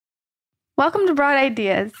Welcome to Broad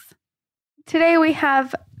Ideas. Today we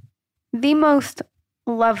have the most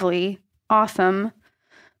lovely, awesome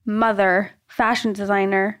mother, fashion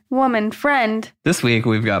designer, woman, friend. This week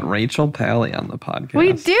we've got Rachel Pally on the podcast.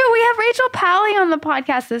 We do. We have Rachel Pally on the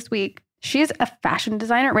podcast this week. She is a fashion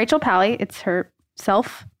designer. Rachel Pally. It's her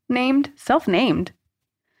self-named.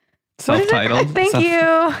 Self-titled. Thank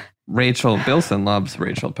you. Rachel Bilson loves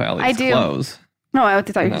Rachel Pally's clothes. No, I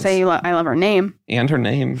thought you could say I love her name. And her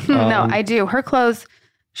name. No, I do. Her clothes,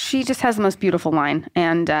 she just has the most beautiful line.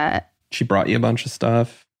 And she brought you a bunch of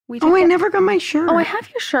stuff. I never got my shirt. Oh, I have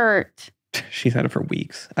your shirt. She's had it for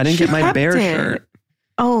weeks. I didn't get my bear shirt.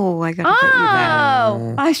 Oh, I got to get you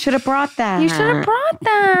that. I should have brought that. You should have brought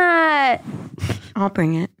that. I'll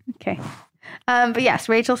bring it. Okay. But yes,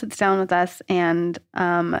 Rachel sits down with us and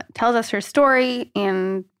tells us her story.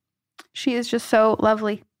 And she is just so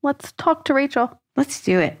lovely. Let's talk to Rachel. Let's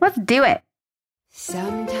do it. Let's do it.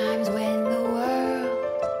 Sometimes when the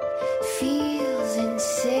world feels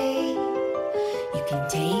insane, you can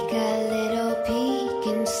take a little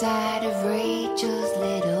peek inside of Rachel's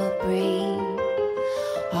little brain.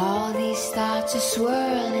 All these thoughts are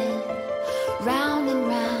swirling round and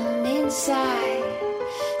round inside.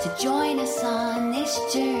 So join us on this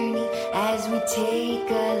journey as we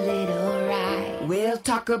take a little ride. We'll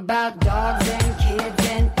talk about dogs and kids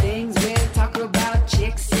and things. We'll talk about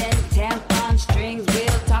chicks and tampon strings.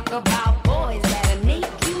 We'll talk about boys that'll make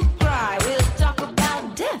you cry. We'll talk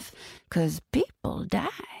about death, 'cause people die.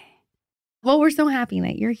 Well, we're so happy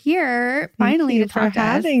that you're here finally to talk to us.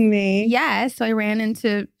 having me. Yes. So I ran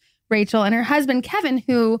into Rachel and her husband, Kevin,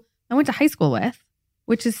 who I went to high school with,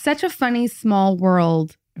 which is such a funny small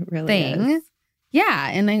world It really thing. is. Yeah.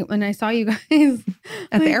 And when I saw you guys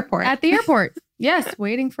At the airport. At the airport. Yes.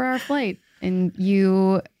 Waiting for our flight. And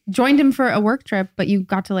you joined him for a work trip, but you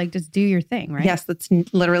got to just do your thing, right? Yes, that's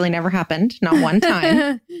literally never happened. Not one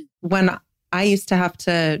time. When I used to have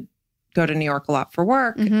to go to New York a lot for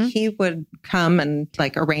work, he would come and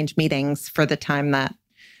arrange meetings for the time that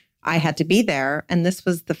I had to be there. And this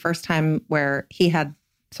was the first time where he had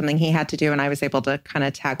something he had to do and I was able to kind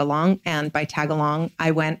of tag along. And by tag along, I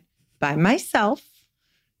went by myself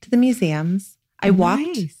to the museums. I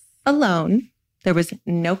walked alone. There was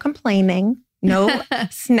no complaining, no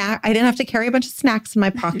snack. I didn't have to carry a bunch of snacks in my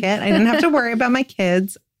pocket. I didn't have to worry about my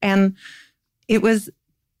kids. And it was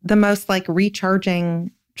the most recharging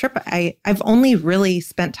trip. I've only really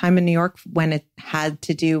spent time in New York when it had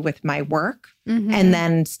to do with my work and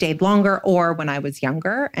then stayed longer or when I was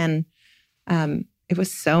younger. And it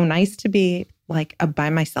was so nice to be a by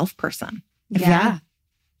myself person. Yeah.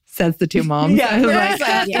 Says the two moms. Yeah. In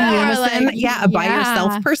unison. A by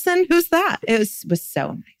yourself person. Who's that? It was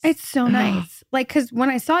so nice. It's so nice. Because when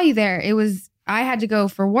I saw you there, I had to go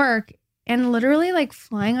for work and literally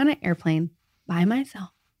flying on an airplane by myself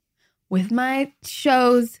with my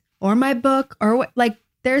shows or my book or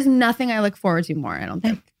there's nothing I look forward to more, I don't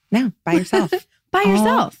think. No, by yourself. By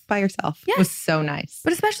yourself. By yourself. Yeah. It was so nice.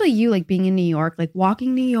 But especially you being in New York,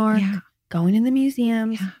 walking New York, going in the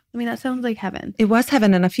museums. Yeah. I mean, that sounds like heaven. It was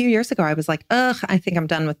heaven. And a few years ago, I was like, I think I'm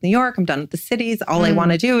done with New York. I'm done with the cities. All I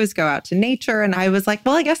want to do is go out to nature. And I was like,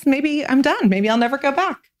 well, I guess maybe I'm done. Maybe I'll never go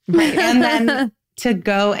back. Right. And then to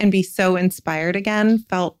go and be so inspired again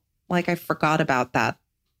felt like I forgot about that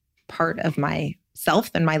part of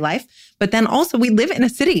myself and my life. But then also we live in a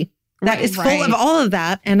city that is full of all of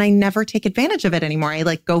that. And I never take advantage of it anymore. I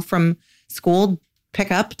go from school,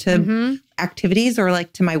 pick up to activities or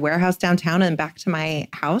to my warehouse downtown and back to my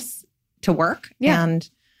house to work. Yeah. And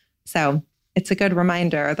so it's a good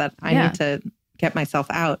reminder that I need to get myself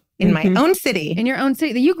out in my own city. In your own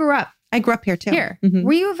city that you grew up. I grew up here too. Here.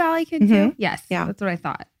 Were you a Valley kid too? Yes. Yeah. That's what I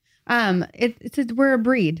thought. We're a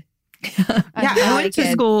breed. I went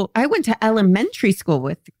to school. I went to elementary school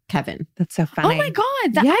with Kevin. That's so funny. Oh my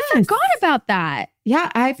God. I forgot about that.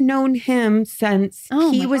 Yeah. I've known him since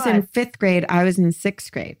he was in 5th grade. I was in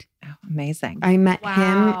 6th grade. Oh, amazing. I met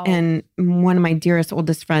him and one of my dearest,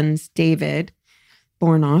 oldest friends, David,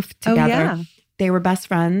 born off together. Oh, yeah. They were best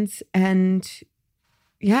friends. And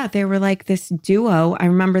they were this duo. I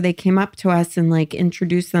remember they came up to us and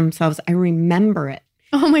introduced themselves. I remember it.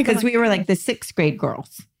 Oh my God. Because we were the 6th grade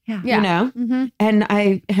girls. Yeah. You know? And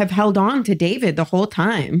I have held on to David the whole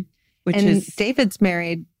time, David's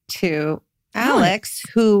married to Alex,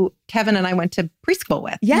 who Kevin and I went to preschool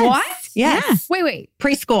with. Yes. What? Yes. Wait.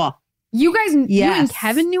 Preschool. You guys, you and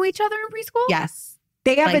Kevin knew each other in preschool? Yes.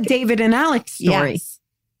 They have a David and Alex story. Yes.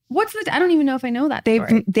 I don't even know if I know that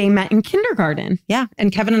story. They met in kindergarten. Yeah.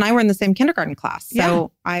 And Kevin and I were in the same kindergarten class.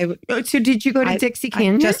 So So did you go to Dixie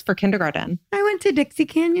Canyon? Just for kindergarten. I went to Dixie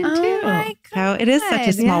Canyon too. My So it is such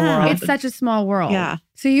a small world. It's such a small world. Yeah.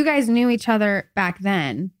 So you guys knew each other back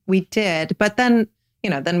then. We did. But then,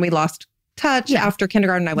 then we lost touch after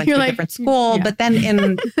kindergarten. I went to a different school. Yeah. But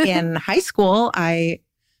then in high school,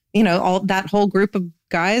 all that whole group of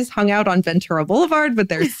guys hung out on Ventura Boulevard with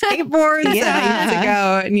their skateboards. And I used to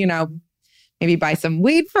go and, maybe buy some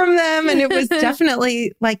weed from them. And it was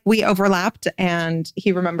definitely like we overlapped. And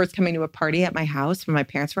he remembers coming to a party at my house when my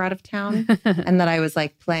parents were out of town. And that I was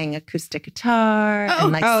like playing acoustic guitar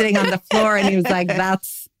and sitting on the floor. And he was like,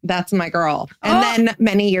 that's my girl. And then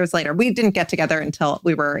many years later, we didn't get together until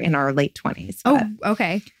we were in our late 20s. Oh,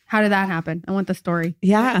 okay. How did that happen? I want the story.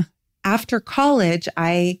 Yeah. After college,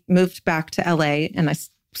 I moved back to LA and I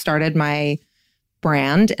started my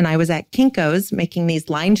brand. And I was at Kinko's making these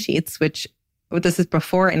line sheets, which this is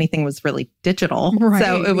before anything was really digital. Right,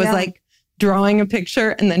 so it was like drawing a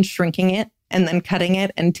picture and then shrinking it and then cutting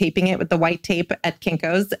it and taping it with the white tape at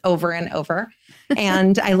Kinko's over and over.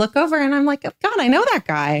 And I look over and I'm like, oh, God, I know that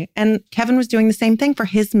guy. And Kevin was doing the same thing for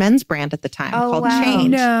his men's brand at the time called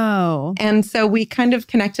Change. No. And so we kind of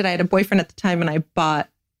connected. I had a boyfriend at the time and I bought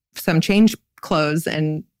some Change clothes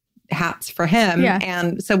and hats for him. Yeah.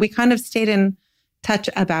 And so we kind of stayed in touch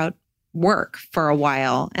about work for a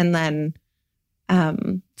while. And then,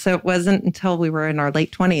 so it wasn't until we were in our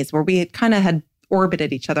late 20s where we kind of had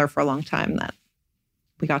orbited each other for a long time that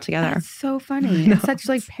we got together. That's so funny. It's such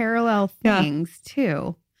like parallel things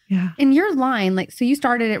too. Yeah. In your line, so you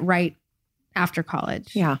started it right after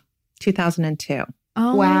college. Yeah. 2002.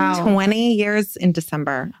 Oh, wow. 20 years in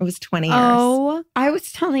December. It was 20 years. Oh, I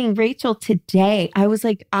was telling Rachel today, I was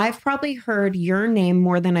like, I've probably heard your name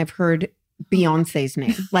more than I've heard Beyonce's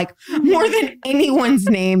name, like more than anyone's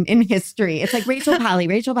name in history. It's like Rachel Pally.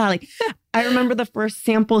 I remember the first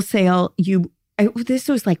sample sale this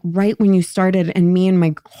was like right when you started, and me and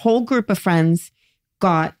my whole group of friends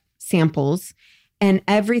got samples, and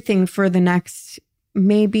everything for the next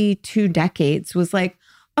maybe 2 decades was like,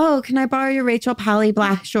 oh, can I borrow your Rachel Pally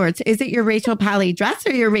black shorts? Is it your Rachel Pally dress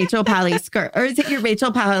or your Rachel Pally skirt? Or is it your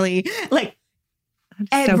Rachel Pally, like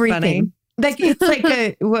everything? So like, it's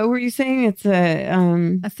like what were you saying? It's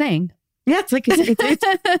a thing. Yeah, it's like, it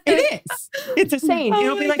is. It's a saying. Oh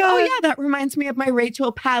It'll be like, God. oh yeah, that reminds me of my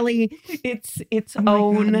Rachel Pally. It's its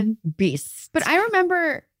own beast. But I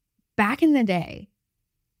remember back in the day,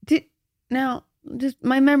 just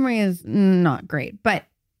my memory is not great, but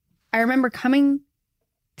I remember coming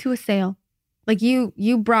to a sale. Like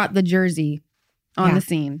you brought the jersey on the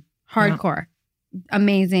scene. Hardcore.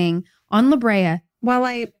 Amazing. On La Brea. Well,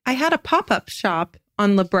 I had a pop-up shop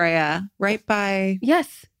on La Brea right by...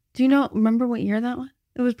 Yes. Do you remember what year that was?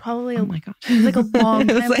 It was probably oh my gosh. It was like a long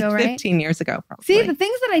it was time like ago, right? 15 years ago, probably. See, the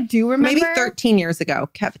things that I do remember. Maybe 13 years ago,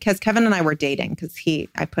 because Kevin and I were dating because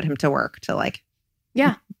I put him to work to like.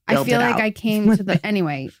 Yeah. I build feel it like out. I came to the,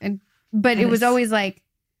 anyway. But it was always like,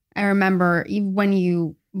 I remember even when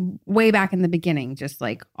you, way back in the beginning, just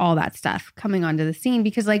like all that stuff coming onto the scene,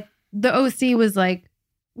 because like the OC was like,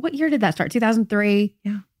 what year did that start? 2003?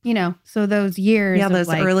 Yeah. So those years. Yeah, those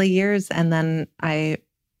like, early years. And then I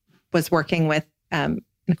was working with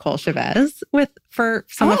Nicole Chavez for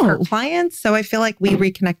some of her clients. So I feel like we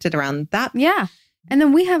reconnected around that. Yeah. And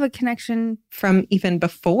then we have a connection from even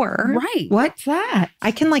before. Right. What's that?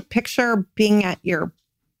 I can like picture being at your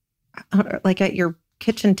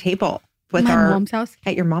kitchen table with my mom's house.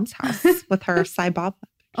 At your mom's house with her Sai Baba.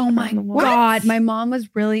 Oh my God. My mom was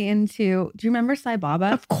really into, do you remember Sai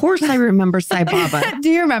Baba? Of course I remember Sai Baba. Do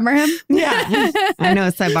you remember him? Yeah. I know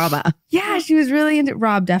Sai Baba. Yeah, she was really into,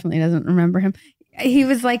 Rob definitely doesn't remember him. He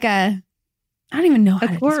was like I don't even know how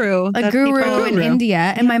a guru. A guru in India.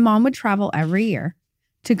 And my mom would travel every year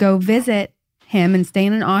to go visit him and stay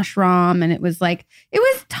in an ashram. And it was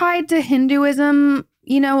tied to Hinduism,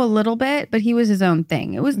 a little bit, but he was his own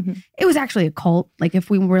thing. It was actually a cult, like if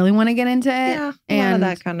we really want to get into it. Yeah, a lot of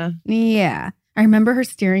that kind of. Yeah. I remember her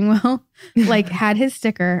steering wheel, had his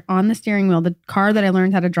sticker on the steering wheel, the car that I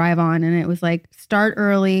learned how to drive on. And it was like, start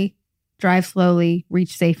early, drive slowly,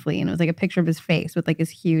 reach safely. And it was like a picture of his face with like his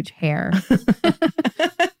huge hair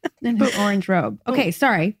and his orange robe. Okay,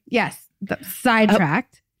 sorry. Yes.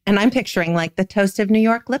 Sidetracked. And I'm picturing like the Toast of New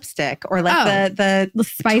York lipstick or like the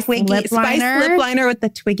spice lip liner with the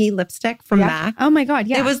Twiggy lipstick from MAC. Oh my God.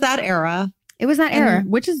 Yeah. It was that era.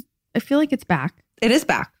 Which is, I feel like it's back. It is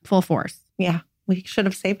back. Full force. Yeah. We should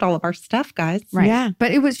have saved all of our stuff, guys. Right. Yeah.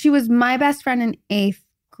 But she was my best friend in 8th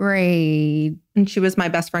grade. And she was my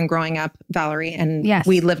best friend growing up, Valerie. And yes,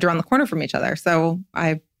 we lived around the corner from each other. So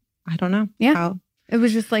I I don't know. Yeah. It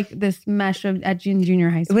was just like this mesh of at junior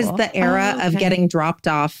high school. It was the era of getting dropped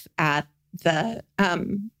off at the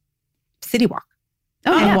City Walk.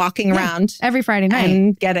 And walking around every Friday night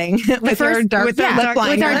and getting with our dark lip liner.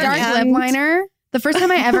 With our dark lip liner. The first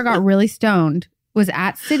time I ever got really stoned was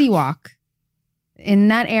at City Walk in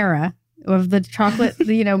that era of the chocolate,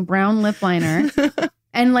 brown lip liner,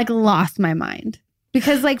 and like lost my mind.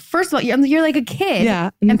 Because like, first of all, you're like a kid. Yeah.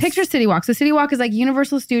 And picture City Walk. So City Walk is like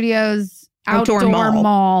Universal Studios outdoor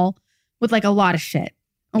mall with like a lot of shit.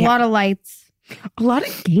 A lot of lights. A lot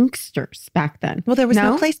of gangsters back then. Well, there was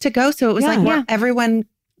no place to go. So it was where everyone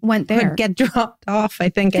went there. Would get dropped off, I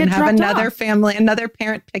think, and have another family, another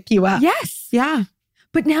parent pick you up. Yes. Yeah.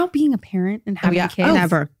 But now being a parent and having kids.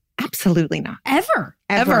 Never. Absolutely not. Ever.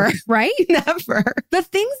 Right? Never. The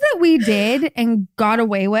things that we did and got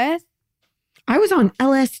away with. I was on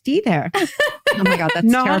LSD there. Oh my God, that's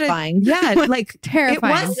terrifying. Like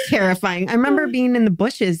terrifying. It was terrifying. I remember being in the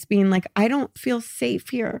bushes being like, I don't feel safe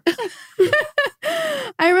here.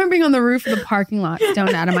 I remember being on the roof of the parking lot,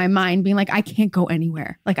 stoned out of my mind, being like, I can't go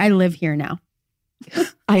anywhere. Like, I live here now.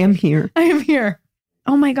 I am here. I am here.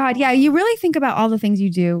 Oh my God. Yeah, you really think about all the things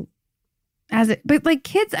you do but like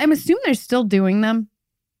kids, I'm assuming they're still doing them.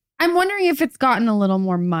 I'm wondering if it's gotten a little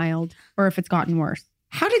more mild or if it's gotten worse.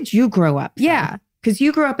 How did you grow up? Yeah. Because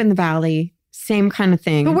you grew up in the Valley, same kind of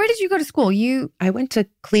thing. But where did you go to school? I went to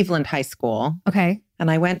Cleveland High School. Okay.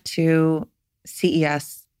 And I went to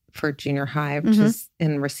CES for junior high, which is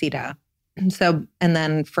in Reseda. And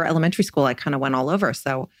then for elementary school, I kind of went all over.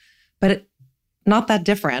 So, but not that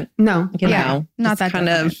different. No. You know, not that kind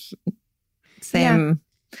different. of same,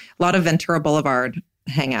 a lot of Ventura Boulevard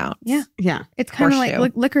hangout. Yeah. Yeah. It's kind of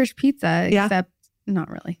like licorice pizza, except not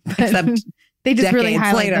really. Except they just really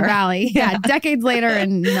highlight later. the Valley. Yeah, decades later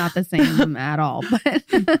and not the same at all.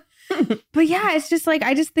 But yeah, it's just like,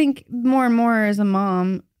 I just think more and more as a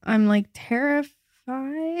mom, I'm like terrified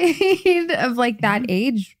of like that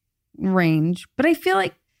age range. But I feel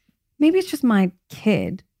like maybe it's just my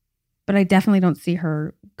kid, but I definitely don't see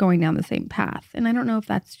her going down the same path. And I don't know if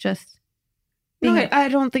that's just... No, I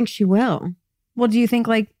don't think she will. Well, do you think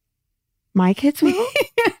like... My kids will?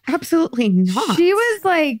 Absolutely not. She was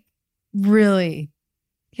like... Really?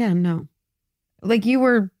 Yeah, no. Like you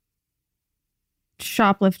were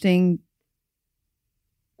shoplifting.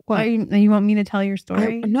 What? You want me to tell your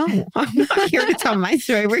story? No, I'm not here to tell my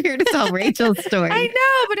story. We're here to tell Rachel's story. I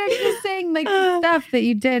know, but I'm just saying like the stuff that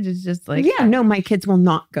you did is just like... Yeah, no, my kids will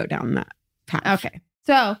not go down that path. Okay.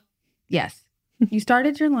 So, yes. You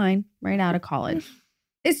started your line right out of college.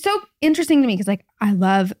 It's so interesting to me because like I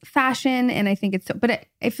love fashion and I think it's so... But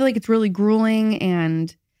I feel like it's really grueling,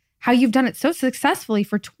 and how you've done it so successfully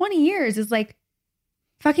for 20 years is like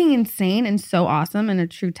fucking insane and so awesome and a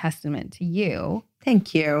true testament to you.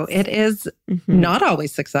 Thank you. It is not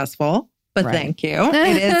always successful, but thank you.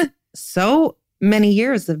 It is so many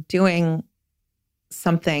years of doing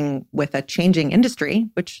something with a changing industry,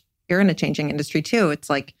 which you're in a changing industry too.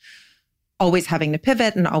 It's like always having to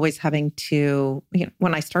pivot and always having to,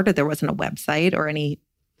 when I started, there wasn't a website or any...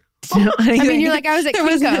 I mean, you're like, I was at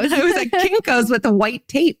Kinko's. I was at Kinko's with a white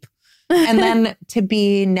tape. And then to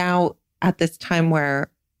be now at this time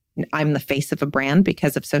where I'm the face of a brand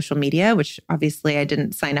because of social media, which obviously I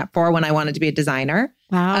didn't sign up for when I wanted to be a designer.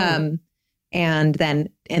 Wow. And then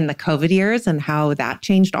in the COVID years and how that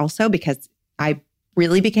changed also, because I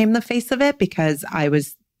really became the face of it because I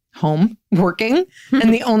was home working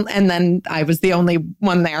and then I was the only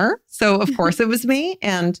one there. So of course it was me.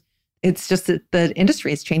 And it's just that the industry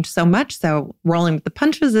has changed so much. So rolling with the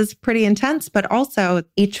punches is pretty intense, but also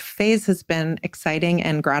each phase has been exciting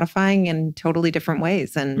and gratifying in totally different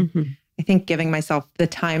ways. And I think giving myself the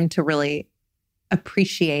time to really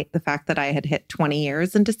appreciate the fact that I had hit 20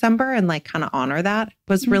 years in December and like kind of honor that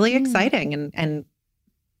was really exciting and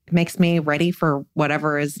it makes me ready for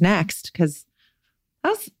whatever is next, because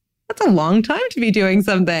that's a long time to be doing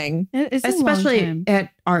something. Especially at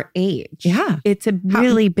our age. Yeah. It's a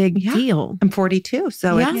really big deal. I'm 42.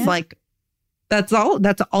 So it's like, that's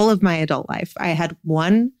all of my adult life. I had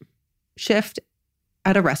one shift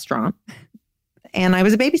at a restaurant and I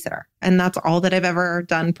was a babysitter, and that's all that I've ever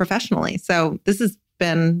done professionally. So this has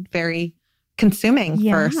been very consuming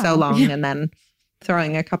for so long. And then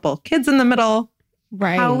throwing a couple kids in the middle.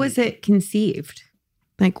 Right. How was it conceived?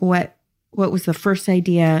 Like what was the first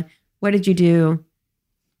idea? What did you do?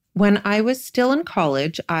 When I was still in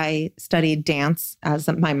college, I studied dance as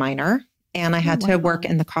my minor, and I had to work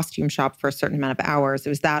in the costume shop for a certain amount of hours. It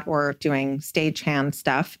was that or doing stagehand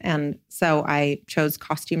stuff. And so I chose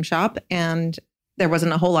costume shop, and there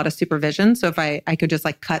wasn't a whole lot of supervision. So if I could just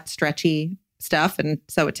like cut stretchy stuff and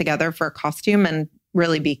sew it together for a costume and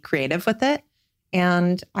really be creative with it.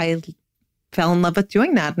 And I fell in love with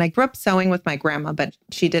doing that. And I grew up sewing with my grandma, but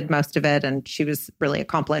she did most of it and she was really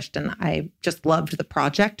accomplished. And I just loved the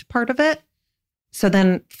project part of it. So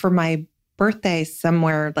then for my birthday,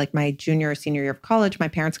 somewhere like my junior or senior year of college, my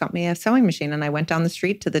parents got me a sewing machine and I went down the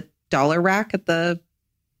street to the dollar rack at the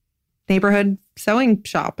neighborhood sewing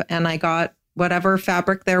shop and I got whatever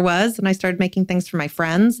fabric there was and I started making things for my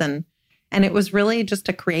friends. And it was really just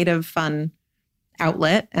a creative, fun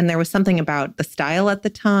outlet. And there was something about the style at the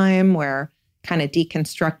time where kind of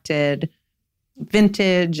deconstructed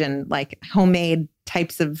vintage and like homemade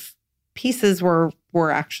types of pieces were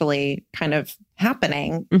actually kind of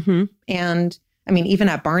happening. Mm-hmm. And I mean, even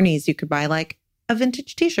at Barney's, you could buy like a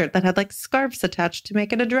vintage t-shirt that had like scarves attached to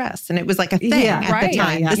make it a dress. And it was like a thing at the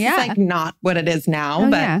time. This is like not what it is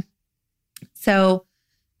now. So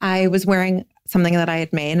I was wearing something that I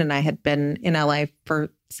had made and I had been in LA for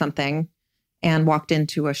something and walked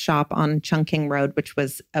into a shop on Chungking Road, which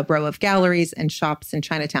was a row of galleries and shops in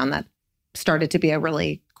Chinatown that started to be a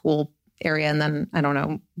really cool area. And then, I don't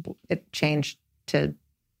know, it changed to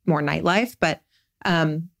more nightlife. But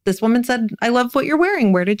this woman said, I love what you're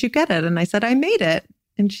wearing. Where did you get it? And I said, I made it.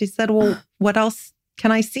 And she said, well, what else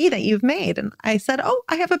can I see that you've made? And I said, oh,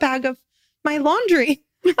 I have a bag of my laundry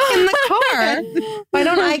in the car. Why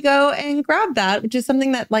don't I go and grab that? Which is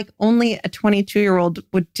something that like only a 22-year-old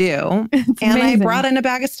would do. It's and amazing. I brought in a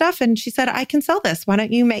bag of stuff and she said, I can sell this. Why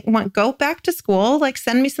don't you go back to school, like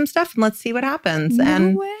send me some stuff and let's see what happens.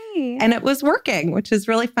 No way. And it was working, which is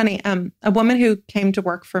really funny. A woman who came to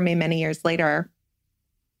work for me many years later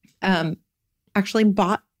actually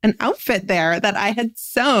bought an outfit there that I had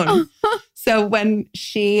sewn. So when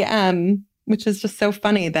she, which is just so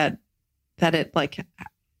funny that it like,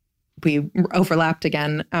 we overlapped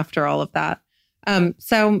again after all of that.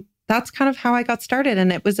 So that's kind of how I got started.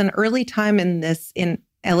 And it was an early time in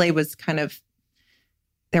LA was kind of,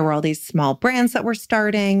 there were all these small brands that were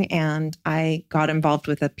starting and I got involved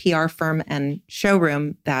with a PR firm and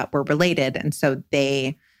showroom that were related. And so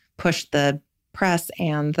they pushed the press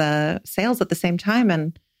and the sales at the same time.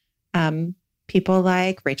 And people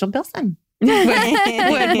like Rachel Bilson would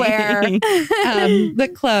wear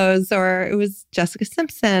the clothes, or it was Jessica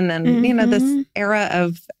Simpson and, you know, this era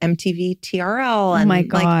of MTV TRL. And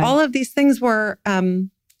like all of these things were,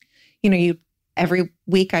 you know, every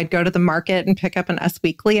week I'd go to the market and pick up an Us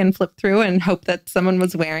Weekly and flip through and hope that someone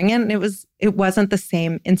was wearing it. And it wasn't the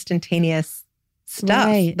same instantaneous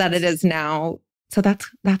stuff that it is now. So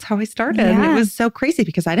that's how I started. Yeah. And it was so crazy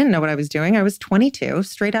because I didn't know what I was doing. I was 22,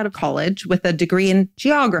 straight out of college with a degree in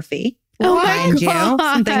geography. Mind you,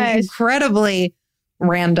 something incredibly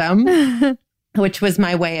random, which was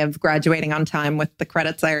my way of graduating on time with the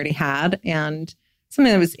credits I already had. And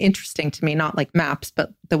something that was interesting to me, not like maps,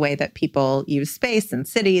 but the way that people use space and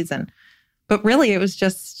cities. But really it was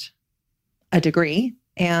just a degree.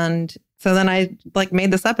 And so then I like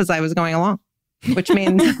made this up as I was going along, which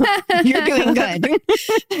means you're doing good.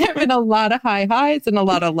 There have been a lot of high highs and a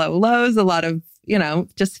lot of low lows, a lot of, you know,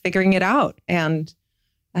 just figuring it out. And,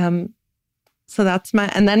 so that's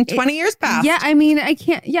and then 20 years passed. Yeah. I mean,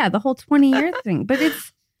 the whole 20-year thing, but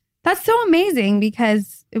that's so amazing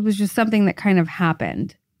because it was just something that kind of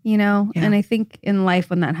happened, you know? Yeah. And I think in life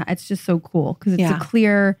when it's just so cool because it's a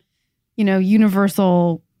clear, you know,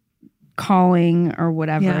 universal calling or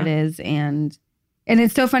whatever it is. And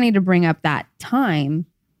it's so funny to bring up that time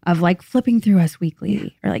of like flipping through Us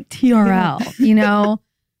Weekly or like TRL, you know?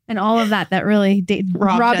 And all of that really,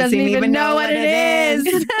 Rob doesn't even know what it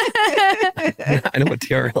is. I know what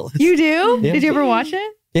TRL is. You do? Yeah. Did you ever watch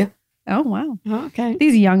it? Yeah. Oh, wow. Oh, okay.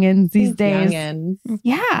 These youngins these days. Youngins.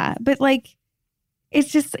 Yeah. But like,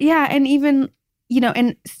 it's just, and even, you know,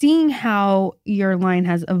 and seeing how your line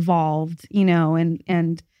has evolved, you know,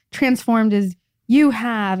 and transformed as you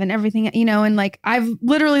have and everything, you know, and like, I've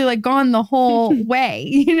literally like gone the whole way,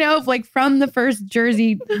 you know, like from the first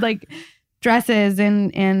jersey, like, dresses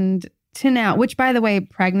and to now, which by the way,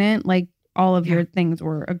 pregnant, like all of your things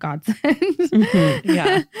were a godsend.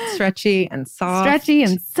 Yeah. Stretchy and soft.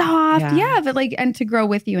 Yeah. But like, and to grow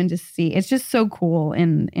with you and just see, it's just so cool.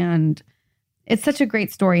 And it's such a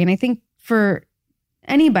great story. And I think for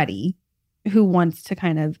anybody who wants to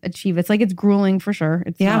kind of achieve, it's like, it's grueling for sure.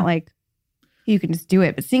 It's not like you can just do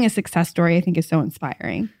it, but seeing a success story, I think is so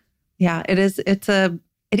inspiring. Yeah, it is.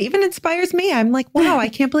 It even inspires me. I'm like, wow, I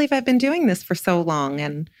can't believe I've been doing this for so long.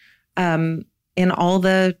 And in all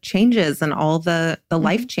the changes and all the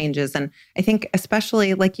life changes. And I think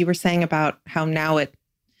especially like you were saying about how now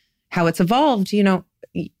it's evolved, you know,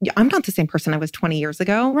 I'm not the same person I was 20 years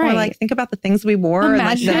ago. Right. Or like, think about the things we wore.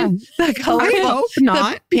 Imagine. And like the colorful, I hope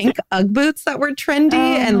not. the pink Ugg boots that were trendy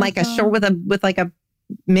and like a short with like a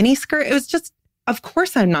mini skirt. It was just, of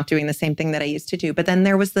course I'm not doing the same thing that I used to do. But then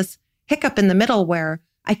there was this hiccup in the middle where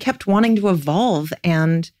I kept wanting to evolve,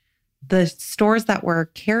 and the stores that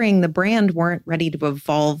were carrying the brand weren't ready to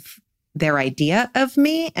evolve their idea of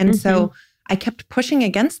me. And so I kept pushing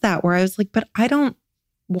against that, where I was like, but I don't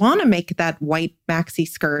want to make that white maxi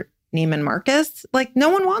skirt Neiman Marcus. Like, no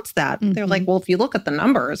one wants that. They're like, well, if you look at the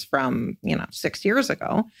numbers from, 6 years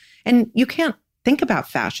ago, and you can't think about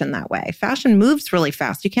fashion that way. Fashion moves really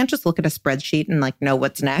fast. You can't just look at a spreadsheet and like know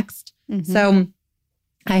what's next. So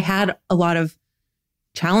I had a lot of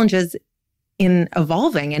challenges in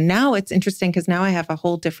evolving. And now it's interesting because now I have a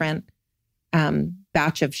whole different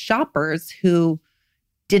batch of shoppers who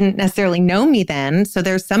didn't necessarily know me then. So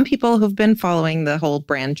there's some people who've been following the whole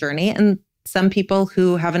brand journey, and some people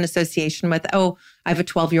who have an association with, oh, I have a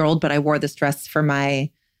 12-year-old, but I wore this dress for my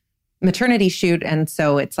maternity shoot. And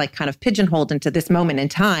so it's like kind of pigeonholed into this moment in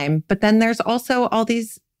time. But then there's also all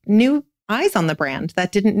these new eyes on the brand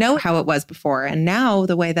that didn't know how it was before. And now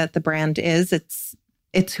the way that the brand is,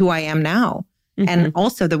 it's who I am now. And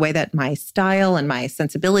also the way that my style and my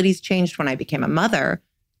sensibilities changed when I became a mother.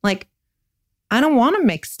 Like, I don't want to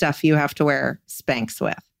make stuff you have to wear Spanx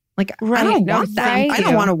with. Like, I don't want that. I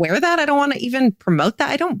don't want to wear that. I don't want to even promote that.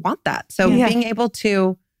 I don't want that. So being able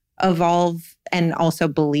to evolve and also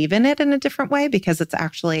believe in it in a different way, because it's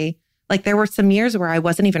actually like, there were some years where I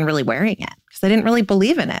wasn't even really wearing it because I didn't really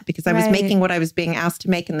believe in it, because I was making what I was being asked to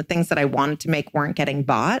make, and the things that I wanted to make weren't getting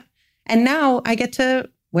bought. And now I get to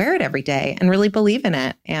wear it every day and really believe in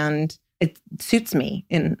it. And it suits me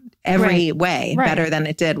in every way better than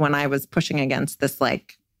it did when I was pushing against this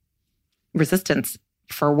like resistance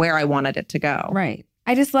for where I wanted it to go. Right.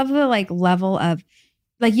 I just love the like level of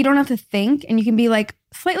like, you don't have to think, and you can be like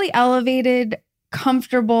slightly elevated,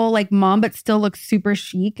 comfortable, like mom, but still look super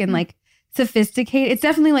chic and like sophisticated. It's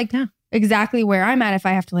definitely like exactly where I'm at. If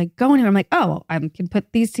I have to like go anywhere, I'm like, oh, I can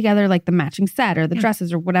put these together, like the matching set or the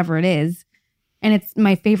dresses or whatever it is. And it's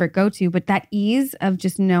my favorite go-to. But that ease of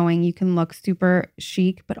just knowing you can look super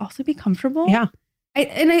chic, but also be comfortable. Yeah.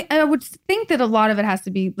 I would think that a lot of it has to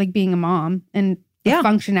be like being a mom and the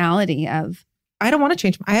functionality of. I don't want to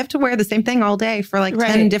change. I have to wear the same thing all day for like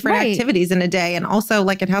 10 different activities in a day. And also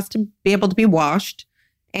like it has to be able to be washed.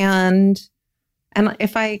 And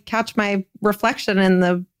if I catch my reflection in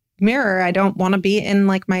the mirror, I don't want to be in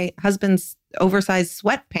like my husband's oversized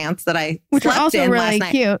sweatpants that I which are also really last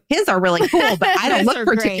night. Cute. His are really cool, but I don't look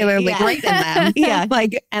particularly great in them.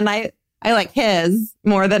 Like, and I like his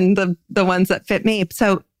more than the ones that fit me.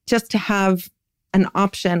 So just to have an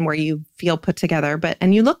option where you feel put together,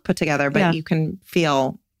 and you look put together, but you can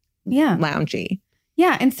feel loungy.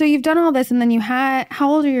 Yeah. And so you've done all this, and then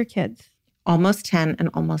how old are your kids? Almost 10 and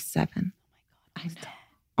almost 7. Oh my God.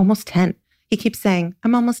 Almost 10. He keeps saying,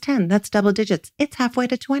 I'm almost 10. That's double digits. It's halfway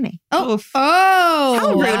to 20. Oh.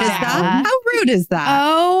 How rude is that? How rude is that?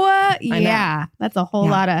 Oh, yeah. That's a whole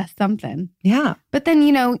lot of something. Yeah. But then,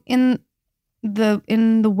 in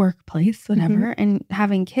the workplace, whatever, and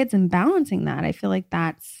having kids and balancing that, I feel like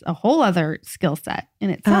that's a whole other skill set in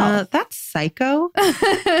itself. That's psycho.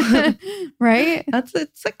 Right?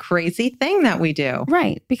 It's a crazy thing that we do.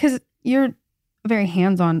 Right. Because you're a very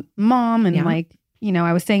hands-on mom, and like,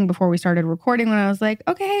 I was saying before we started recording, when I was like,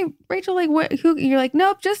 okay, Rachel, like who, you're like,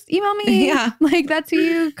 nope, just email me. Yeah. Like that's who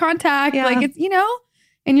you contact. Yeah. Like it's,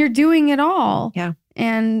 and you're doing it all. Yeah.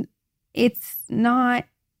 And it's not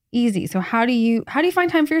easy. So how do you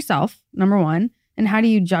find time for yourself, number one, and how do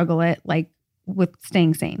you juggle it like with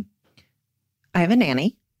staying sane? I have a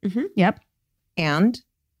nanny. Yep. And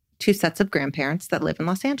 2 sets of grandparents that live in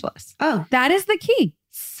Los Angeles. Oh, that is the key.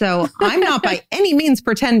 So I'm not by any means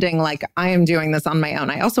pretending like I am doing this on my own.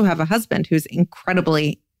 I also have a husband who's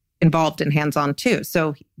incredibly involved and hands-on too.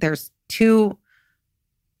 So there's 2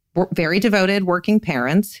 very devoted working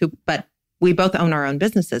parents but we both own our own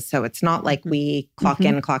businesses. So it's not like we clock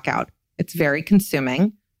in, clock out. It's very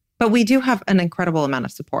consuming, but we do have an incredible amount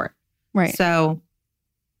of support. Right. So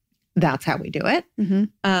that's how we do it.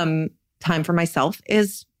 Time for myself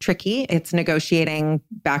is tricky. It's negotiating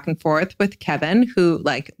back and forth with Kevin, who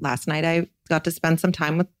like last night I got to spend some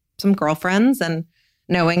time with some girlfriends, and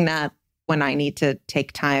knowing that when I need to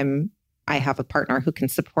take time, I have a partner who can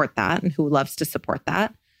support that and who loves to support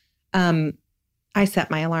that. I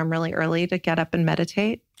set my alarm really early to get up and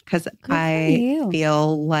meditate, because I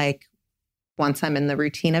feel like once I'm in the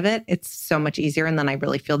routine of it, it's so much easier. And then I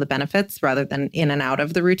really feel the benefits rather than in and out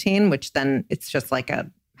of the routine, which then it's just like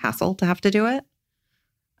a hassle to have to do it.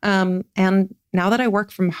 And now that I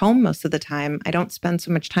work from home most of the time, I don't spend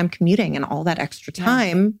so much time commuting, and all that extra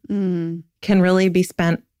time can really be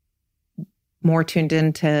spent more tuned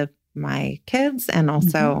into my kids and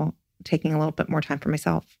also taking a little bit more time for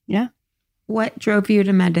myself. Yeah. What drove you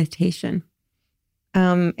to meditation?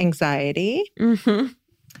 Anxiety,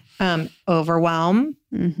 overwhelm.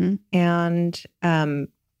 And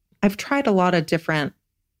I've tried a lot of different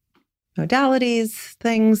modalities,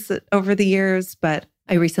 things over the years, but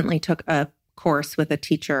I recently took a course with a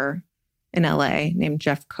teacher in LA named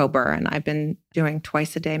Jeff Kober, and I've been doing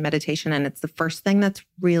twice a day meditation, and it's the first thing that's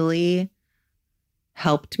really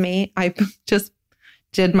helped me. I just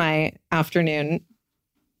did my afternoon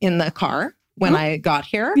in the car when I got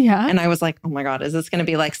here. Yeah. And I was like, oh my God, is this going to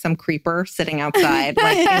be like some creeper sitting outside,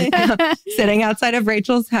 like sitting outside of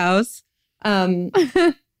Rachel's house,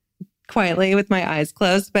 quietly with my eyes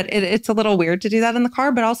closed. But it's a little weird to do that in the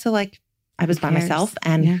car, but also like I was by myself,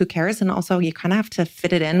 and who cares? And also you kind of have to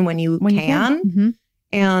fit it in when you can.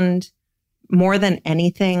 And more than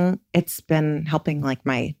anything, it's been helping like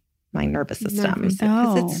my nervous system.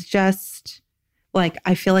 Because it's just like,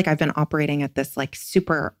 I feel like I've been operating at this like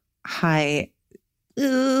super high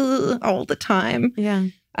all the time. Yeah.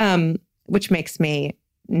 Which makes me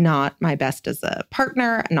not my best as a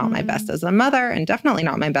partner, not my best as a mother, and definitely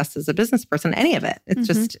not my best as a business person, any of it. It's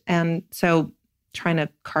just, and so trying to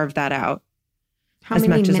carve that out as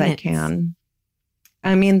much as I can.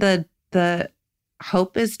 I mean, the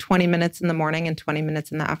hope is 20 minutes in the morning and 20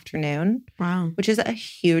 minutes in the afternoon. Wow. Which is a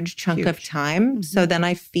huge chunk of time. So then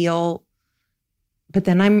I feel, but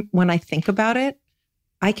then when I think about it,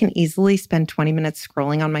 I can easily spend 20 minutes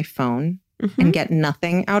scrolling on my phone and get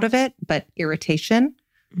nothing out of it but irritation.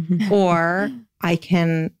 Or I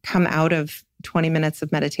can come out of 20 minutes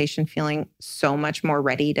of meditation feeling so much more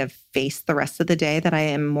ready to face the rest of the day, that I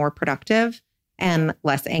am more productive and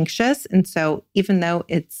less anxious. And so even though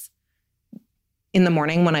it's in the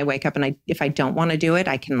morning when I wake up and if I don't want to do it,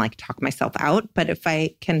 I can like talk myself out. But if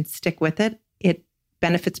I can stick with it, it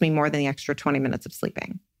benefits me more than the extra 20 minutes of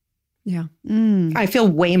sleeping. Yeah. I feel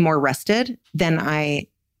way more rested than I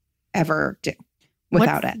ever do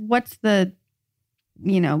without it. What's the,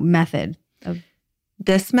 method of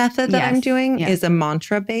this method that I'm doing is a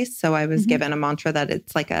mantra based. So I was given a mantra that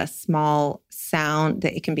it's like a small sound,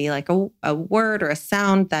 that it can be like a word or a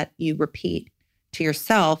sound that you repeat to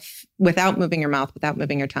yourself without moving your mouth, without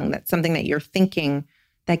moving your tongue. That's something that you're thinking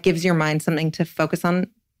that gives your mind something to focus on.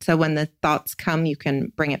 So when the thoughts come, you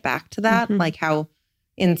can bring it back to that. Like how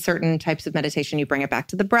in certain types of meditation, you bring it back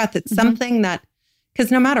to the breath. It's something that, because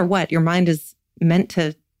no matter what, your mind is meant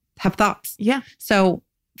to have thoughts. Yeah. So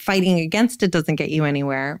fighting against it doesn't get you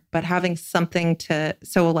anywhere, but having something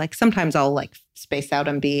so like sometimes I'll like space out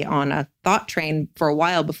and be on a thought train for a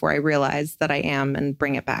while before I realize that I am and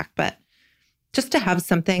bring it back. But just to have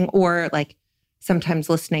something, or like sometimes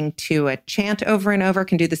listening to a chant over and over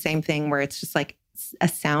can do the same thing, where it's just like a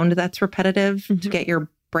sound that's repetitive to get your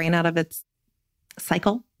brain out of its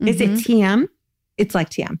cycle. Is it TM? It's like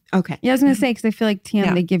TM. Okay. Yeah, I was going to say, because I feel like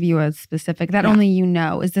TM, they give you a specific, that only you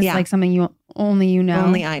know. Is this like something only you know?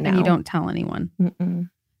 Only I know. And you don't tell anyone?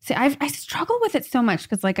 See, I struggle with it so much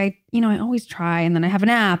because like I always try, and then I have an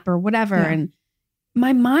app or whatever. Yeah. And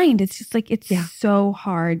my mind, it's just like, it's so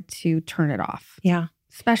hard to turn it off. Yeah.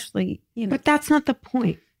 Especially, But that's not the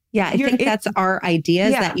point. Yeah, I think that's our idea,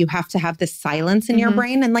 is that you have to have this silence in your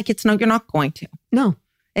brain. And like, you're not going to. No.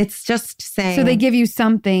 It's just saying. So they give you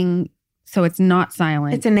something so it's not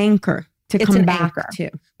silent. It's an anchor to come back to.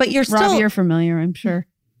 But you're still. Rob, you're familiar, I'm sure.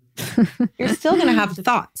 You're still going to have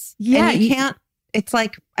thoughts. Yeah. And you can't. It's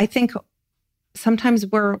like, I think sometimes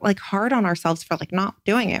we're like hard on ourselves for like not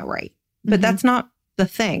doing it right. But that's not the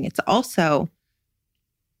thing. It's also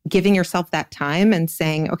giving yourself that time and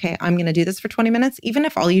saying, okay, I'm going to do this for 20 minutes. Even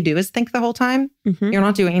if all you do is think the whole time, you're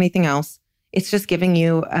not doing anything else. It's just giving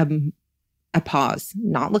you a pause,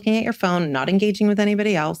 not looking at your phone, not engaging with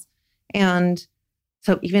anybody else. And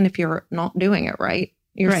so even if you're not doing it right,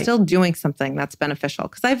 you're still doing something that's beneficial.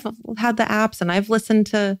 Because I've had the apps and I've listened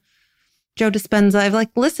to Joe Dispenza. I've like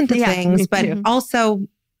listened to things, but also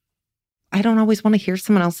I don't always want to hear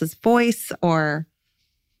someone else's voice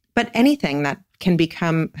but anything that can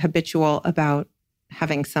become habitual about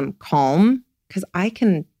having some calm. Because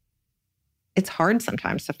it's hard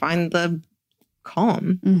sometimes to find the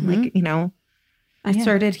calm. Like, I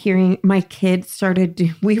started hearing, my kids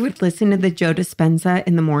we would listen to the Joe Dispenza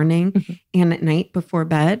in the morning and at night before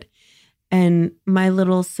bed. And my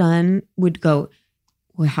little son would go,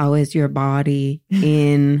 well, how is your body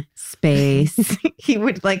in space? He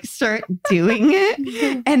would like start doing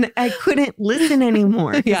it. And I couldn't listen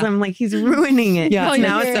anymore because I'm like, he's ruining it. Yeah.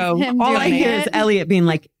 Now so all I hear is Elliot being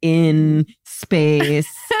like, in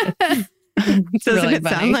space. Doesn't really it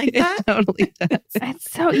sound like that? It totally does.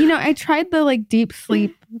 It's so, I tried the like deep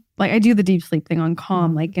sleep, like I do the deep sleep thing on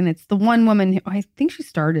Calm, like, and it's the one woman who I think she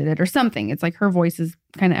started it or something. It's like her voice is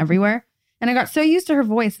kind of everywhere. And I got so used to her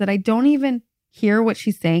voice that I don't even hear what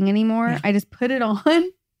she's saying anymore. Yeah. I just put it on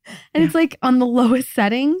and it's like on the lowest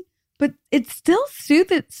setting, but it still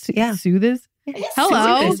soothes. Soothes.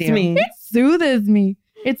 Hello. Soothes me. It soothes me.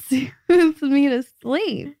 It soothes me to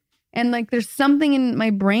sleep. And like, there's something in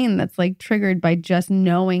my brain that's like triggered by just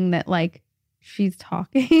knowing that like she's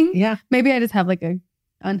talking. Yeah. Maybe I just have like a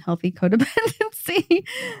unhealthy codependency.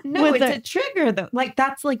 No, it's a trigger though. Like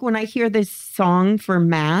that's like when I hear this song for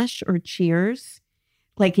MASH or Cheers,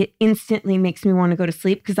 like it instantly makes me want to go to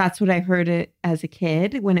sleep because that's what I heard it as a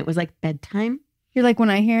kid when it was like bedtime. You're like, when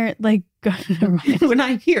I hear like, when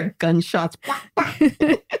I hear gunshots.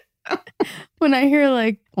 When I hear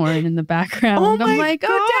like porn in the background, I'm like,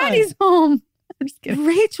 God. oh, Daddy's home. I'm just kidding.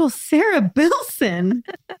 Rachel, Sarah Bilson.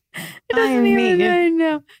 It doesn't even, I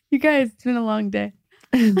know. You guys, it's been a long day.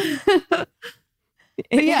 It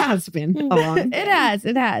has been a long day.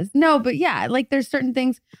 It has. No, but yeah, like there's certain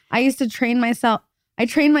things I used to train myself. I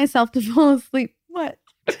trained myself to fall asleep. What?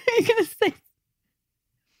 What are you going to say?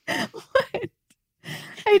 What?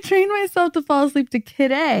 I trained myself to fall asleep to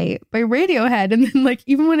Kid A by Radiohead. And then like,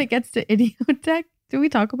 even when it gets to Idiotech, did we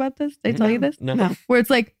talk about this? Did I tell you this? No. Where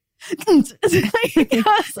it's like, it's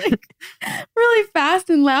like really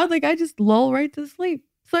fast and loud. Like I just lull right to sleep.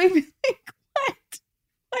 So I'd be like, what?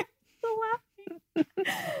 Why are you so laughing?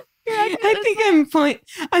 I think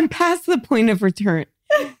I'm past the point of return.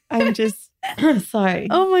 I'm just sorry.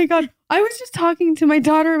 Oh my God. I was just talking to my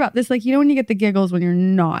daughter about this. Like, when you get the giggles when you're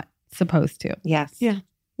not supposed to. Yes. Yeah.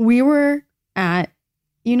 We were at,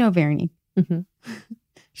 Vernie. Mm-hmm.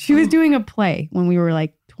 She was doing a play when we were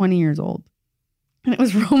like 20 years old. And it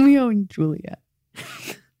was Romeo and Juliet.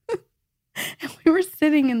 And we were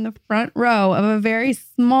sitting in the front row of a very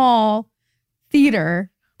small theater.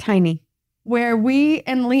 Tiny. Where we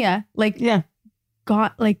and Leah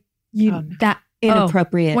got like that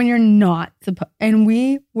inappropriate. When you're not supposed. And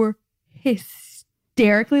we were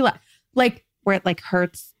hysterically like where it like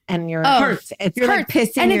hurts and you're hurts. You're like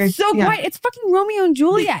pissing. And it's so quiet. It's fucking Romeo and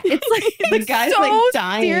Juliet. It's like the guy's so like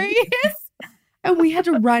dying. Serious. And we had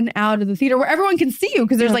to run out of the theater where everyone can see you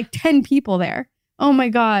because there's like 10 people there. Oh my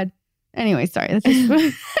God. Anyway, sorry. That's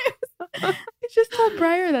just I just told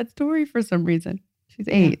Briar that story for some reason. She's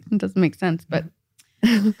 8. It doesn't make sense, but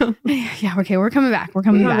yeah, okay, we're coming back. We're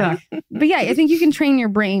coming back. But yeah, I think you can train your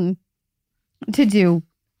brain to do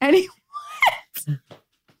any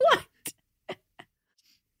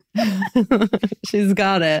She's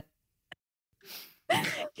got it. Oh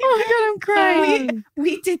my God, I'm crying.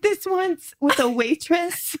 We did this once with a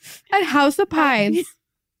waitress at House of Pies.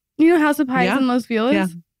 You know House of Pies in Los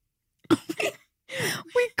Feliz? Yeah.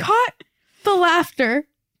 We caught the laughter.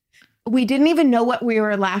 We didn't even know what we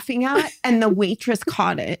were laughing at, and the waitress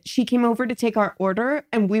caught it. She came over to take our order,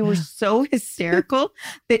 and we were so hysterical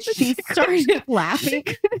that she started laughing.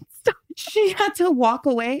 She had to walk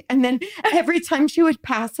away, and then every time she would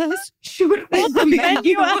pass us, she would hold the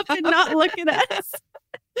menu up and not look at us.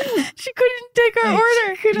 She couldn't take our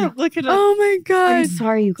order. She couldn't look at us. Oh my God. I'm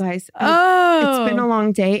sorry, you guys. It's been a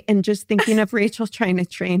long day, and just thinking of Rachel trying to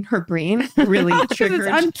train her brain really triggered.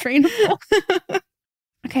 It's untrainable.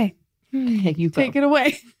 Okay. You go. Take it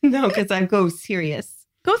away. No, because I go serious.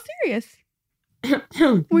 Go serious.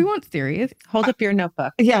 We want serious. Hold up your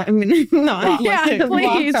notebook. Yeah, I mean, no. Yeah,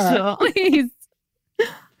 please.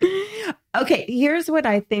 Okay, here's what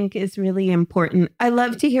I think is really important. I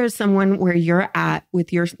love to hear someone where you're at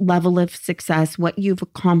with your level of success, what you've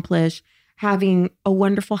accomplished, having a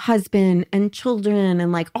wonderful husband and children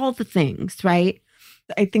and like all the things, right?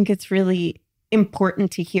 I think it's really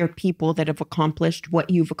important to hear people that have accomplished what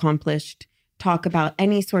you've accomplished talk about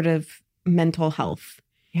any sort of mental health.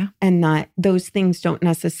 Yeah. And that those things don't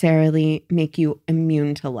necessarily make you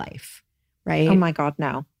immune to life, right? Oh my God,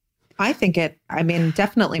 no. I think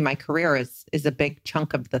definitely my career is a big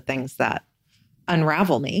chunk of the things that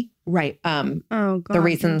unravel me. Right. Oh God. The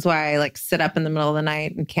reasons why I like sit up in the middle of the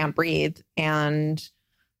night and can't breathe and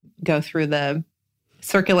go through the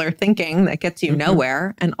circular thinking that gets you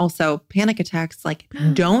nowhere. And also panic attacks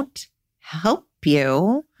don't help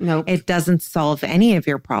you. Nope. It doesn't solve any of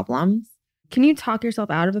your problems. Can you talk yourself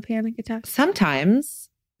out of a panic attack? Sometimes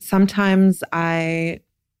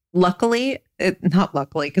luckily, not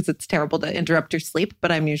luckily, because it's terrible to interrupt your sleep,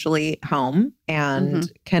 but I'm usually home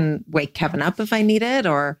and can wake Kevin up if I need it.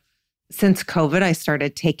 Or since COVID, I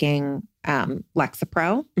started taking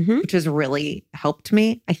Lexapro, which has really helped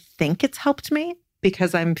me. I think it's helped me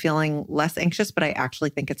because I'm feeling less anxious, but I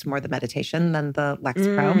actually think it's more the meditation than the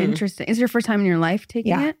Lexapro. Interesting. Is it your first time in your life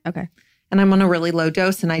taking it? Okay. And I'm on a really low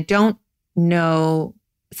dose, and I don't know,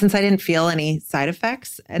 since I didn't feel any side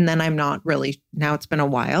effects, and then I'm not really, now it's been a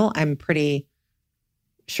while, I'm pretty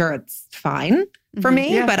sure it's fine for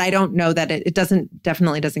me, but I don't know that it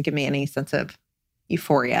definitely doesn't give me any sense of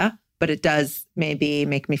euphoria, but it does maybe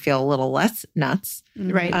make me feel a little less nuts.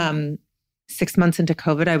 Right. 6 months into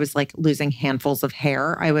COVID, I was like losing handfuls of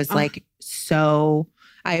hair. I was two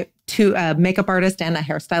a makeup artist and a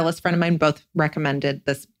hairstylist friend of mine both recommended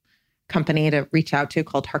this company to reach out to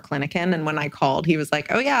called Harklinican. And when I called, he was like,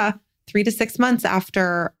 oh yeah, 3 to 6 months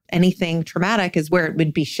after anything traumatic is where it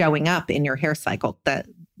would be showing up in your hair cycle. That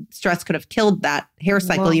stress could have killed that hair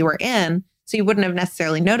cycle you were in. So you wouldn't have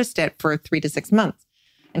necessarily noticed it for 3 to 6 months.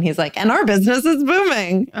 And he's like, and our business is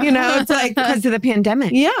booming. It's like because of the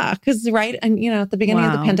pandemic. Yeah. Because and at the beginning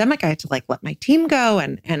of the pandemic, I had to like let my team go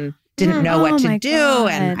and didn't know what to do.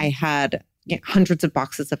 God. And I had hundreds of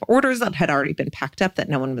boxes of orders that had already been packed up that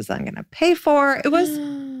no one was then going to pay for. It was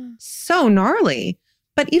so gnarly.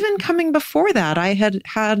 But even coming before that, I had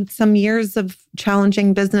had some years of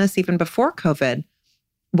challenging business even before COVID,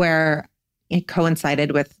 where it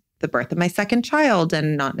coincided with the birth of my second child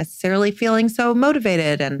and not necessarily feeling so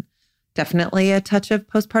motivated, and definitely a touch of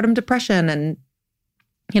postpartum depression, and,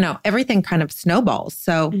 everything kind of snowballs.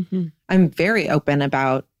 So I'm very open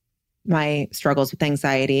about my struggles with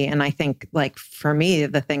anxiety. And I think like for me,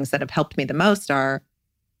 the things that have helped me the most are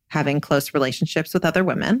having close relationships with other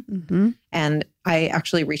women. And I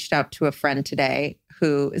actually reached out to a friend today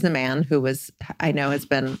who is a man who I know has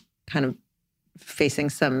been kind of facing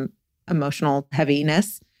some emotional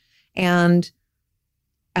heaviness. And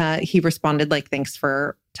he responded like, thanks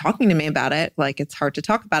for talking to me about it. Like, it's hard to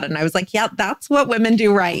talk about it. And I was like, yeah, that's what women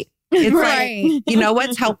do right. It's right. Like,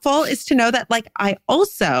 what's helpful is to know that like, I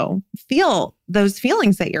also feel those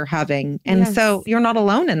feelings that you're having. And so you're not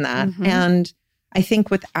alone in that. And I think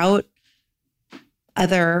without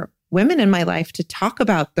other women in my life to talk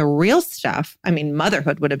about the real stuff, I mean,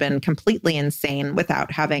 motherhood would have been completely insane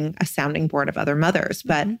without having a sounding board of other mothers.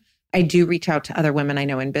 But I do reach out to other women I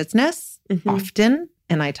know in business often,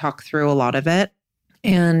 and I talk through a lot of it.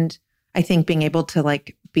 And I think being able to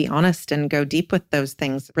like be honest and go deep with those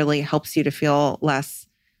things really helps you to feel less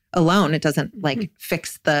alone. It doesn't like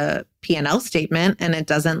fix the P&L statement, and it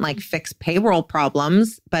doesn't like fix payroll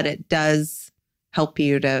problems, but it does help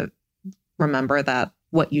you to remember that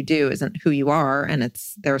what you do isn't who you are, and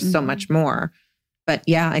there's so much more. But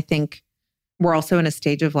yeah, I think we're also in a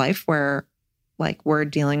stage of life where like we're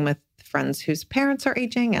dealing with friends whose parents are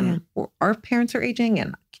aging, and our parents are aging,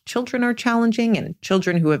 and children are challenging, and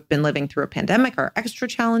children who have been living through a pandemic are extra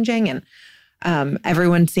challenging. And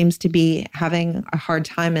everyone seems to be having a hard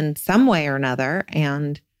time in some way or another.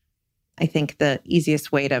 And I think the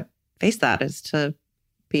easiest way to face that is to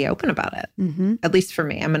be open about it. At least for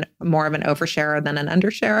me, I'm more of an oversharer than an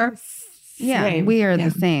undersharer. Yeah, same. We are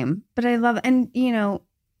the same. But I love, and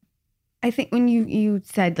I think when you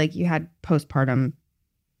said like you had postpartum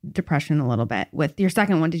depression a little bit with your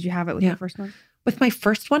second one, did you have it with your first one? With my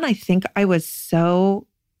first one, I think I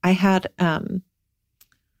had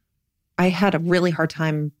a really hard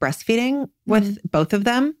time breastfeeding with both of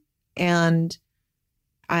them. And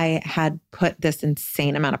I had put this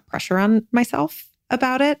insane amount of pressure on myself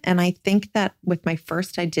about it. And I think that with my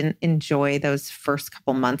first, I didn't enjoy those first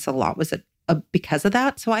couple months a lot. Was it because of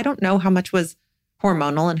that? So I don't know how much was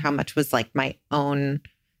hormonal and how much was like my own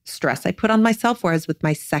stress I put on myself. Whereas with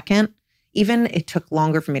my second, even it took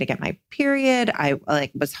longer for me to get my period. I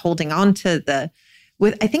like was holding on to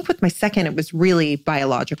I think with my second, it was really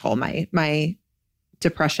biological, my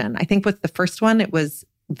depression. I think with the first one, it was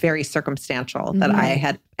very circumstantial that I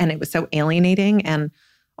had, and it was so alienating. And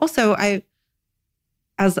also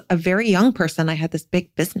as a very young person, I had this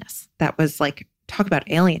big business that was like, talk about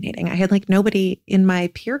alienating. I had like nobody in my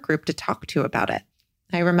peer group to talk to about it.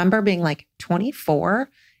 I remember being like 24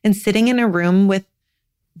 and sitting in a room with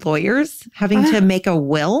lawyers having to make a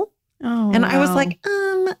will. And I was like,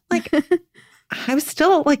 I was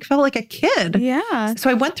still like, felt like a kid. Yeah. So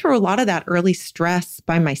I went through a lot of that early stress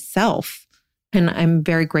by myself. And I'm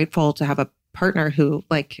very grateful to have a partner who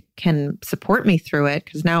like can support me through it.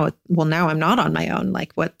 Cause now I'm not on my own.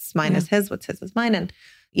 Like what's mine is his, what's his is mine. And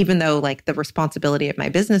even though like the responsibility of my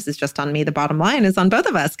business is just on me, the bottom line is on both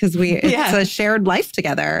of us because it's a shared life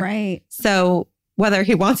together. Right. So whether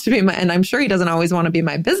he wants to be and I'm sure he doesn't always want to be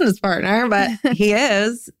my business partner, but he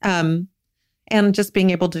is. And just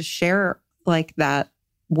being able to share like that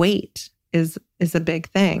weight is a big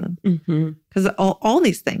thing. Because all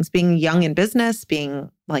these things, being young in business, being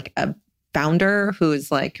like a founder who's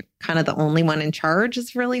like kind of the only one in charge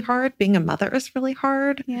is really hard. Being a mother is really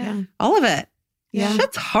hard. Yeah. All of it. Yeah.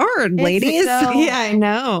 Shit's hard, ladies. Yeah, I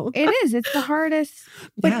know. It is. It's the hardest.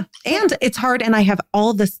 And it's hard. And I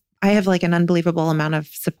have like an unbelievable amount of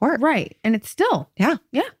support. Right. And it's still. Yeah.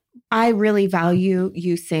 Yeah. I really value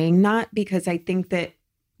you saying that because I think that,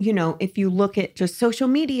 you know, if you look at just social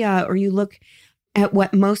media or you look at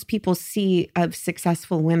what most people see of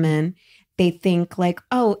successful women, they think like,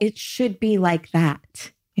 oh, it should be like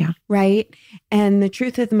that. Yeah. Right. And the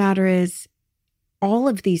truth of the matter is all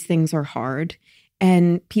of these things are hard.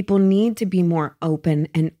 And people need to be more open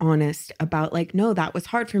and honest about like, no, that was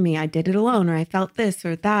hard for me. I did it alone, or I felt this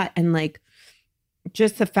or that. And like,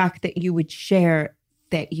 just the fact that you would share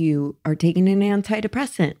that you are taking an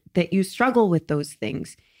antidepressant, that you struggle with those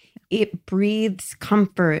things, it breathes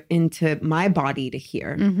comfort into my body to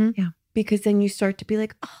hear. Yeah. Because then you start to be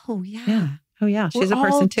like, oh, yeah. Oh, yeah. She's a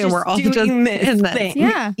person too. We're all just in this thing.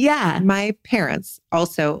 Yeah. Yeah. My parents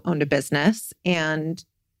also owned a business and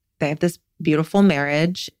they have this beautiful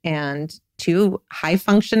marriage and 2 high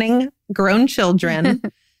functioning grown children.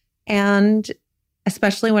 And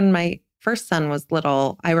especially when my first son was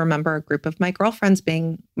little, I remember a group of my girlfriends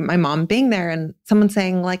my mom being there and someone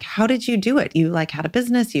saying like, how did you do it? You like had a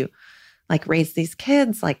business, you like raised these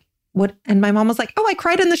kids, like what? And my mom was like, oh, I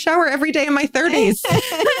cried in the shower every day in my 30s.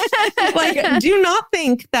 Like, do not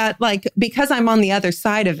think that like, because I'm on the other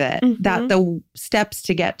side of it, that the steps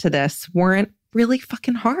to get to this weren't really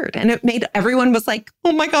fucking hard. And it made everyone was like,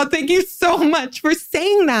 oh my God, thank you so much for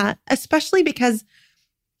saying that. Especially because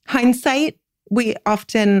hindsight, we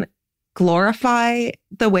often glorify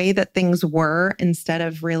the way that things were instead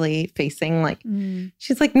of really facing like,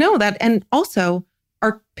 she's like, no, that, and also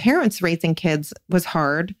our parents raising kids was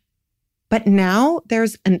hard. But now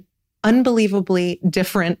there's an unbelievably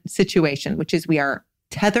different situation, which is we are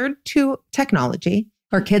tethered to technology.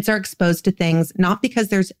 Our kids are exposed to things, not because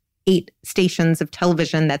there's 8 stations of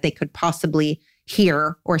television that they could possibly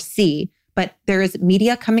hear or see, but there is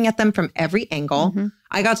media coming at them from every angle.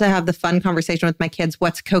 I got to have the fun conversation with my kids,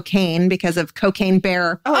 what's cocaine, because of Cocaine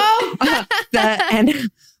Bear. And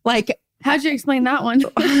like, how'd you explain that one?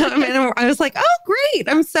 I mean, I was like, oh, great.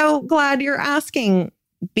 I'm so glad you're asking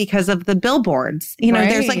because of the billboards. You know,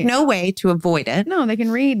 there's like no way to avoid it. No, they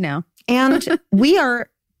can read now. And we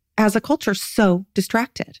are, as a culture, so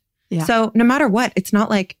distracted. Yeah. So no matter what, it's not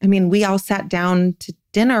like, I mean, we all sat down to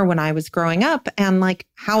dinner when I was growing up and like,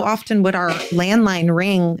 how often would our landline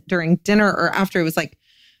ring during dinner or after? It was like,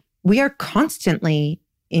 we are constantly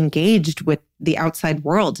engaged with the outside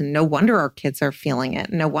world and no wonder our kids are feeling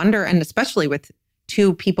it. No wonder, and especially with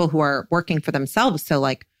 2 people who are working for themselves. So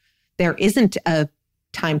like, there isn't a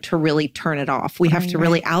time to really turn it off. We have to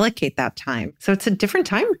really allocate that time. So it's a different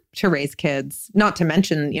time to raise kids, not to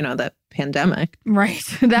mention, you know, the pandemic. Right.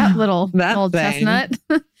 That little that old thing.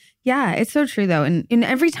 chestnut. Yeah, it's so true though. And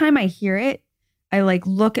every time I hear it, I like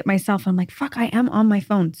look at myself and I'm like, fuck, I am on my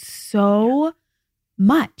phone so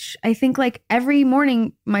much. I think like every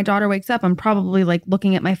morning my daughter wakes up, I'm probably like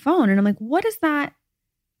looking at my phone and I'm like, what is that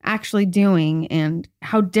actually doing? And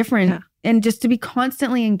how different, and just to be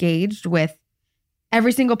constantly engaged with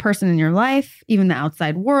every single person in your life, even the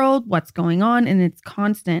outside world, what's going on. And it's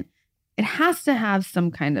constant. It has to have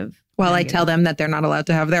some kind of. Well, I tell them that they're not allowed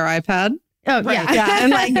to have their iPad. Oh, right. yeah. Yeah.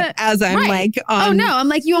 And like, as I'm like, oh, no. I'm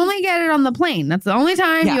like, you only get it on the plane. That's the only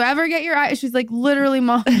time you ever get your eye. She's like, literally,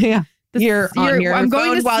 Mom. Yeah. You're on your I'm phone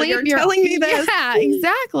going to while sleep. you're telling me this. Yeah,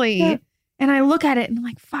 exactly. Yeah. And I look at it and I'm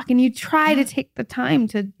like, fuck. And you try to take the time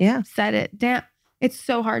to set it down. It's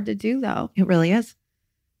so hard to do, though. It really is.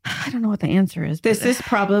 I don't know what the answer is. This is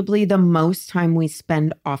probably the most time we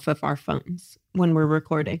spend off of our phones when we're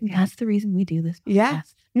recording. That's the reason we do this podcast. Yeah.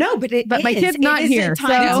 No, but my kid's not here. So.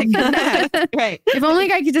 Right. If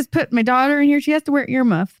only I could just put my daughter in here. She has to wear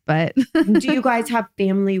earmuffs, but. Do you guys have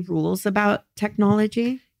family rules about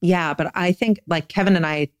technology? Yeah, but I think like Kevin and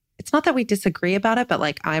I, it's not that we disagree about it, but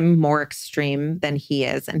like I'm more extreme than he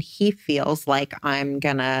is. And he feels like I'm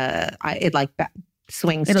gonna,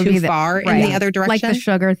 swings too far in the other direction. Like the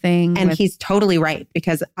sugar thing. And he's totally right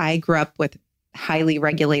because I grew up with highly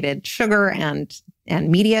regulated sugar and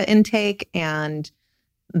media intake. And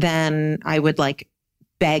then I would like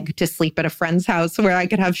beg to sleep at a friend's house where I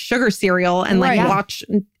could have sugar cereal and watch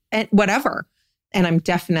and whatever. And I'm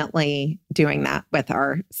definitely doing that with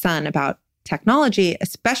our son about technology,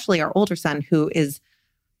 especially our older son who is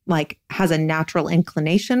like has a natural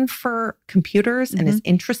inclination for computers and is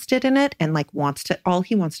interested in it and like all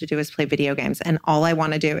he wants to do is play video games. And all I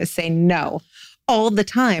want to do is say no all the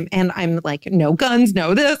time. And I'm like, no guns,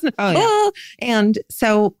 no this. And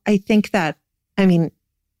so I think that, I mean,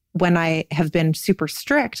 when I have been super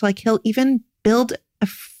strict, like he'll even build a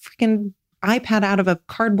freaking iPad out of a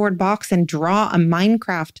cardboard box and draw a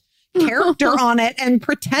Minecraft character on it and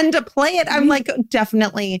pretend to play it. I'm like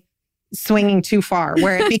definitely swinging too far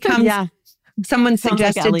where it becomes, someone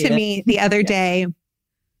suggested to me the other day,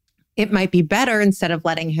 it might be better instead of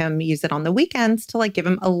letting him use it on the weekends to like give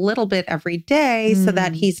him a little bit every day so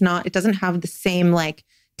that it doesn't have the same like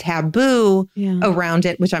taboo around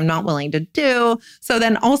it, which I'm not willing to do. So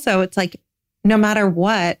then also it's like, no matter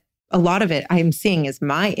what, a lot of it I'm seeing is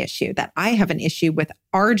my issue, that I have an issue with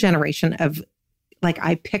our generation of like,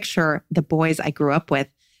 I picture the boys I grew up with,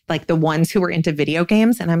 like the ones who were into video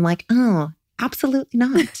games. And I'm like, oh, absolutely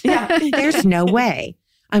not. There's no way.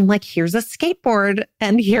 I'm like, here's a skateboard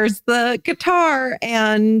and here's the guitar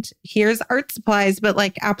and here's art supplies, but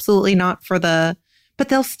like absolutely not but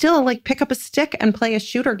they'll still like pick up a stick and play a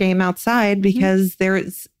shooter game outside because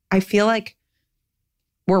I feel like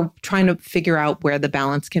we're trying to figure out where the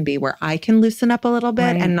balance can be, where I can loosen up a little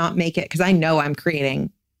bit and not make it, because I know I'm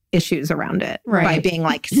creating issues around it by being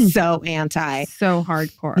like so anti. So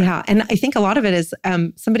hardcore. Yeah. And I think a lot of it is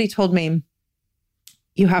somebody told me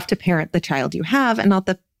you have to parent the child you have and not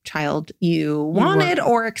the child you wanted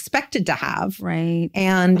or expected to have. Right.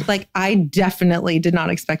 And like, I definitely did not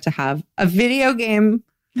expect to have a video game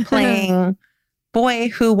playing boy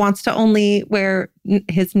who wants to only wear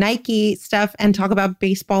his Nike stuff and talk about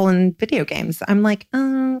baseball and video games. I'm like,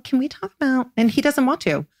 can we talk about, and he doesn't want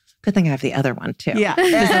to. Good thing I have the other one too. Yeah.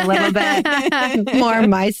 It's a little bit more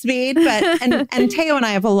my speed. But and Teo and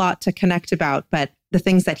I have a lot to connect about, but the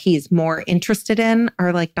things that he's more interested in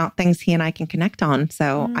are like not things he and I can connect on.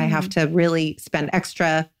 So I have to really spend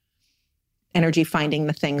extra energy finding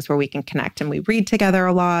the things where we can connect. And we read together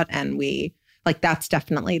a lot. And we like, that's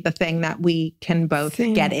definitely the thing that we can both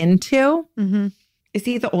get into. Is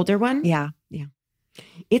he the older one? Yeah. Yeah.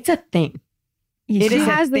 It's a thing. It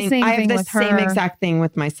has the same I have thing the with her. same exact thing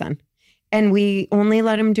with my son. And we only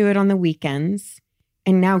let him do it on the weekends.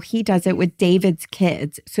 And now he does it with David's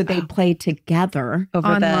kids. So they play together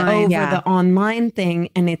over the online thing.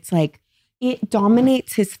 And it's like, it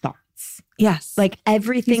dominates his thoughts. Yes. Like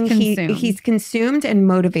everything he's consumed and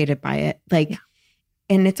motivated by it. Like,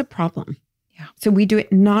 and it's a problem. Yeah. So we do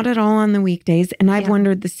it not at all on the weekdays. And I've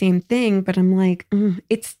wondered the same thing, but I'm like,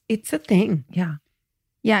 it's a thing. Yeah.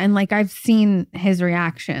 Yeah, and like I've seen his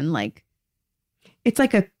reaction. Like it's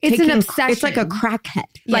like an obsession. It's like a crackhead.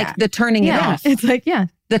 Yeah. Like the turning it off. It's like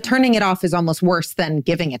the turning it off is almost worse than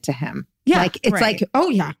giving it to him. Yeah, like it's like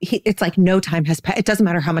it's like no time has passed. It doesn't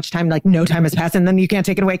matter how much time. Like no time has passed, and then you can't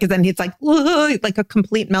take it away because then it's like a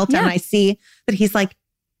complete meltdown. Yeah. I see that he's like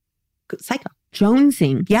psycho.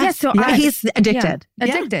 Jonesing. Yes. So he's addicted. Yeah,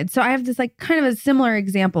 addicted. So I have this like kind of a similar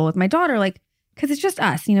example with my daughter, like. Because it's just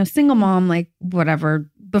us, single mom, like whatever.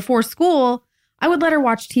 Before school, I would let her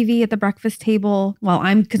watch TV at the breakfast table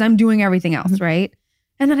because I'm doing everything else, right?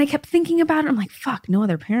 And then I kept thinking about it. I'm like, fuck, no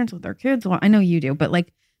other parents with their kids. Well, I know you do, but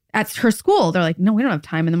like at her school, they're like, no, we don't have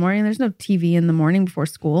time in the morning. There's no TV in the morning before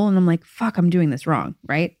school. And I'm like, fuck, I'm doing this wrong,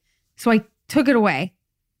 right? So I took it away,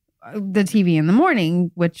 the TV in the morning,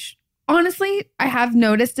 which honestly, I have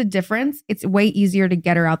noticed a difference. It's way easier to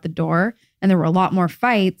get her out the door. And there were a lot more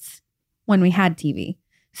fights when we had TV.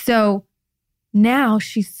 So now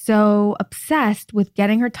she's so obsessed with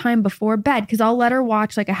getting her time before bed because I'll let her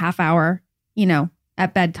watch like a half hour,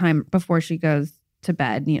 at bedtime before she goes to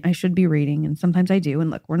bed. I should be reading and sometimes I do. And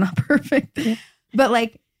look, we're not perfect. But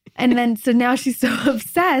like, and then so now she's so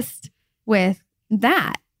obsessed with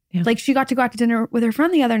that. Yeah. Like she got to go out to dinner with her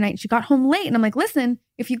friend the other night. She got home late and I'm like, listen,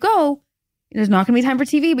 if you go, there's not going to be time for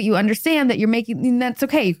TV, but you understand that that's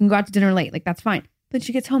okay. You can go out to dinner late. Like that's fine. But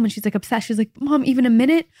she gets home and she's like obsessed. She's like, Mom, even a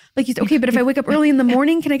minute? Like, he's okay, but if I wake up early in the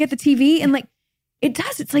morning, can I get the TV? And like, it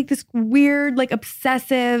does. It's like this weird, like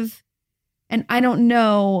obsessive. And I don't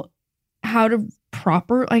know how to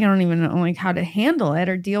I don't even know like how to handle it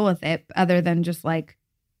or deal with it other than just like,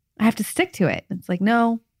 I have to stick to it. It's like,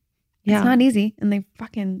 no, it's not easy. And they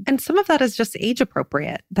and some of that is just age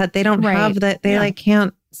appropriate that they don't have that. They like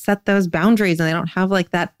can't set those boundaries and they don't have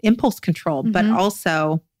like that impulse control, but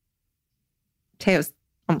also Teo's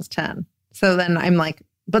almost 10. So then I'm like,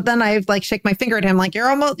 but then I like shake my finger at him like, you're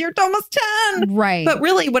almost 10. Right. But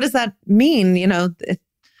really, what does that mean?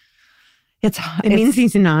 It means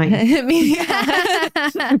he's 9.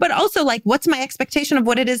 But also, like, what's my expectation of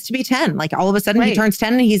what it is to be 10? Like, all of a sudden he turns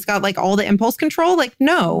 10 and he's got like all the impulse control. Like,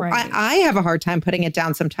 no, I have a hard time putting it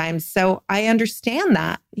down sometimes. So I understand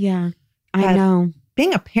that. Yeah, I know.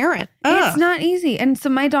 Being a parent, it's not easy. And so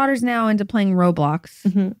my daughter's now into playing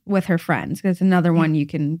Roblox with her friends. It's another one you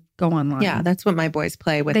can go online. Yeah, that's what my boys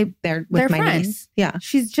play with. They're my friends. Niece. Yeah,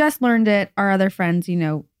 she's just learned it. Our other friends, you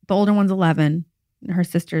know, the older one's 11, her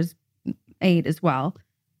sister's 8 as well,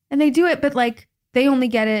 and they do it, but like they only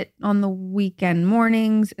get it on the weekend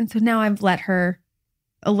mornings. And so now I've let her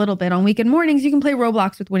a little bit on weekend mornings. You can play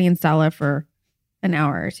Roblox with Winnie and Stella for an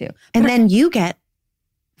hour or two, and then you get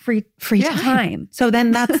free time. So then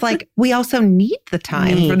that's like, we also need the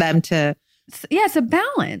time for them to. Yeah, it's a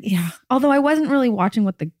balance. Yeah. Although I wasn't really watching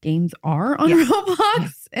what the games are on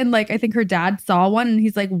Roblox. And like, I think her dad saw one and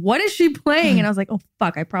he's like, what is she playing? And I was like, oh,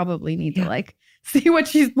 fuck, I probably need to like see what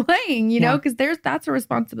she's playing, you know, because that's a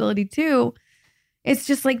responsibility too. It's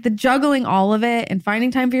just like the juggling all of it and finding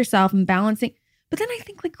time for yourself and balancing. But then I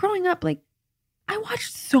think like growing up, like I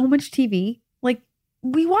watched so much TV. Like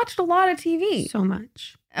we watched a lot of TV. So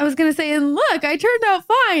much. I was going to say, and look, I turned out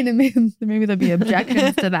fine. And maybe there'll be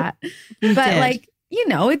objections to that. But like, you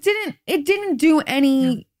know, it didn't do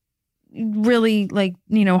any really like,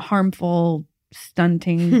 you know, harmful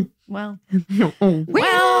stunting. Well, no,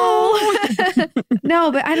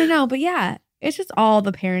 but I don't know. But yeah, it's just all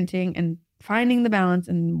the parenting and finding the balance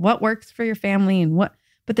and what works for your family and what.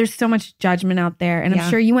 But there's so much judgment out there. And I'm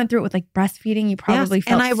sure you went through it with like breastfeeding. You probably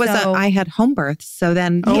felt and I had home births. So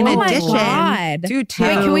then in addition, God. Wait,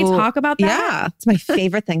 can we talk about that? Yeah. It's my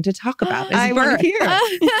favorite thing to talk about. I want to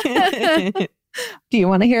hear. Do you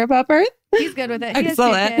want to hear about birth? He's good with it.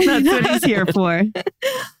 Excellent. That's what he's here for.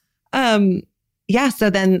 Yeah. So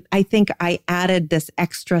then I think I added this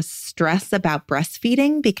extra stress about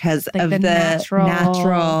breastfeeding because like of the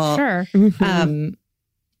natural sure.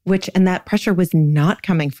 And that pressure was not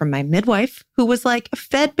coming from my midwife, who was like, a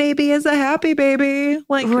fed baby is a happy baby.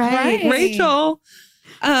 Like, Rachel.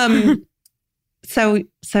 So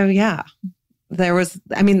yeah, there's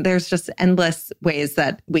just endless ways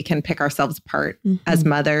that we can pick ourselves apart as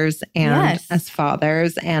mothers and as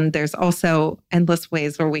fathers. And there's also endless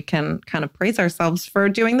ways where we can kind of praise ourselves for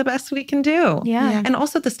doing the best we can do. Yeah. And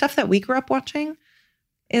also the stuff that we grew up watching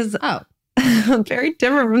is very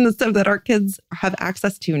different from the stuff that our kids have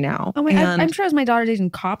access to now. Oh my! I'm sure as my daughter's age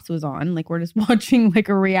and Cops was on, like we're just watching like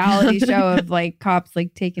a reality show of like cops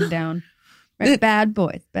like taking down bad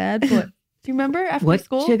boys. Do you remember after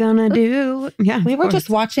school? What you gonna do? Yeah, we were just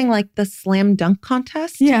watching like the slam dunk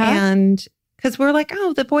contest. Yeah, and because we're like,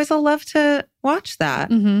 oh, the boys will love to watch that.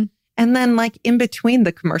 Mm-hmm. And then like in between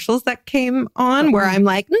the commercials that came on where I'm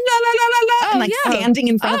like, and like standing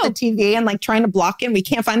in front of the TV and like trying to block it. We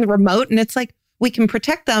can't find the remote. And it's like, we can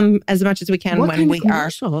protect them as much as we can when we are.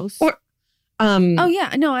 Or, I mean, I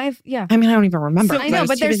don't even remember. So, I know,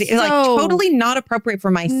 but they're like totally not appropriate for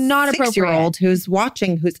my 6-year-old who's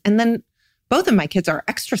watching, and then both of my kids are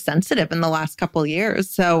extra sensitive in the last couple of years.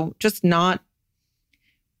 So just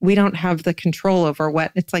we don't have the control over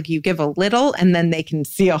what it's like. You give a little and then they can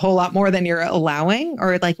see a whole lot more than you're allowing,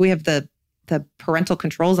 or like we have the parental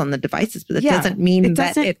controls on the devices, but it doesn't mean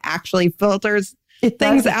that it actually filters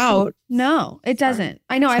things out. No, it doesn't.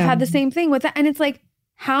 I know I've had the same thing with that. And it's like,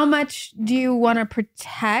 how much do you want to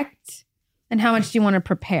protect and how much do you want to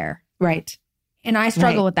prepare? Right. And I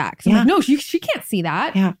struggle with that. Because I'm like, no, she can't see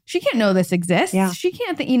that. Yeah. She can't know this exists. Yeah. She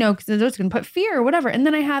can't think, because they're just going to put fear or whatever. And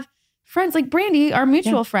then I have friends like Brandy, our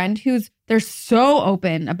mutual friend, they're so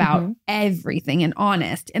open about everything and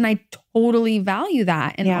honest. And I totally value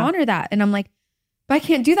that and honor that. And I'm like, but I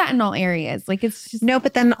can't do that in all areas. Like it's just. No,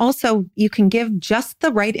 but then also you can give just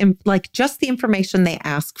the right, just the information they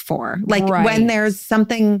ask for. Like when there's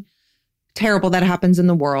something terrible that happens in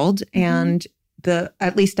the world and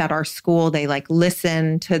at least at our school, they like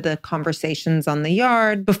listen to the conversations on the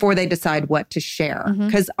yard before they decide what to share.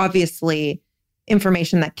 Because obviously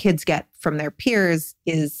information that kids get from their peers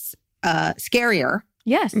is scarier.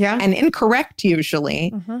 Yes. Yeah. And incorrect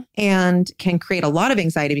usually and can create a lot of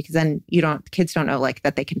anxiety because then kids don't know like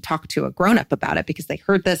that they can talk to a grown-up about it because they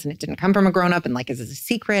heard this and it didn't come from a grown-up and like, is this a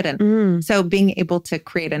secret? And so being able to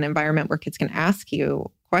create an environment where kids can ask you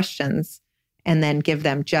questions and then give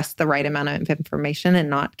them just the right amount of information and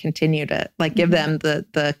not continue to like give them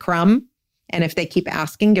the crumb. And if they keep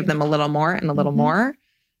asking, give them a little more and a little more.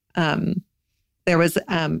 There was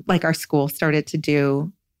like our school started to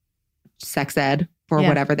do sex ed or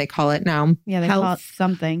whatever they call it now. Yeah, they call it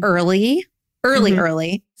something. Early.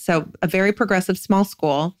 So a very progressive small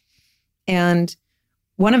school. And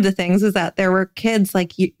one of the things is that there were kids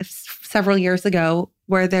like several years ago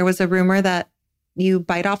where there was a rumor that you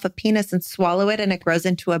bite off a penis and swallow it and it grows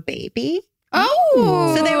into a baby.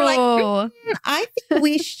 Oh. So they were like, I think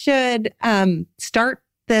we should start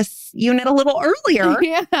this unit a little earlier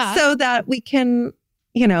so that we can,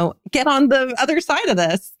 get on the other side of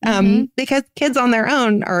this. Because kids on their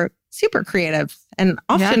own are super creative and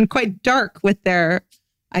often quite dark with their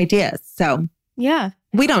ideas. So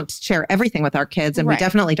we don't share everything with our kids, and we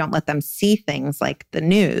definitely don't let them see things like the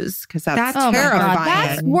news because that's terrifying.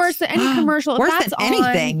 That's worse than any commercial. Worse than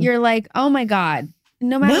anything. You're like, oh my God,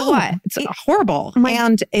 no matter what. It's horrible.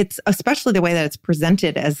 And it's especially the way that it's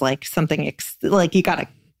presented as like something like you got to.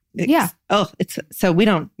 It's so we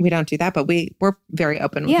don't do that, but we're very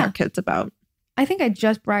open with our kids about. I think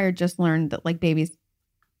Briar just learned that like babies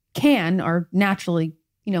are naturally,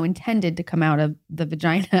 intended to come out of the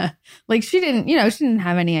vagina. Like she didn't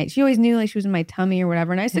have any, she always knew like she was in my tummy or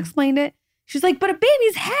whatever. And I just explained it. She's like, but a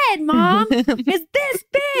baby's head, Mom, is this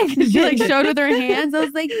big. She like showed with her hands. I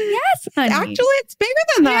was like, yes, honey. Actually, it's bigger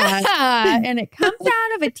than that. Yeah. And it comes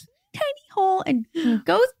out of a tiny hole and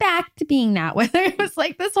goes back to being that. Whether it was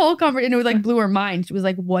like this whole conversation, and it was like blew her mind. She was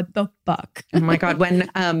like, what the fuck? Oh my God. When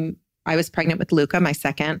I was pregnant with Luca, my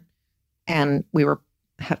second, and we were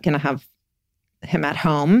going to have him at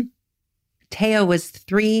home. Teo was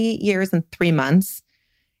 3 years and 3 months.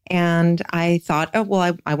 And I thought, oh,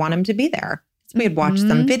 well, I want him to be there. So we had watched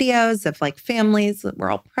some videos of like families that were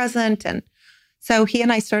all present. And so he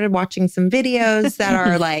and I started watching some videos that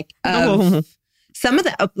are like some of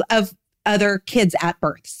other kids at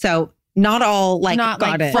birth. So not all like, not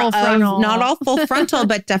full frontal. Not all full frontal,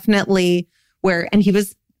 but definitely and he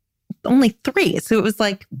was only 3. So it was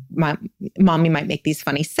like, mommy might make these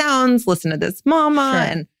funny sounds, listen to this mama. Sure.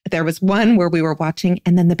 And there was one where we were watching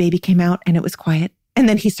and then the baby came out and it was quiet. And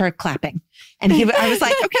then he started clapping. And I was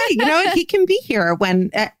like, okay, he can be here. When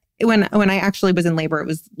I actually was in labor, it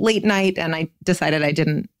was late night and I decided I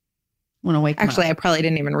didn't want to wake him up. I probably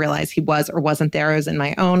didn't even realize he was or wasn't there. It was in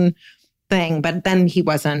my own thing. But then he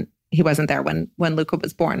wasn't there when Luca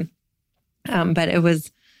was born. But it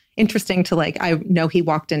was interesting to I know he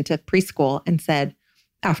walked into preschool and said,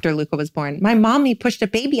 after Luca was born, my mommy pushed a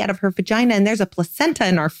baby out of her vagina and there's a placenta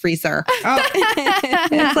in our freezer. Oh.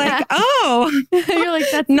 It's like, oh, you're like,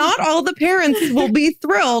 that's not all the parents will be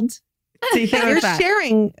thrilled to hear you're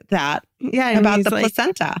sharing that about the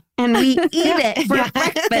placenta. And we eat it for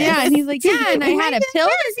breakfast. Yeah, and he's like, and I had a pill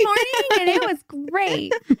this morning and it was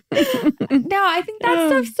great. No, I think that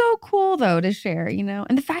stuff's so cool though to share,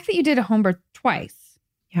 and the fact that you did a home birth twice.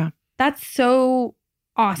 Yeah. That's so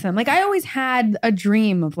awesome. Like I always had a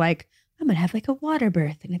dream of like, I'm going to have like a water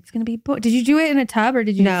birth and it's going to be, did you do it in a tub or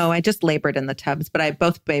did you? No, I just labored in the tubs, but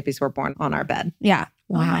both babies were born on our bed. Yeah.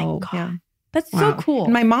 Wow. Oh my God. Yeah. That's so cool.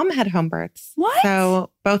 And my mom had home births. What?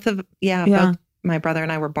 So both my brother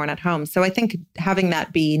and I were born at home. So I think having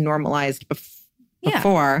that be normalized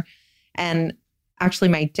before, and actually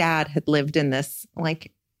my dad had lived in this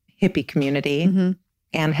like hippie community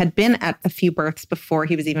and had been at a few births before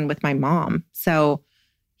he was even with my mom. So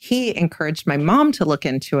he encouraged my mom to look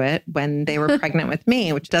into it when they were pregnant with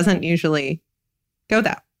me, which doesn't usually go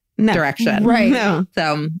that direction. Right. No.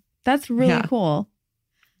 So that's really cool.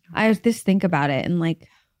 I just think about it and like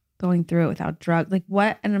going through it without drugs. Like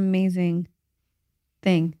what an amazing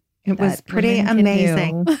thing. It was pretty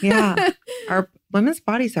amazing. Yeah. Our women's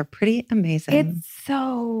bodies are pretty amazing. It's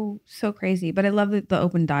so crazy. But I love the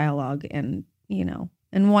open dialogue and,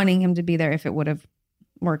 and wanting him to be there if it would have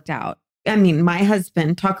worked out. I mean, my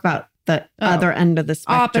husband, talk about the other end of the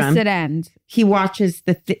spectrum. Opposite end. He watches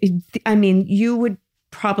you would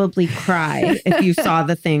probably cry if you saw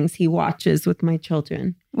the things he watches with my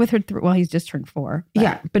children. With her, he's just turned 4. But.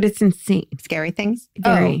 Yeah, but it's insane. Scary things.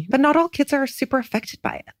 Very. But not all kids are super affected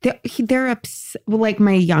by it. They're like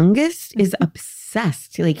my youngest is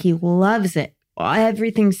obsessed. Like he loves it.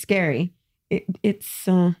 Everything's scary. It's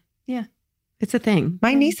a thing.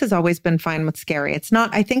 My niece has always been fine with scary. It's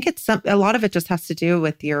not, I think a lot of it just has to do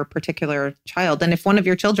with your particular child. And if one of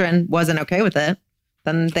your children wasn't okay with it,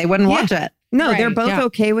 then they wouldn't watch it. No, they're both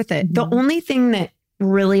okay with it. The only thing that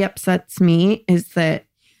really upsets me is that,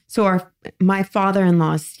 my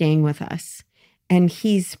father-in-law is staying with us and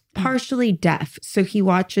he's partially deaf. So he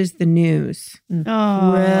watches the news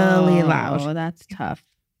really loud. Oh, that's tough.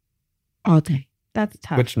 All day. That's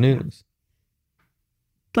tough. Which news?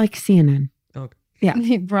 Like CNN. Okay. Yeah.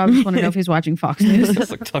 Rob just want to know if he's watching Fox News.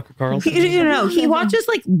 It's like Tucker Carlson. He watches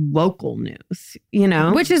like local news,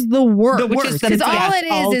 Which is the worst. The worst. Because all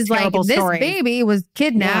it is like this baby was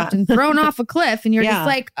kidnapped and thrown off a cliff, and you're just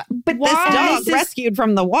like, but this dog rescued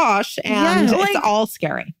from the wash, and it's all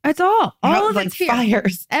scary. It's all of like it's fear.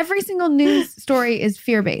 Fires. Every single news story is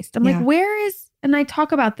fear based. I'm like, where is? And I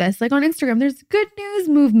talk about this like on Instagram. There's good news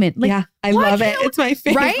movement. Like, I love it. It's my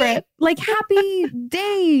favorite. Right? Like happy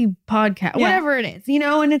day podcast, whatever it is,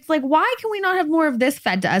 and it's like, why can we not have more of this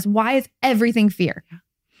fed to us? Why is everything fear?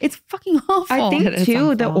 It's fucking awful. I think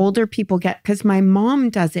too, the older people get, because my mom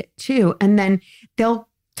does it too. And then they'll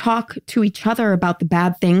talk to each other about the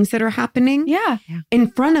bad things that are happening. Yeah. In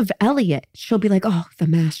front of Elliot, she'll be like, oh, the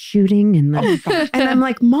mass shooting. And and I'm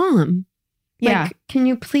like, Mom. Like, can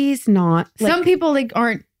you please not? Like, some people like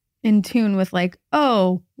aren't in tune with like,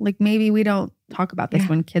 oh, like maybe we don't talk about this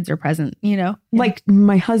when kids are present, Like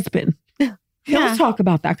my husband, he'll talk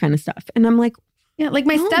about that kind of stuff. And I'm like, like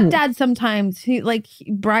my stepdad sometimes,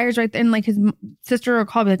 Briar's right there, and like his sister will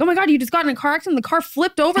call me like, oh my God, you just got in a car accident. The car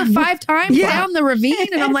flipped over 5 times down the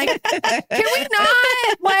ravine. And I'm like, can we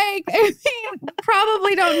not? Like,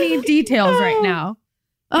 probably don't need details right now.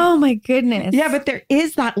 Oh my goodness. Yeah, but there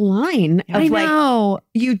is that line of like,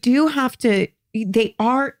 you do have to, they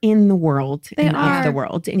are in the world and of the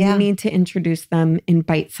world. And you need to introduce them in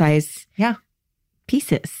bite-sized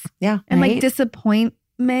pieces. Yeah. And like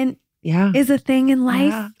disappointment is a thing in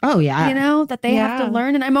life. Yeah. Oh yeah. That they have to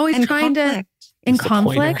learn. And I'm always trying to, in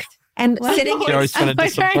conflict. And sitting You're always trying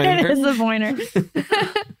to disappoint her.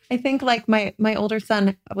 I think like my older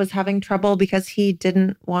son was having trouble because he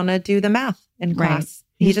didn't want to do the math in class.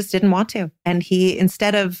 He just didn't want to. And he,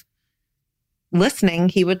 instead of listening,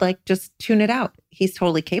 he would like just tune it out. He's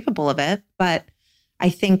totally capable of it. But I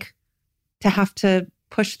think to have to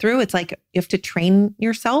push through, it's like you have to train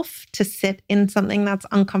yourself to sit in something that's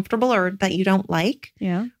uncomfortable or that you don't like.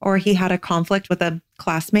 Yeah. Or he had a conflict with a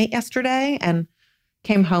classmate yesterday and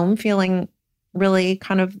came home feeling really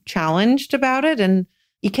kind of challenged about it. And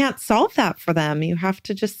you can't solve that for them. You have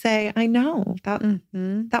to just say, I know that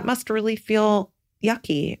that must really feel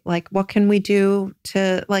yucky. Like, what can we do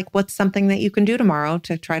to, like, what's something that you can do tomorrow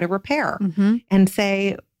to try to repair? And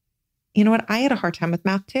say, you know what? I had a hard time with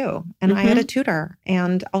math too. And I had a tutor.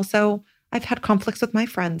 And also I've had conflicts with my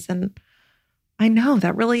friends. And I know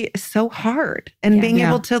that really is so hard. And being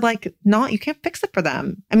able to like, you can't fix it for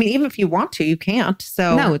them. I mean, even if you want to, you can't.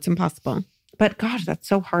 So no, it's impossible. But gosh, that's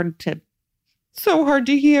so hard to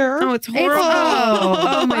hear. Oh, it's horrible.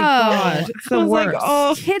 Oh my God. It's the worst.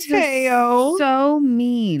 Like, kids are so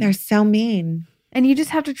mean. They're so mean. And you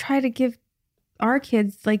just have to try to give our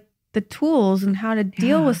kids like the tools and how to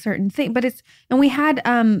deal with certain things. But and we had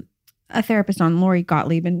a therapist on, Lori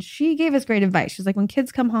Gottlieb, and she gave us great advice. She's like, when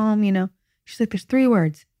kids come home, she's like, there's 3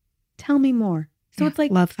 words. Tell me more. So it's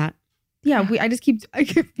like, love that. Yeah, Brian's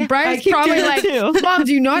probably like, Mom,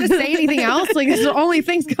 do you know how to say anything else? Like, it's the only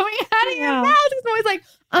things going out of your mouth. It's always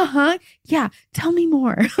like, yeah, tell me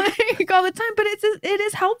more. Like all the time. But it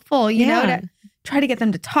is helpful, to try to get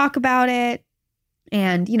them to talk about it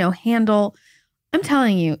and, handle. I'm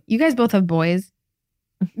telling you, you guys both have boys.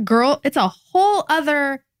 Girl, it's a whole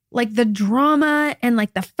other, like the drama and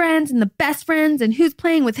like the friends and the best friends and who's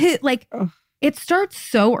playing with who. Like, it starts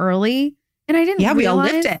so early. And I didn't realize. We all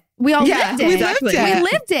lived it. We all lived it. Exactly. We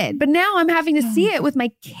lived it. But now I'm having to see it with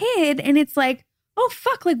my kid. And it's like, oh,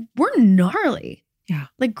 fuck. Like, we're gnarly. Yeah.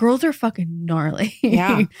 Like, girls are fucking gnarly.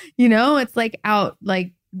 Yeah. It's like out,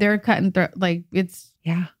 like, they're cutting through. Like, it's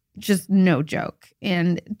just no joke.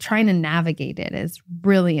 And trying to navigate it is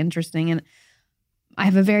really interesting. And I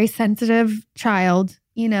have a very sensitive child,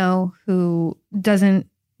 who doesn't,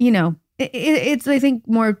 it's, I think,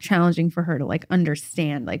 more challenging for her to like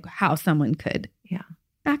understand like how someone could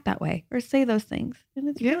act that way or say those things. And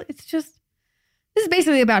it's really, this is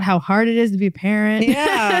basically about how hard it is to be a parent.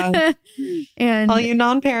 Yeah. And all you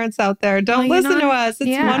non-parents out there, don't listen to us.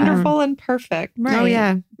 It's wonderful and perfect. Right. Oh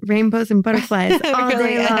yeah. Rainbows and butterflies all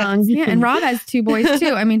day long. Yeah. And Rob has 2 boys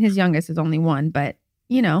too. I mean, his youngest is only 1, but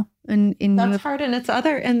and that's hard and it's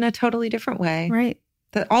other in a totally different way. Right.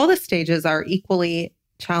 All the stages are equally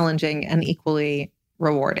challenging and equally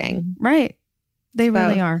rewarding. Right. They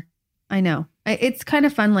really are. I know. It's kind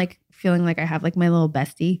of fun, like feeling like I have like my little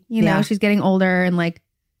bestie, she's getting older and like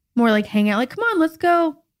more like hang out, like, come on, let's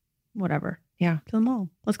go. Whatever. Yeah. To the mall.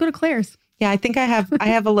 Let's go to Claire's. Yeah. I think I have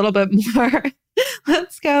a little bit more.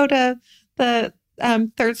 Let's go to the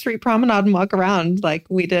 3rd Street Promenade and walk around like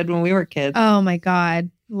we did when we were kids. Oh my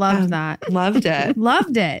God. Loved that. Loved it.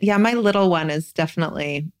 Loved it. Yeah. My little one is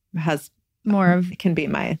definitely has more of can be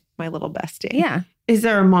my little bestie. Yeah. Is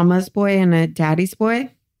there a mama's boy and a daddy's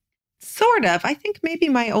boy? Sort of. I think maybe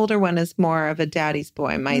my older one is more of a daddy's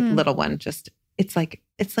boy. My little one it's like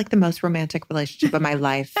the most romantic relationship of my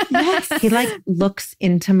life. Yes. He like looks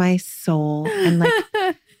into my soul and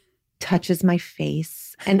like touches my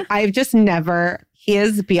face. And I've just never, he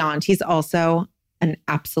is beyond. He's also an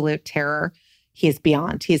absolute terror. He is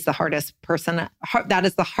beyond. He's the hardest person. That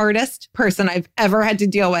is the hardest person I've ever had to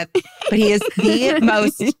deal with. But he is the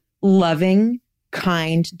most loving,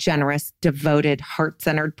 kind, generous, devoted,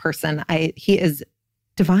 heart-centered person. He is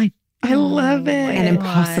divine. I love it. And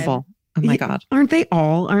impossible. Oh my God. Aren't they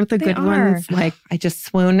all? Aren't the good ones? Like, I just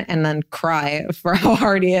swoon and then cry for how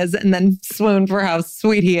hard he is and then swoon for how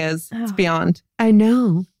sweet he is. It's beyond. I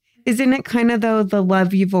know. Isn't it kind of though the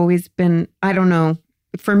love you've always been, I don't know.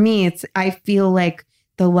 For me, I feel like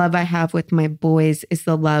the love I have with my boys is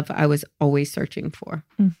the love I was always searching for.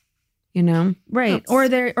 You know? Right. Or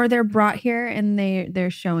they're brought here and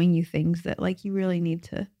they're showing you things that like you really need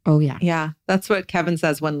to. Oh yeah. Yeah. That's what Kevin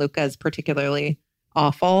says when Luca is particularly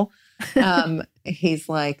awful. He's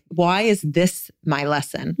like, why is this my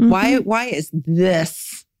lesson? Mm-hmm. Why is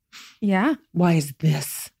this? Yeah. Why is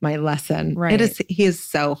this my lesson? Right. He is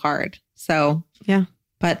so hard. So yeah.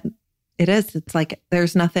 But it's like,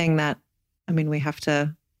 there's nothing that, I mean, we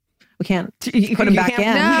can't put him back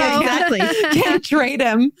in. No. Exactly. Can't trade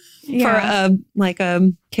him for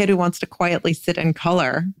a kid who wants to quietly sit in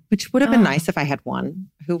color, which would have been nice if I had one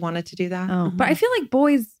who wanted to do that. Oh. But I feel like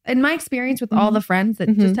boys, in my experience with all the friends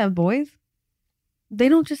that just have boys, they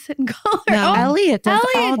don't just sit in color. No. Elliot does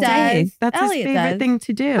all day. Does. That's Elliot his favorite thing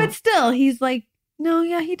to do. But still, he's like, no,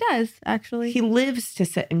 yeah, he does, actually. He lives to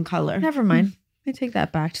sit in color. Never mind. I take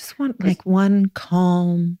that back. Just want like one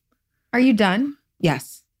calm. Are you done?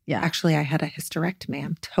 Yes. Yeah. Actually, I had a hysterectomy.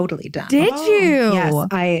 I'm totally done. Did you?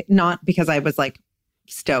 Yes. Not because I was like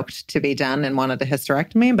stoked to be done and wanted a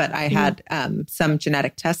hysterectomy, but I had some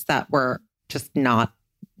genetic tests that were just not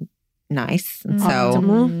nice. And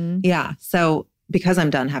so because I'm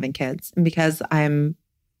done having kids and because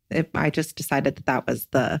I just decided that was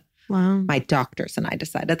my doctors and I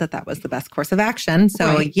decided that was the best course of action.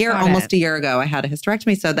 So almost a year ago, I had a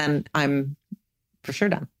hysterectomy. So then I'm for sure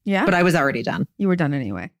done. Yeah. But I was already done. You were done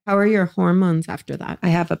anyway. How are your hormones after that? I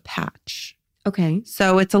have a patch. Okay.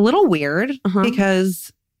 So it's a little weird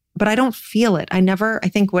but I don't feel it. I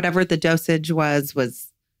think whatever the dosage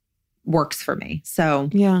works for me. So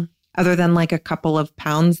other than like a couple of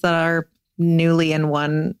pounds that are newly in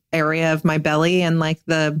one area of my belly and like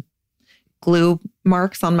the glue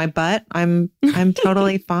marks on my butt, I'm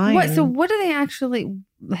totally fine. So what do they actually,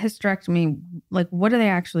 hysterectomy, like what do they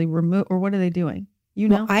actually remove or what are they doing? You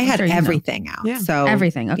know? Well, I had everything out. Yeah. So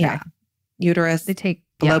everything. Okay. Yeah. Uterus, they take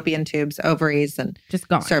fallopian tubes, ovaries, and just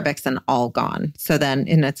gone. Cervix and all gone. So then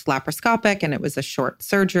it's laparoscopic and it was a short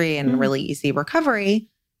surgery and really easy recovery.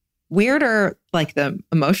 Weirder, like the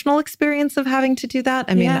emotional experience of having to do that.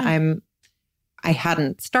 I mean, I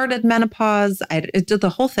hadn't started menopause.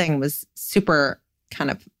 The whole thing was super kind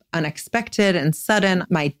of unexpected and sudden.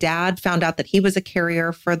 My dad found out that he was a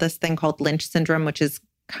carrier for this thing called Lynch syndrome, which is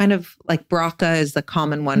kind of like BRCA is the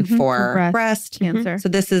common one for breast cancer. So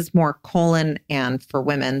this is more colon and for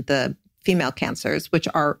women, the female cancers, which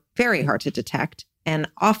are very hard to detect and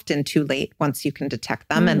often too late once you can detect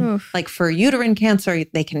them. And like for uterine cancer,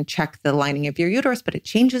 they can check the lining of your uterus, but it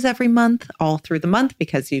changes every month, all through the month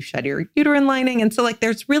because you shed your uterine lining. And so like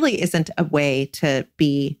there's really isn't a way to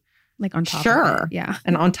be like on top of it. Yeah.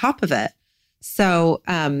 And on top of it. So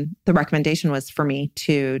the recommendation was for me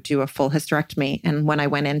to do a full hysterectomy. And when I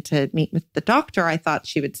went in to meet with the doctor, I thought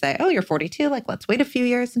she would say, oh, you're 42. Like, let's wait a few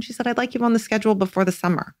years. And she said, I'd like you on the schedule before the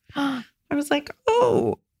summer. I was like,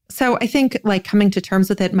 oh. So I think like coming to terms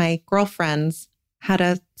with it, my girlfriends had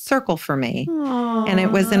a circle for me. Aww. And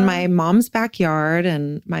it was in my mom's backyard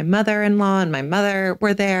and my mother-in-law and my mother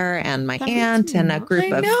were there and my aunt and a group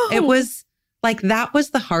it was like, that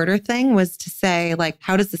was the harder thing was to say like,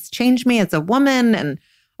 how does this change me as a woman? And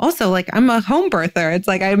also like, I'm a home birther. It's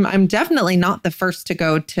like, I'm definitely not the first to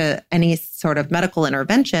go to any sort of medical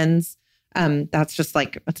interventions. That's just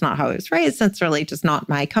like, that's not how I was raised. It's really just not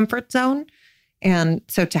my comfort zone. And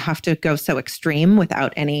so to have to go so extreme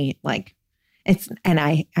without any like, and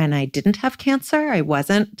I didn't have cancer. I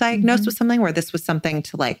wasn't diagnosed with something where this was something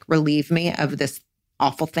to like relieve me of this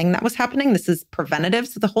awful thing that was happening. This is preventative.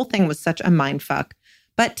 So the whole thing was such a mind fuck.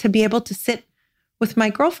 But to be able to sit with my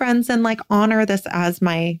girlfriends and like honor this as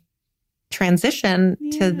my transition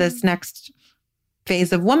to this next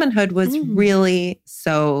phase of womanhood was really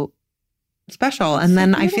so special. And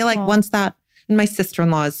then I feel like once that, and my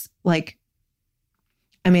sister-in-law is like,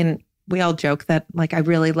 I mean, we all joke that like I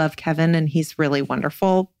really love Kevin and he's really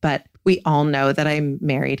wonderful, but we all know that I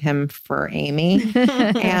married him for Amy.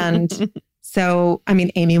 And so, I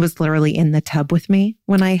mean, Amy was literally in the tub with me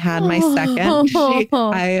when I had my second.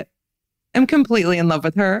 I am completely in love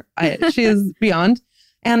with her. She is beyond.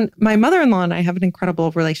 And my mother-in-law and I have an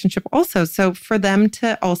incredible relationship also. So for them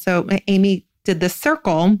to also, Amy did this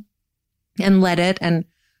circle and led it and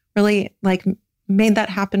really like made that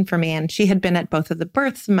happen for me. And she had been at both of the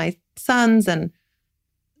births of my sons. And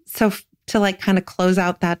so to like kind of close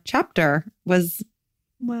out that chapter was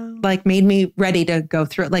like made me ready to go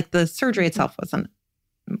through it. Like the surgery itself wasn't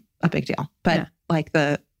a big deal, but like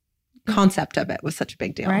the concept of it was such a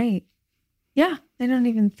big deal. Right. Yeah. I don't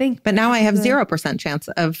even think. But now I have 0% chance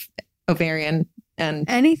of ovarian and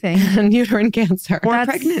anything and uterine cancer or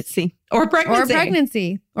pregnancy or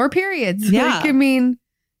pregnancy or periods. Yeah. Like, I mean,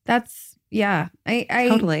 that's I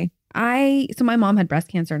totally. So my mom had breast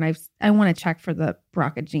cancer and I want to check for the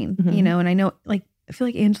BRCA gene, you know, and I know like, I feel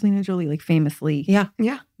like Angelina Jolie like famously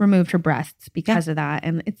removed her breasts because of that.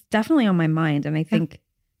 And it's definitely on my mind. And I think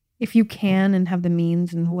if you can and have the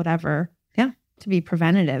means and whatever to be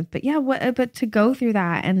preventative, but but to go through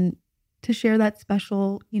that and to share that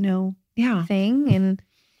special, you know, thing. And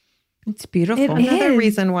it's beautiful. Another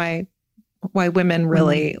reason why women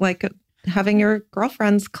really like having your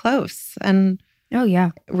girlfriends close and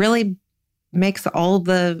really makes all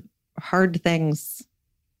the hard things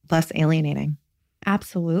less alienating.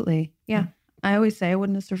 Absolutely. Yeah. I always say I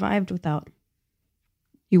wouldn't have survived without.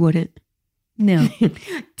 You wouldn't. No.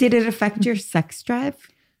 Did it affect your sex drive?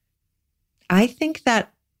 I think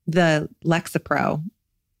that the Lexapro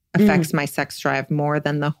affects my sex drive more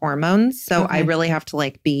than the hormones. So I really have to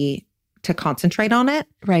like to concentrate on it.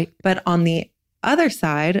 Right. But on the other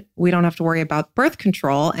side, we don't have to worry about birth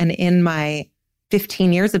control. And in my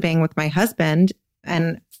 15 years of being with my husband,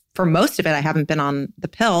 and for most of it, I haven't been on the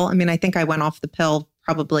pill. I mean, I think I went off the pill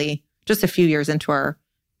probably just a few years into our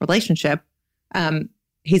relationship.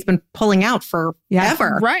 He's been pulling out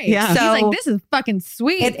forever. Right. Yeah. So he's like, this is fucking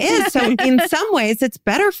sweet. It is. So in some ways, it's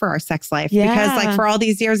better for our sex life because like for all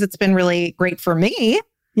these years, it's been really great for me.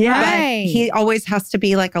 Yeah. But he always has to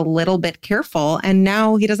be like a little bit careful. And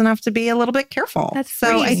now he doesn't have to be a little bit careful. That's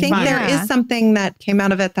so I think there is something that came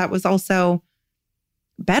out of it that was also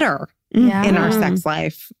better in our sex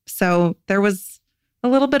life. So there was a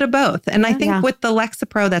little bit of both. And I think with the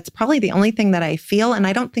Lexapro, that's probably the only thing that I feel. And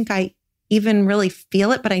I don't think I even really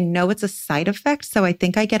feel it, but I know it's a side effect. So I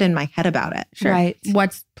think I get in my head about it. Sure. Right.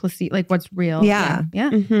 What's placebo, like what's real. Yeah.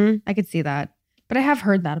 Yeah. Mm-hmm. I could see that. But I have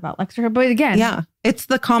heard that about Lexapro. But again. It's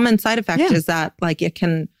the common side effect is that like it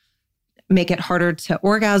can make it harder to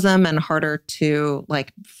orgasm and harder to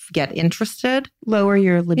like get interested. Lower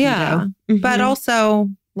your libido. Yeah. Mm-hmm. But also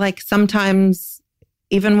like sometimes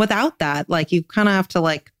even without that, like you kind of have to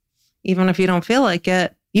like, even if you don't feel like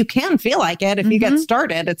it, you can feel like it if you get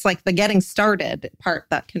started. It's like the getting started part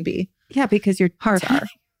that can be because you're harder.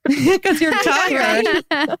 Because you're tired.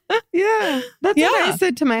 That's what I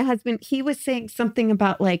said to my husband. He was saying something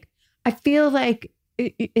about like, I feel like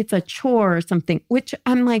it's a chore or something, which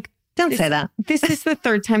I'm like, don't say that. This is the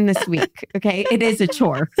third time this week. Okay. It is a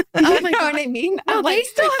chore. You know what I mean? No, they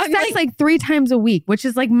still have sex like 3 times a week, which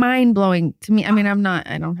is like mind blowing to me. I mean, I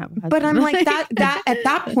don't have a husband. But I'm like that at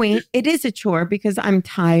that point, it is a chore because I'm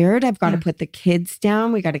tired. I've got to put the kids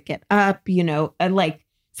down. We got to get up, you know, like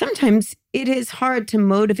sometimes it is hard to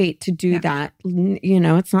motivate to do that. You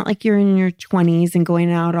know, it's not like you're in your 20s and going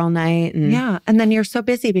out all night. And and then you're so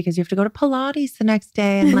busy because you have to go to Pilates the next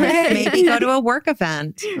day and like maybe go to a work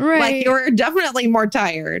event. Right. Like you're definitely more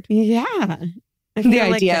tired. Yeah. The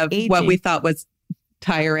idea of what we thought was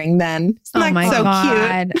tiring then. It's oh my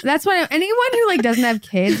God. Cute. That's why anyone who like doesn't have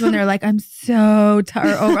kids when they're like, I'm so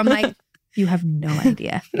tired. I'm like, you have no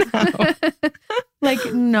idea.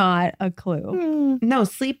 Like not a clue. No,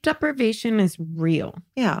 sleep deprivation is real.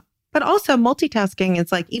 Yeah. But also multitasking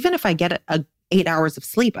is like, even if I get 8 hours of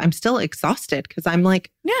sleep, I'm still exhausted because I'm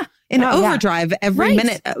like in overdrive every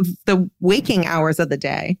minute of the waking hours of the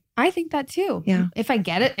day. I think that too. Yeah. If I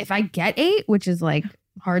get 8, which is like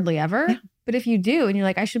hardly ever. Yeah. But if you do and you're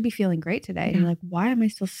like, I should be feeling great today. And you're like, why am I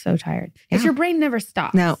still so tired? Because your brain never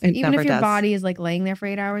stops. No, it even never if your does. body is like laying there for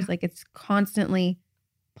 8 hours, like it's constantly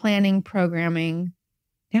planning, programming,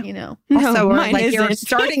 you know. Also, like you're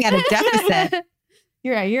starting at a deficit.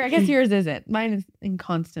 You're right. I guess yours isn't. Mine is in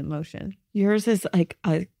constant motion. Yours is like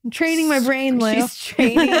I'm training my brain, Lou. She's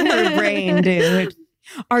training her brain, dude.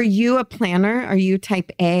 Are you a planner? Are you type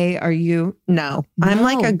A? Are you? No. I'm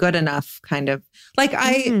like a good enough kind of like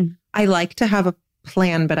I like to have a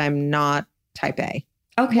plan, but I'm not type A.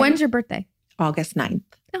 Okay. When's your birthday? August 9th.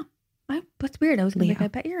 Oh, What's weird? I was going to be like, I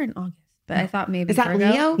bet you're in August. But I thought maybe Is that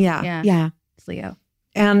Virgo? Leo? Yeah. It's Leo.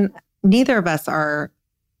 And neither of us are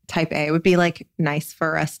type A. It would be like nice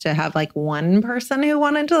for us to have like one person who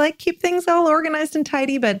wanted to like keep things all organized and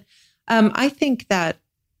tidy. But I think that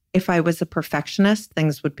if I was a perfectionist,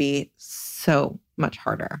 things would be so much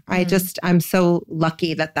harder. I'm so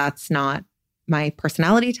lucky that that's not my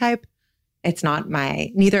personality type. It's not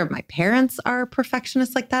neither of my parents are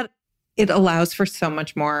perfectionists like that. It allows for so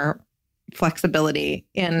much more flexibility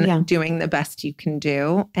in doing the best you can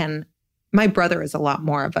do. And my brother is a lot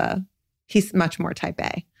more he's much more type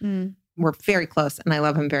A. We're very close and I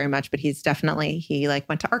love him very much, but he like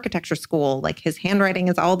went to architecture school. Like his handwriting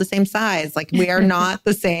is all the same size. Like we are not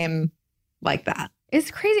the same like that. It's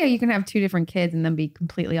crazy how you can have two different kids and then be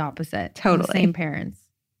completely opposite. Totally. The same parents.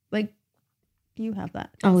 Like you have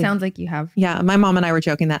that. Sounds like you have. Yeah. My mom and I were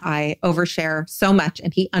joking that I overshare so much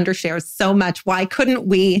and he undershares so much. Why couldn't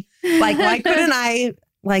I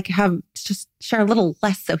like have just share a little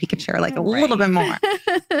less so he could share like a little bit more?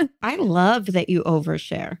 I love that you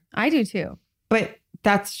overshare. I do too. But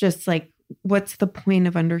that's just like, what's the point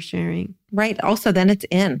of undersharing? Right. Also, then it's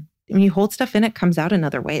in. When you hold stuff in, it comes out in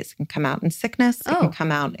other ways. It can come out in sickness. It can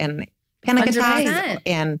come out in panic 100%. attacks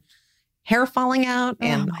and hair falling out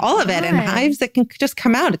and all of it. And hives, it can just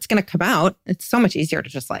come out. It's going to come out. It's so much easier to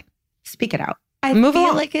just like speak it out. I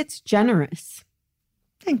feel like it's generous.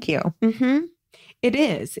 Thank you. Mm-hmm. It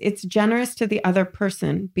is. It's generous to the other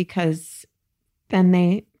person because then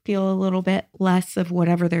they feel a little bit less of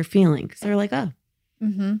whatever they're feeling. Because they're like, oh,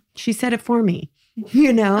 she said it for me.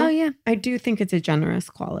 You know? Oh, yeah. I do think it's a generous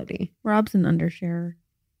quality. Rob's an undersharer.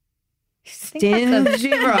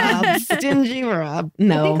 Stingy Rob. Stingy Rob.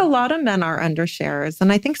 No. I think a lot of men are undersharers.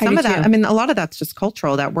 And I think some of that, too. I mean, a lot of that's just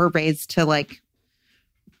cultural, that we're raised to like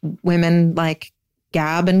women like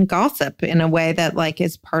gab and gossip in a way that like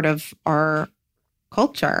is part of our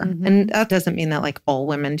culture. And that doesn't mean that like all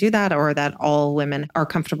women do that or that all women are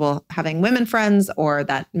comfortable having women friends or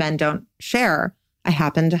that men don't share. I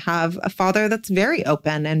happen to have a father that's very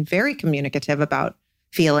open and very communicative about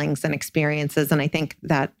feelings and experiences. And I think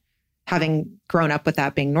that having grown up with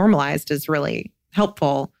that being normalized is really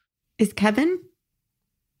helpful. Is Kevin?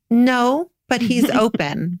 No, but he's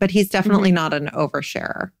open, but he's definitely not an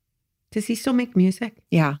oversharer. Does he still make music?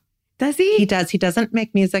 Yeah. Does he? He does. He doesn't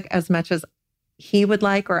make music as much as he would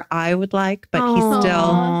like or I would like,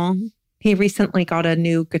 but he recently got a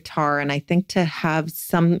new guitar. And I think to have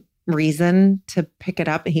some reason to pick it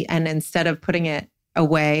up, and instead of putting it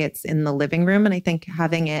away, it's in the living room. And I think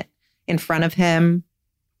having it in front of him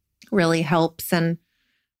really helps. And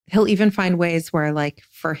he'll even find ways where like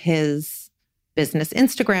for his business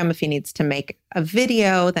Instagram, if he needs to make a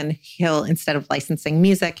video, then he'll, instead of licensing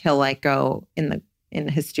music, he'll like go in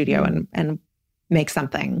his studio and make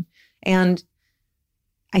something. And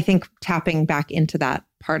I think tapping back into that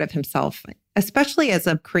part of himself, especially as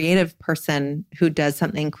a creative person who does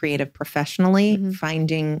something creative professionally,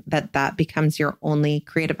 finding that becomes your only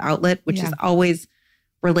creative outlet, which is always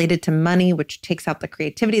related to money, which takes out the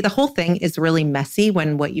creativity. The whole thing is really messy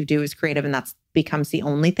when what you do is creative and that becomes the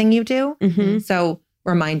only thing you do. So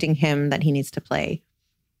reminding him that he needs to play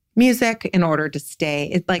music in order to stay.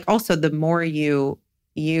 It's like also the more you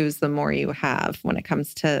use, the more you have when it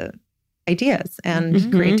comes to ideas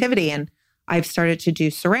and creativity. And I've started to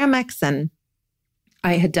do ceramics, and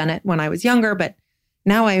I had done it when I was younger, but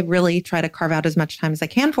now I really try to carve out as much time as I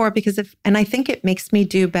can for it and I think it makes me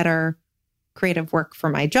do better creative work for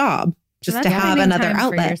my job, just to have another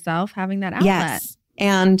outlet. For yourself, having that outlet. Yes.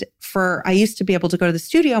 And I used to be able to go to the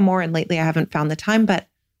studio more, and lately I haven't found the time, but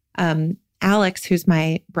Alex, who's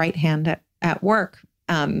my right hand at work,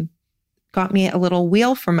 got me a little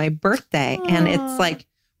wheel for my birthday. Aww. And it's like,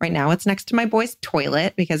 right now it's next to my boy's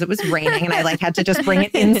toilet because it was raining and I like had to just bring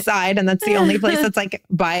it inside. And that's the only place that's like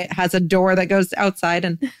has a door that goes outside.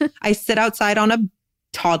 And I sit outside on a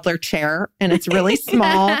toddler chair and it's really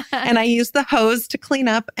small and I use the hose to clean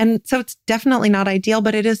up. And so it's definitely not ideal,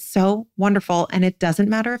 but it is so wonderful. And it doesn't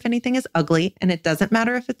matter if anything is ugly, and it doesn't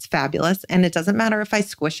matter if it's fabulous, and it doesn't matter if I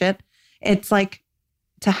squish it. It's like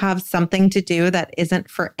to have something to do that isn't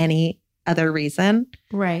for any other reason.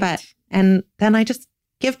 Right. And then I just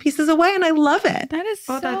give pieces away and I love it. That is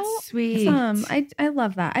so that's sweet. Awesome. I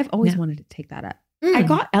love that. I've always wanted to take that up. I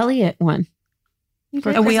got Elliot one.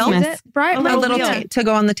 For a wheel? Right, a little to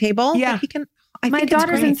go on the table? Yeah. He can, my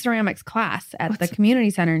daughter's in ceramics class at the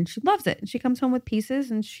community center and she loves it. And she comes home with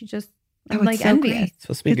pieces and she just like envious. It's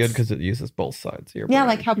supposed to be good because it uses both sides of your brain. Yeah,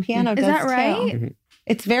 like how piano does. Is that right? Too.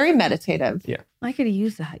 It's very meditative. Yeah. I could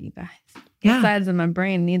use that, you guys. Yeah. Both sides of my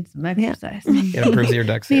brain needs some exercise. It improves your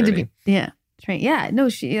dexterity. Yeah. train. Yeah, no,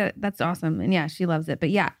 that's awesome. And yeah, she loves it. But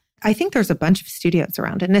yeah. I think there's a bunch of studios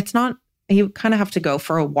around, and it's not, you kind of have to go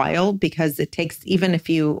for a while because it takes, even if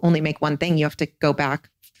you only make one thing, you have to go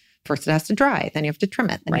back. First it has to dry, then you have to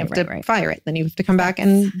trim it, then you have to fire it, then you have to come back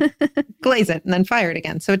and glaze it and then fire it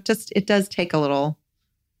again. So it does take a little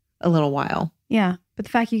while. Yeah. But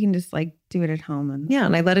the fact you can just like do it at home.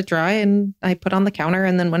 And I let it dry and I put on the counter,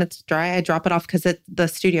 and then when it's dry, I drop it off because the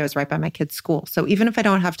studio is right by my kid's school. So even if I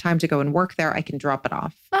don't have time to go and work there, I can drop it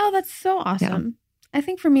off. Oh, that's so awesome. Yeah. I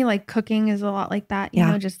think for me, like cooking is a lot like that, you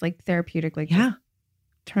know, just like therapeutic, like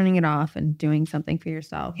turning it off and doing something for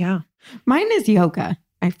yourself. Yeah. Mine is yoga.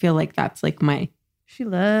 I feel like that's like she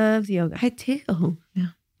loves yoga. I do.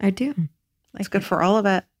 Yeah, I do. It's good for all of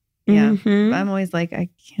it. Yeah. Mm-hmm. I'm always like, I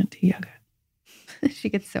can't do yoga. She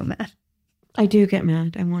gets so mad. I do get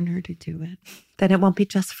mad. I want her to do it. Then it won't be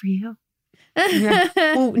just for you. Yeah.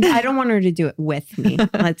 Well, I don't want her to do it with me.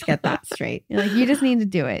 Let's get that straight. You're like, you just need to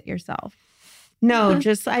do it yourself. No,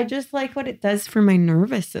 I just like what it does for my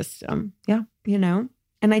nervous system. Yeah. You know?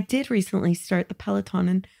 And I did recently start the Peloton,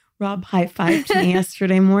 and Rob high-fived me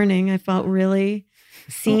yesterday morning. I felt really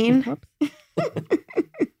seen.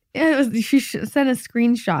 Yeah, she sent a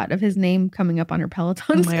screenshot of his name coming up on her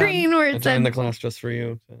Peloton screen where it said, in the class just for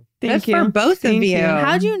you. So. Thank you. For both of you.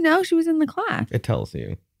 How'd you know she was in the class? It tells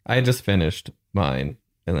you. I just finished mine,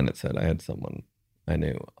 and then it said I had someone I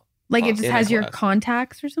knew. Like it just has your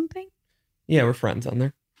contacts or something? Yeah, we're friends on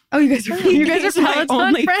there. Oh, you guys are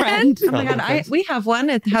Peloton friends? Oh my God, we have one.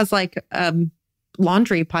 It has like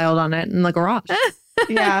laundry piled on it in the garage.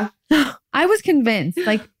 Yeah. I was convinced,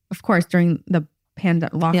 like, of course, during the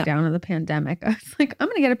lockdown of the pandemic, I was like, I'm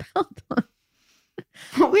going to get a Peloton.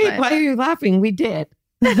 Wait, why are you laughing? We did.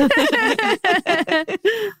 I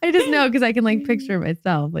just know because I can like picture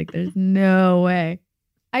myself. Like, there's no way.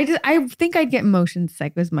 I think I'd get motion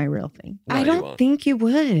sick was my real thing. No, I don't think you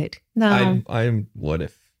would. No. I would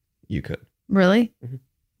if you could. Really? Mm-hmm.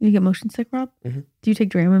 You get motion sick, Rob? Mm-hmm. Do you take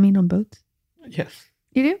Dramamine on boats? Yes.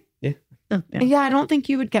 You do? Yeah. Oh, yeah, I don't think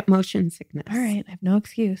you would get motion sickness. All right. I have no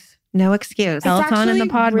excuse. No excuse. Peloton in the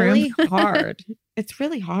pod really room. hard. It's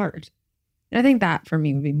really hard. I think that for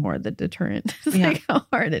me would be more the deterrent. It's like how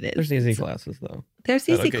hard it is. There's easy classes though. There's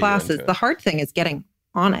easy classes. The hard thing is getting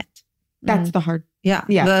on it. That's the hard. Yeah.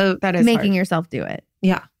 Yeah. That is making hard. yourself do it.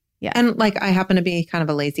 Yeah. Yeah. And like I happen to be kind of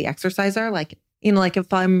a lazy exerciser. Like, you know, like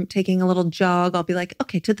if I'm taking a little jog, I'll be like,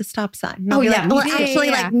 okay, to the stop sign. And I'll be like, well,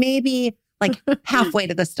 actually, like maybe like halfway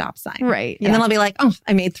to the stop sign. Right. And then I'll be like, oh,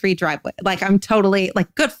 I made 3 driveways. Like I'm totally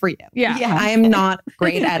like, good for you. Yeah. I am not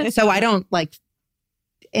great at it. So I don't like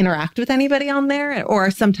interact with anybody on there.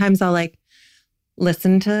 Or sometimes I'll like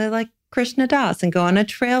listen to like Krishna Das and go on a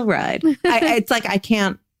trail ride. It's like I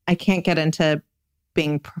can't get into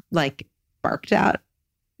being like barked at.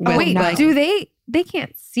 Oh, wait, like, do they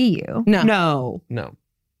can't see you? No.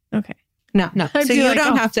 Okay. No. So you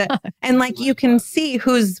don't have to. And like you can see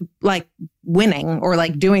who's like winning or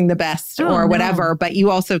like doing the best or whatever, but you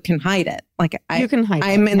also can hide it. Like you can hide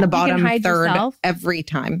I'm in the bottom third yourself? every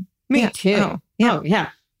time. Me too. Oh, yeah.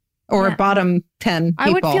 Or bottom 10 people. I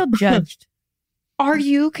would feel judged. Are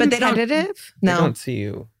you competitive? They don't see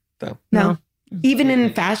you though. No. Even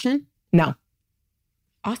in fashion? No.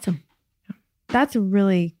 Awesome. That's a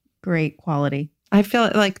really great quality. I feel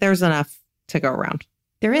like there's enough to go around.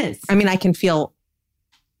 There is. I mean, I can feel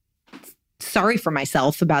sorry for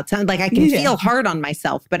myself about something. Like I can feel hard on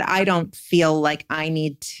myself, but I don't feel like I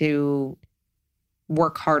need to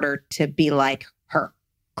work harder to be like her.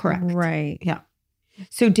 Correct. Right. Yeah.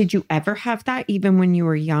 So did you ever have that even when you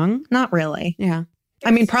were young? Not really. Yeah.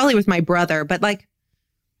 I mean, probably with my brother, but like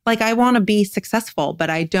I want to be successful, but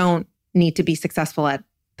I don't need to be successful at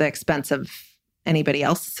the expense of anybody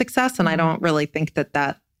else's success. And I don't really think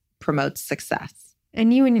that promotes success.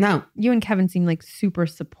 And you and Kevin seem like super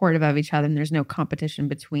supportive of each other, and there's no competition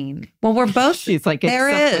between. Well, we're both. She's like, there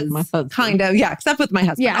is kind of, except with my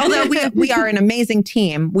husband. Yeah. Although we are an amazing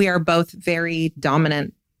team. We are both very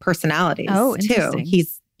dominant personalities. Oh, too.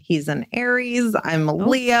 He's an Aries. I'm a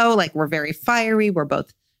Leo. Like we're very fiery. We're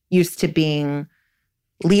both used to being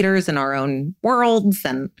leaders in our own worlds,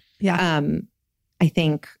 and I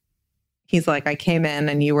think. He's like, I came in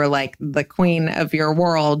and you were like the queen of your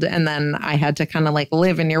world. And then I had to kind of like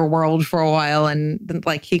live in your world for a while. And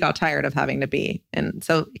like he got tired of having to be. And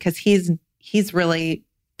so because he's really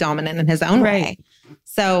dominant in his own way.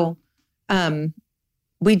 So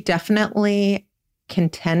we definitely can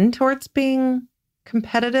tend towards being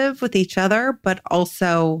competitive with each other, but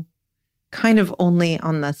also kind of only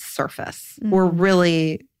on the surface. Mm-hmm. We're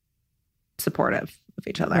really supportive of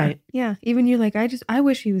each other. Right. Yeah. Even you're like, I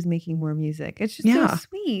wish he was making more music. It's just so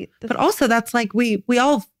sweet. But also that's like, we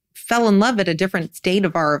all fell in love at a different state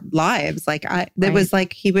of our lives. Like it was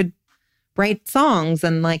like he would write songs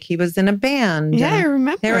and like he was in a band. Yeah, I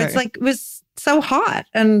remember. It was so hot.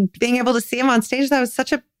 And being able to see him on stage, that was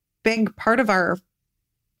such a big part of our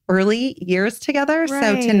early years together.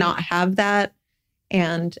 Right. So to not have that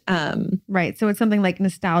and right. So it's something like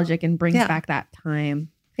nostalgic and brings back that time.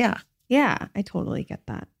 Yeah. Yeah. I totally get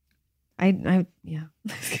that. I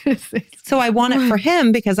So I want it for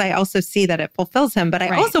him because I also see that it fulfills him, but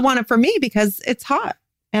I also want it for me because it's hot.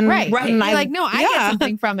 And right. And you're like, no, I get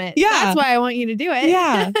something from it. Yeah. That's why I want you to do it.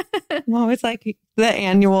 Yeah. Well, it's like the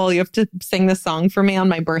annual, you have to sing this song for me on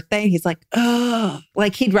my birthday. He's like, oh,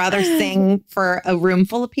 like he'd rather sing for a room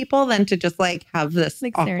full of people than to just like have this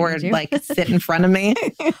like awkward, like sit in front of me.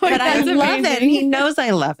 But I love it. And he knows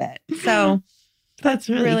I love it. So that's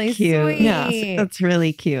really cute. Sweet. Yeah, that's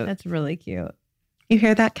really cute. That's really cute. You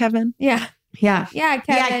hear that, Kevin? Yeah. Yeah. Yeah,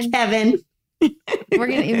 Kevin. Yeah, Kevin.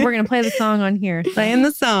 We're gonna play the song on here. Playing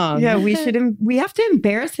the song. Yeah, we have to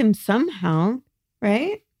embarrass him somehow,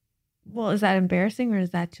 right? Well, is that embarrassing or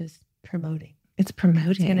is that just promoting? It's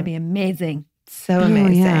promoting. It's gonna be amazing. So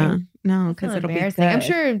amazing. Yeah. No, because it'll be embarrassing. good. I'm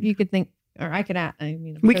sure you could think, or I could. I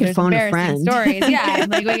mean, we could phone a friend. Stories, yeah.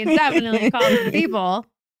 Like we can definitely call some people.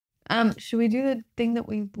 Should we do the thing that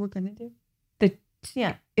we were gonna do?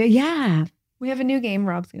 Yeah. We have a new game.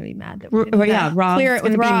 Rob's gonna be mad that we didn't Rob's clear it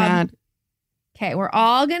with gonna be Rob. mad. Okay, we're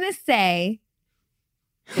all gonna say.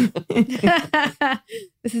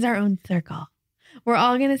 This is our own circle. We're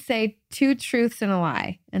all gonna say 2 truths and a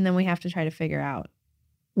lie, and then we have to try to figure out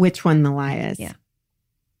which one the lie is. Yeah.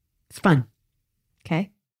 It's fun.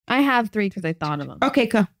 Okay. I have 3 because I thought of them. Okay,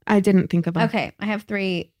 cool. I didn't think about it. Okay, I have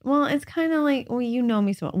 3. Well, it's kind of like, well, you know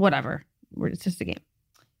me so well. Whatever. It's just a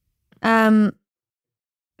game.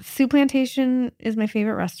 Soup Plantation is my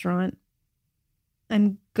favorite restaurant.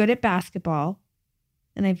 I'm good at basketball,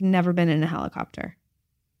 and I've never been in a helicopter.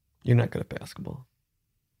 You're not good at basketball.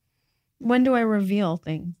 When do I reveal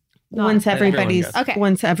things? Once everybody's Okay.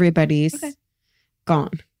 gone.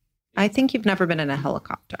 I think you've never been in a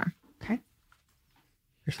helicopter. Okay.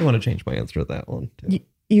 I still want to change my answer to that one too.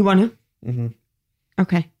 You want to? Mm-hmm.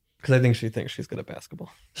 Okay. Because I think she thinks she's good at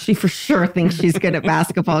basketball. She for sure thinks she's good at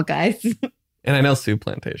basketball, guys. And I know Soup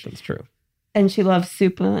Plantation's true. And she loves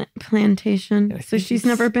Soup Plantation. Yeah, so she's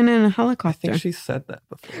never been in a I helicopter. think she said that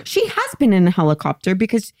before. She has been in a helicopter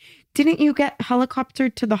because didn't you get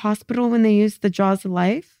helicoptered to the hospital when they used the Jaws of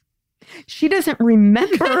Life? She doesn't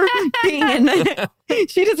remember being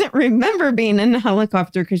in a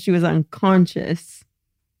helicopter because she was unconscious.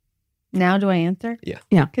 Now do I answer? Yeah.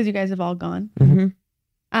 Yeah. Because you guys have all gone.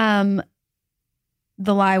 Mm-hmm.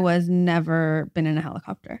 The lie was never been in a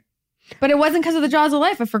helicopter. But it wasn't because of the Jaws of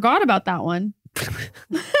Life. I forgot about that one.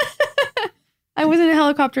 I was in a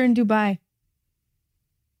helicopter in Dubai.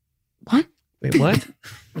 What? Wait, what?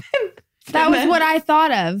 That was what I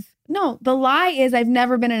thought of. No, the lie is I've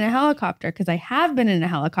never been in a helicopter because I have been in a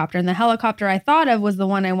helicopter. And the helicopter I thought of was the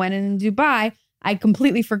one I went in Dubai. I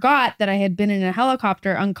completely forgot that I had been in a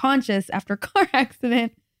helicopter unconscious after a car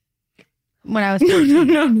accident when I was 14.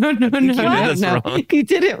 No. Wrong. You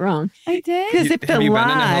did it wrong. I did? Because if Have you been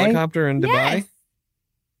in a helicopter in Dubai?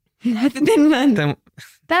 Yes. Then,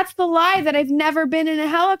 That's the lie that I've never been in a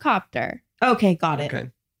helicopter. Okay, got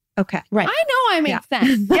it. Okay. Right. I know I make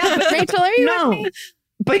sense. Yeah, but Rachel, are you No. with me?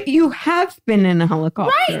 But you have been in a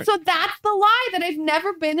helicopter. Right. So that's the lie that I've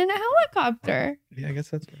never been in a helicopter. yeah, I guess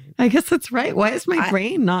that's right. I guess that's right. Why is my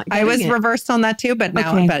brain not I getting was it? reversed on that too, but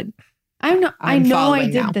now, Okay. but I know I I'm know I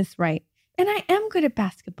following did now. this right. And I am good at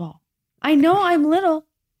basketball. I know I'm little,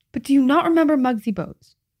 but do you not remember Muggsy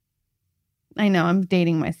Bogues? I know, I'm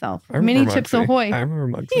dating myself. I remember Mini Chips Muggsy. Ahoy. I remember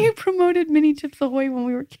Muggsy. You promoted Mini Chips Ahoy when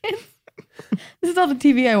we were kids. This is all the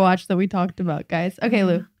TV I watched that we talked about, guys. Okay,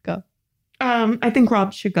 Lou, go. I think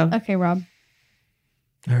Rob should go. Okay, Rob.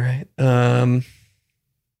 All right.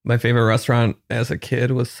 My favorite restaurant as a kid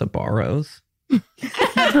was Sbarro's.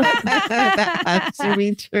 That has to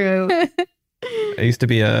be true. I used to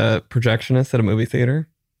be a projectionist at a movie theater.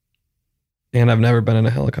 And I've never been in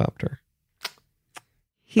a helicopter.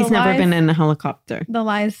 He's The never lies- been in a helicopter. The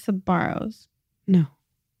lie is Sbarro's. No.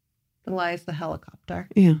 the lie is the helicopter.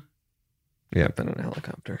 Yeah. Yeah, I've been in a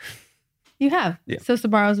helicopter. You have? Yeah. So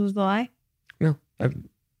Sbarro's was the lie? No, I've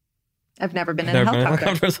I've never been in never a been in a helicopter.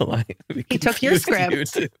 helicopter. It's a lie. He took your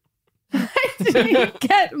Confused script. you too. I didn't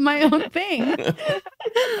get my own thing.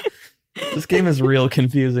 This game is real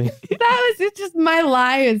confusing. It's just my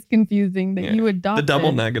lie is confusing that Yeah. you adopted. The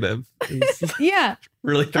double negative is Yeah,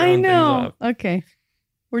 really I throwing things know. off. Okay.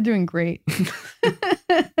 We're doing great.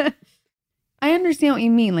 I understand what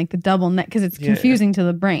you mean, like the double neck, because it's confusing to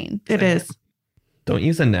the brain. It is. Don't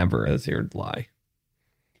use a never as your lie.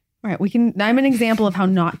 All right, I'm an example of how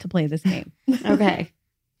not to play this game. Okay.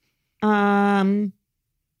 I'm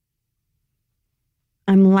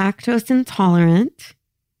lactose intolerant.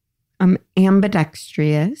 I'm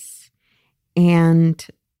ambidextrous. And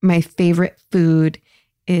my favorite food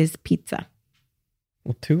is pizza.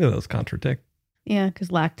 Well, 2 of those contradict. Yeah, because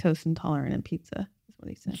lactose intolerant and pizza is what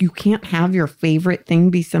he said. You can't have your favorite thing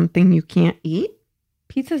be something you can't eat?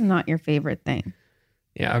 Pizza's not your favorite thing.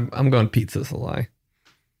 Yeah, I'm going pizza's a lie.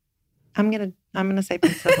 I'm gonna say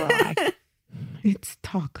pizza's a lie. It's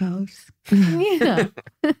tacos. Yeah.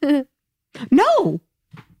 No.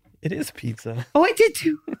 It is pizza. Oh, I did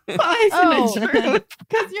 2 lies and a truth.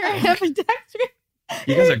 Because you're ambidextrous.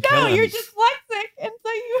 You guys are killing. You're dyslexic, and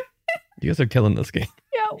so You guys are killing this game.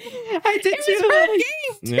 Yeah, I did it 2 was her lies.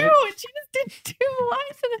 game too, Yeah. and she just did 2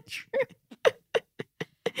 lies and a truth.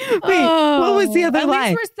 Wait, what was the other at lie?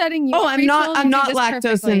 least we're setting you. Oh, up, I'm Rachel. not You did this lactose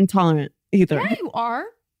perfectly. intolerant either. Yeah, you are.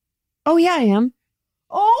 Oh yeah, I am.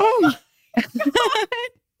 Oh my God.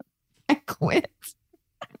 I quit.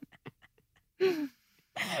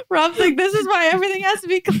 Rob's like, this is why everything has to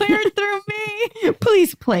be cleared through me.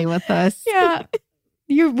 Please play with us. Yeah.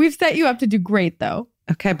 We've set you up to do great though.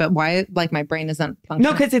 Okay, but why? Like my brain isn't functioning.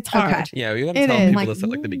 No, because it's hard. Okay. Yeah, you got to It tell is. people Like, this at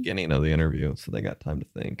like the beginning of the interview so they got time to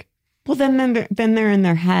think. Well, then they're in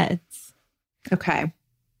their heads. Okay.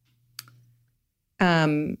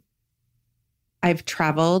 I've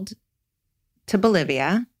traveled to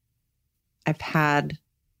Bolivia. I've had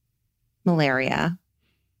malaria.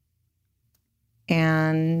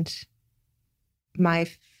 And my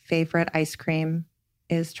favorite ice cream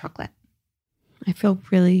is chocolate. I feel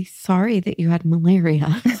really sorry that you had malaria.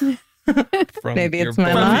 From Maybe your it's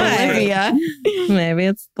my blood lie. pressure. Bolivia. Maybe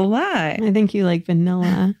it's the lie. I think you like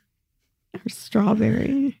vanilla or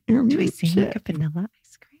strawberry. Or Do I seem shit. like a vanilla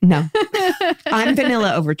ice cream? No, I'm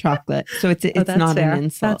vanilla over chocolate, so it's that's not fair. an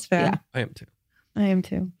insult. That's fair. Yeah, I am too. I am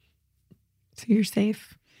too. so you're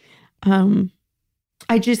safe.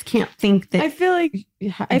 I just can't think that. I feel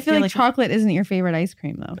like chocolate isn't your favorite ice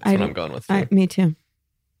cream though. That's what I'm going with. Too. Me too.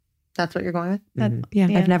 That's what you're going with? Mhm. Yeah.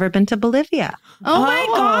 Yeah. I've never been to Bolivia. Oh my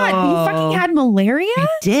God. You fucking had malaria? I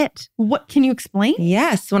did. What can you explain?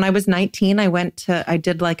 Yes. When I was 19, I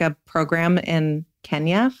did like a program in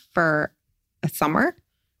Kenya for a summer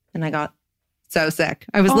and I got so sick.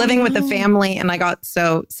 I was living with a family and I got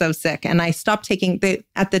so sick. And I stopped taking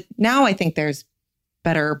now I think there's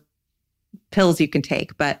better pills you can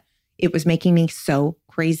take, but it was making me so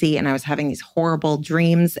crazy. And I was having these horrible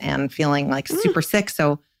dreams and feeling like super sick.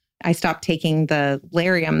 So I stopped taking the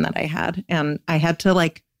Lariam that I had and I had to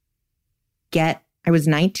I was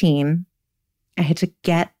 19. I had to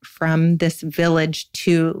get from this village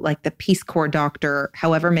to like the Peace Corps doctor,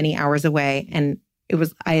 however many hours away. And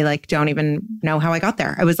I don't even know how I got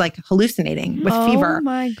there. I was like hallucinating with fever. Oh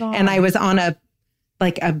my God. And I was on a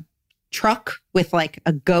truck with like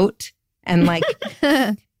a goat and like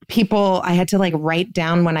people, I had to like write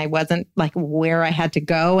down when I wasn't like where I had to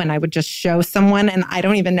go and I would just show someone and I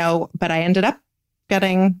don't even know, but I ended up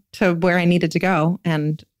getting to where I needed to go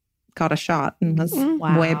and got a shot and was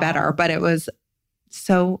way better. But it was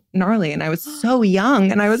so gnarly and I was so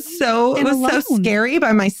young and it was so scary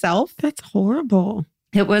by myself. That's horrible.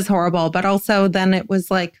 It was horrible. But also then it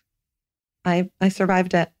was like, I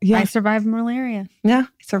survived it. Yeah. I survived malaria. Yeah,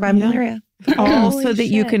 I survived malaria. All Holy so that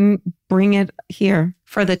you shit. can bring it here.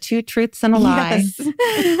 For the 2 truths and a lie.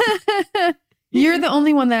 Yes. You're the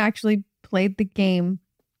only one that actually played the game.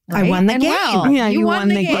 I won the And game. well. Yeah, you won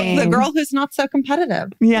the game. The girl who's not so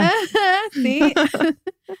competitive. Yeah. See?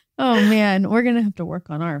 Oh man, we're gonna have to work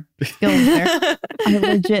on our skills there. I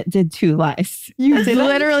legit did 2 lies. You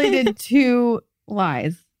literally did 2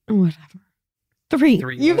 lies. Whatever. 3.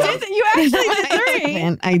 You actually did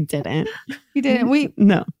 3. I didn't. You didn't.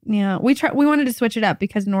 No. We wanted to switch it up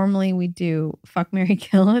because normally we do fuck, marry,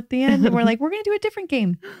 kill at the end. And we're like, we're gonna do a different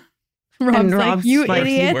game. Rob's like, you Like,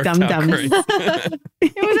 idiot. worked Dum out dums. great.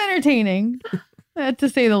 It was entertaining, to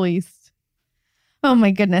say the least. Oh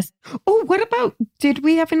my goodness. Oh, what about, did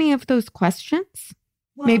we have any of those questions?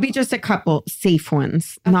 Maybe just a couple safe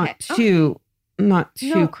ones, Okay. not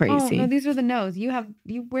too crazy. Oh, no, these are the no's.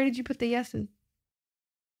 Where did you put the yeses?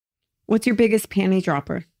 What's your biggest panty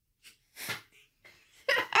dropper?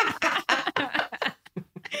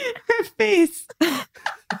 Her face.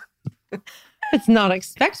 It's not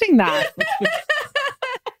expecting that.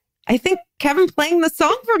 I think Kevin playing the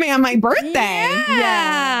song for me on my birthday.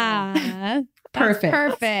 Yeah. Perfect.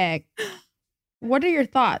 Perfect. What are your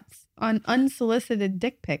thoughts on unsolicited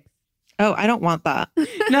dick pics. Oh, I don't want that.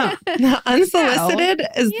 No. Unsolicited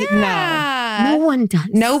is no. Yeah. No one does.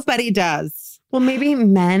 Nobody does. Well, maybe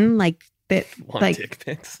men like that. Want Like dick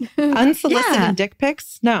pics? Unsolicited Yeah. dick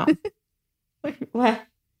pics? No. what?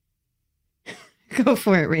 Go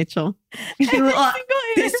for it, Rachel.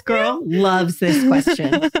 This girl loves this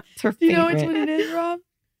question. It's her Do you know favorite. which one it is, Rob?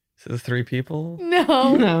 So the 3 people?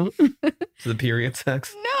 No. No. So the period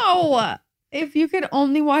sex? No. If you could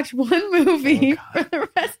only watch one movie Oh, for the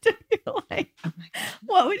rest of your life,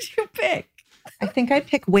 what would you pick? I think I'd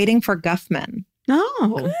pick Waiting for Guffman.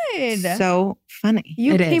 No. Good. So funny.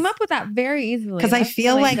 You It came is. up with that very easily. Because I That's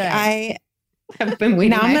feel really like good. I I've been waiting.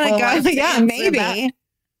 now I'm my gonna whole life go. to Yeah, answer maybe. that.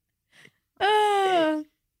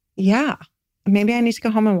 Yeah. Maybe I need to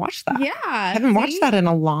go home and watch that. Yeah. I haven't watched see? that in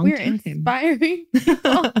a long We're time. inspiring.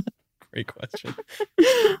 Great question.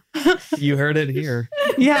 You heard it here.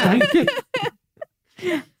 Yeah.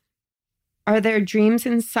 Are there dreams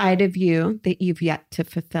inside of you that you've yet to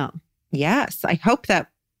fulfill? Yes. I hope that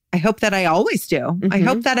I always do. I Mhm.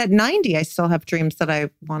 hope that at 90 I still have dreams that I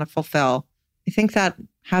want to fulfill. I think that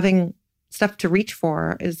having stuff to reach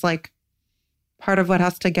for is like part of what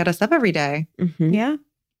has to get us up every day. Mhm. Yeah.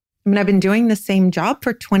 I mean, I've been doing the same job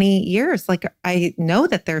for 20 years. Like, I know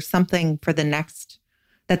that there's something for the next,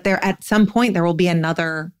 that there at some point there will be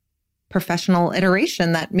another professional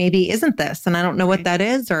iteration that maybe isn't this. And I don't know what Right. that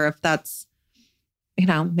is, or if that's,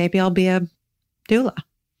 maybe I'll be a doula.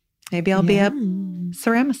 Maybe I'll be a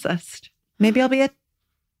ceramicist. Maybe I'll be a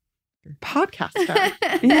podcaster.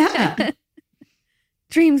 Yeah.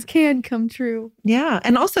 Dreams can come true. Yeah.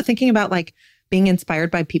 And also thinking about like being inspired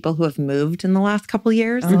by people who have moved in the last couple of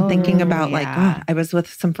years and thinking Oh, about like, yeah. God, I was with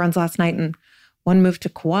some friends last night and one moved to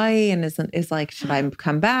Kauai and is like, should I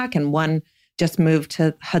come back? And one just moved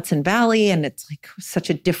to Hudson Valley and it's like such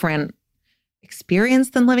a different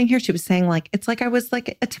experience than living here. She was saying like, it's like I was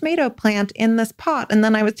like a tomato plant in this pot and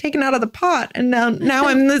then I was taken out of the pot and now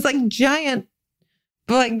I'm this like giant,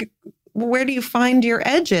 like, where do you find your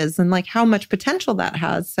edges and like how much potential that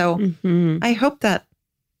has? So Mhm. I hope that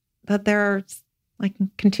there's like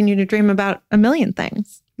continue to dream about a million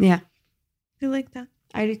things. Yeah. I like that.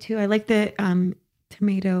 I do too. I like the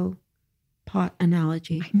tomato pot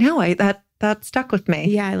analogy. I know that stuck with me.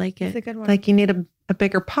 Yeah, I like It's a it. good one. Like you need a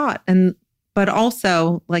bigger pot but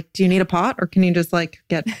also like, do you need a pot or can you just like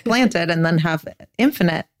get planted and then have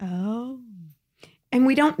infinite? Oh. And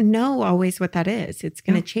we don't know always what that is. It's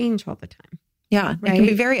going to Yeah. change all the time. Yeah. It can be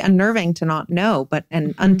Right. very unnerving to not know,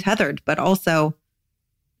 and untethered, but also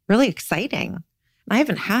really exciting. And I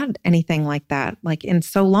haven't had anything like that. Like in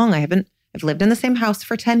so long, I've lived in the same house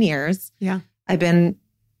for 10 years. Yeah. I've been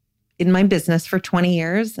in my business for 20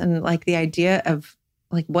 years. And like the idea of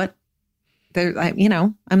like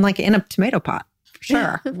I'm like in a tomato pot for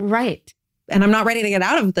sure. Right. And I'm not ready to get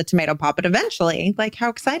out of the tomato pot, but eventually, like how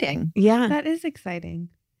exciting. Yeah. That is exciting.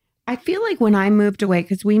 I feel like when I moved away,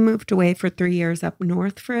 because we moved away for 3 years up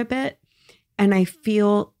north for a bit, and I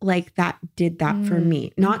feel like that did that for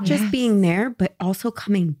me. Not just Yes. being there, but also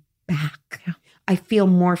coming back. Yeah. I feel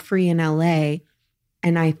more free in LA,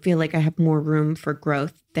 and I feel like I have more room for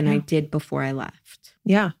growth than I did before I left.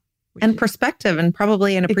 Yeah. which And is perspective and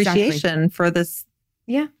probably an Exactly. appreciation for this.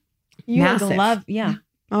 Yeah. You would Massive. love, yeah.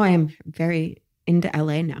 Oh, I am very into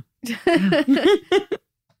LA now.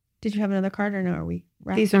 Did you have another card or no? Are we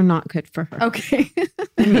wrapped? These are not good for her. Okay.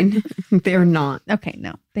 I mean, they're not. Okay,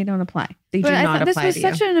 no, they don't apply. They do But I not thought this apply was to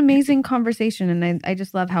such you. an amazing conversation, and I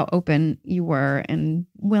just love how open you were and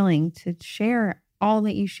willing to share all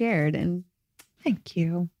that you shared. And Thank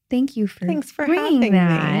you. thank you for Thanks for bringing having me.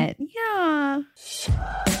 that. Yeah.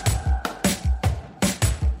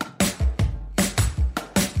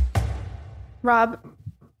 Rob,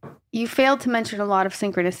 you failed to mention a lot of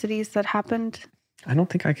synchronicities that happened. I don't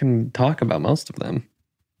think I can talk about most of them.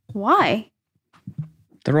 Why?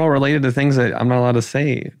 They're all related to things that I'm not allowed to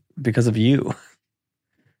say because of you.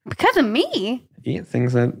 Because of me. Yeah,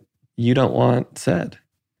 things that you don't want said.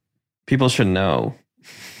 People should know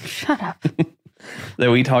Shut up.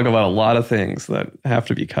 that we talk about a lot of things that have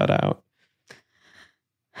to be cut out.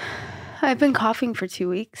 I've been coughing for 2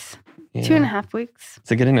 weeks, Yeah. 2.5 weeks.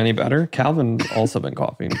 Is it getting any better? Calvin's also been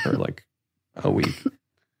coughing for like a week.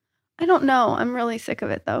 I don't know. I'm really sick of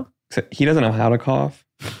it though. So he doesn't know how to cough.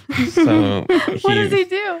 So What does he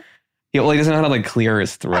do? He doesn't know how to like clear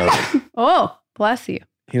his throat. Oh, bless you.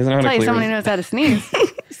 He doesn't know how Tell to you clear someone his, who knows how to sneeze.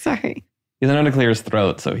 Sorry. he doesn't know how to clear his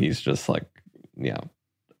throat, so he's just like,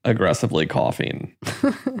 aggressively coughing.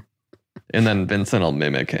 And then Vincent will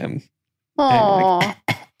mimic him. Oh,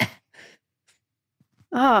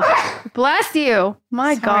 Oh, bless you.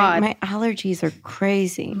 My Sorry, God. my allergies are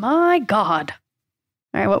crazy. My God.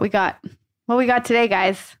 All right, what we got? What we got today,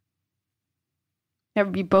 guys?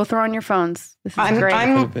 You both are on your phones. This is great.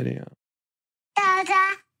 The video.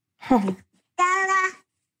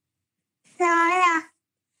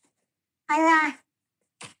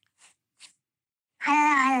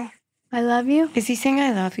 I love you. Is he saying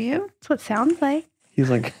I love you? That's what it sounds like. He's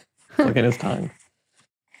like, look at his tongue.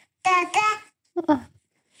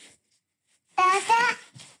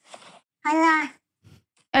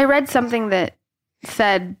 I read something that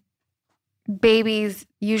said babies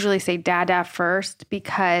usually say dada first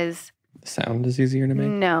because The sound is easier to make.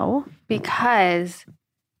 no, because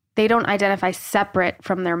they don't identify separate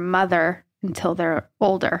from their mother until they're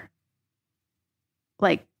older.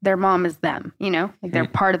 Like their mom is them, you know, like they're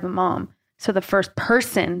part of the mom. So the first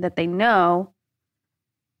person that they know,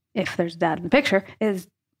 if there's dad in the picture, is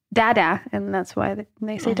dada. And that's why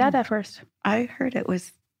they say dada first. I heard it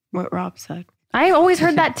was what Rob said. I always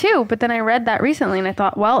heard that too. But then I read that recently and I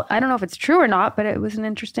thought, well, I don't know if it's true or not, but it was an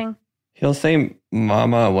interesting. He'll say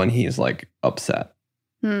mama when he's like upset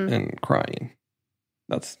and crying.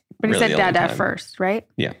 That's But he really said the only dada time. first, right?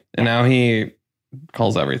 Yeah. And now he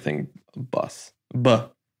calls everything bus. Buh.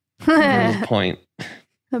 There's his point.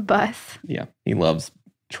 A bus. Yeah. He loves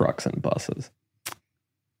trucks and buses.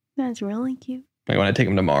 That's really cute. Like when I take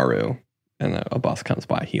him to Maru and a bus comes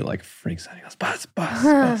by, he like freaks out. He goes, bus, bus,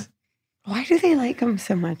 bus. Why do they like him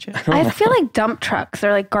so much? I feel like dump trucks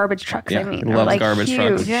or like garbage trucks. Yeah, I mean, he are loves like garbage huge.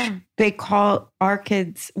 trucks. Yeah. They call our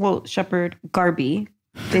kids, well, Shepherd Garby.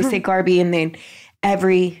 They say Garby, and then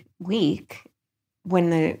every week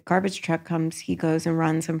when the garbage truck comes, he goes and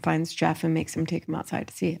runs and finds Jeff and makes him take him outside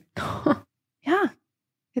to see it. Yeah,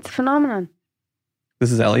 it's a phenomenon.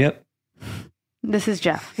 This is Elliot. This is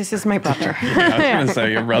Jeff. This is my brother. Yeah, I was going to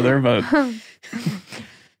say your brother, but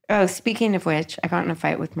Oh, speaking of which, I got in a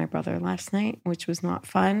fight with my brother last night, which was not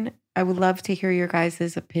fun. I would love to hear your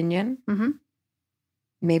guys' opinion. Mm-hmm.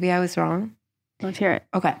 Maybe I was wrong. Let's hear it.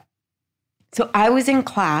 Okay. So I was in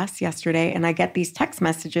class yesterday and I get these text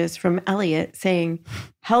messages from Elliot saying,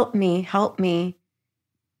 help me, help me.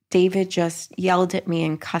 David just yelled at me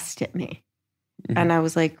and cussed at me. Mhm. And I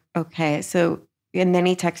was like, okay. So, and then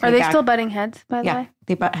he texted me Are they back. still butting heads, by the Yeah, way?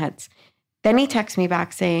 they butt heads. Then he texts me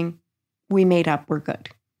back saying, we made up, we're good.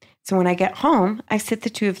 So when I get home, I sit the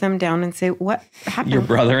two of them down and say, what happened? your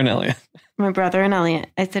brother and Elliot. My brother and Elliot.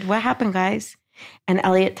 I said, what happened, guys? And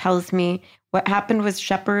Elliot tells me what happened was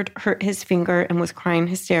Shepherd hurt his finger and was crying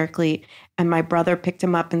hysterically. And my brother picked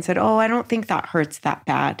him up and said, oh, I don't think that hurts that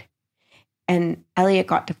bad. And Elliot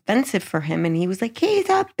got defensive for him. And he was like, he's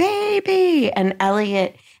a baby. And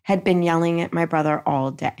Elliot had been yelling at my brother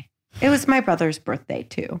all day. It was my brother's birthday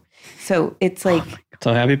too. So it's like,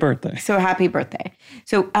 So happy birthday. so happy birthday.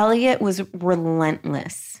 So Elliot was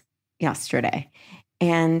relentless yesterday.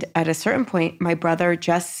 And at a certain point, my brother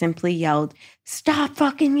just simply yelled, stop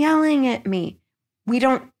fucking yelling at me. We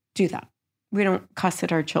don't do that. We don't cuss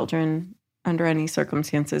at our children under any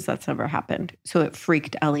circumstances. That's never happened. So it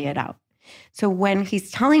freaked Elliot out. So when he's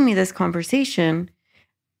telling me this conversation,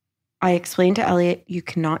 I explained to Elliot, you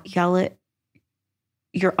cannot yell at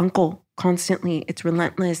your uncle constantly. It's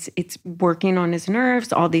relentless. It's working on his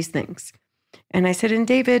nerves, all these things. And I said, and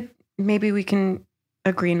David, maybe we can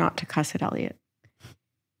agree not to cuss at Elliot.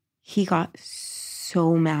 He got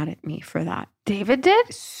so mad at me for that. David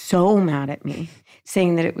did? So mad at me,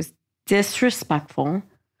 saying that it was disrespectful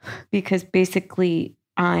because basically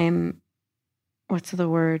I'm, what's the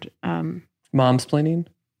word? Momsplaining?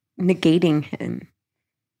 Negating him.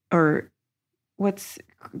 Or what's,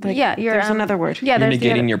 like, Yeah, you're, there's another word. Yeah, You're there's the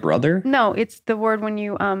negating other- your brother? No, it's the word when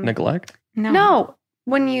you Neglect? no,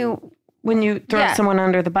 when you When you throw Yeah. someone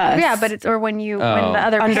under the bus. yeah, but it's or when you when Oh. the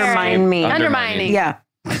other Undermine parent- me. Undermining. Yeah.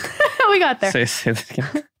 We got there. Say that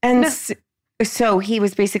again. And No. so he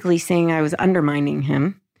was basically saying I was undermining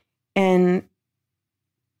him. And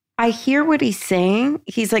I hear what he's saying.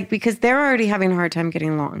 He's like, because they're already having a hard time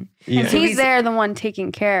getting along. Yeah. And he's there, the one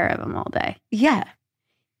taking care of him all day, Yeah.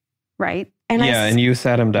 right? And yeah, and you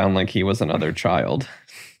sat him down like he was another child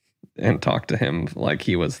and talked to him like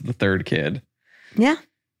he was the third kid yeah,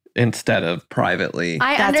 instead of privately.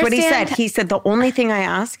 that's what he said. He said, the only thing I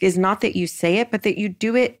ask is not that you say it, but that you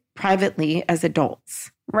do it privately as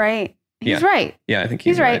adults. Right. He's Yeah. right. Yeah, I think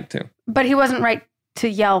he's He's right. right too. But he wasn't right to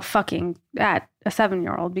yell fucking at a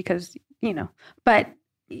 7-year-old because, you know, but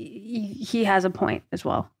he has a point as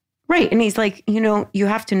well. Right. And he's like, you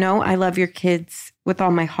have to know I love your kids with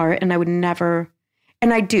all my heart. And I would never,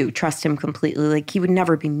 and I do trust him completely. Like he would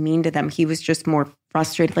never be mean to them. He was just more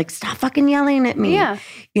frustrated. Like, stop fucking yelling at me. Yeah.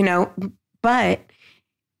 But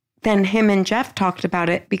then him and Jeff talked about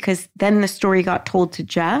it because then the story got told to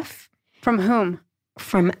Jeff. From whom?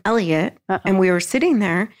 From Elliot. Uh-oh. And we were sitting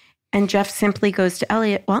there and Jeff simply goes to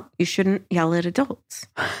Elliot, well, you shouldn't yell at adults.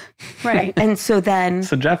 Right. And so then...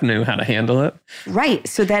 So Jeff knew how to handle it. Right.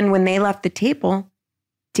 So then when they left the table,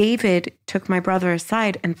 David took my brother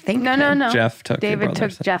aside and thanked him. No. Jeff took your David brother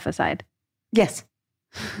took aside. Jeff aside. Yes.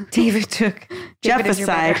 David took Jeff is your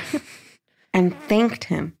aside brother. and thanked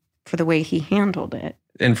him for the way he handled it.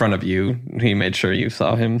 In front of you, he made sure you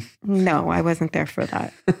saw him. No, I wasn't there for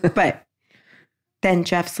that. But then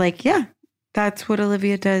Jeff's like, yeah, that's what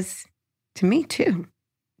Olivia does to me too.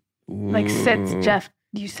 Like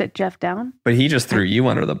you sit Jeff down? But he just threw you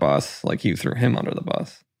under the bus like you threw him under the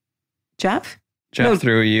bus. Jeff? Jeff No.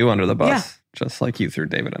 threw you under the bus Yeah. just like you threw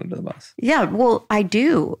David under the bus. Yeah, well, I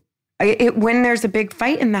do. When there's a big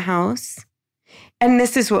fight in the house, and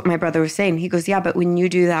this is what my brother was saying. He goes, yeah, but when you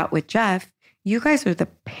do that with Jeff, you guys are the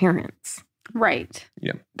parents. Right.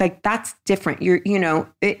 Like, that's different.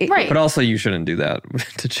 Right. But also you shouldn't do that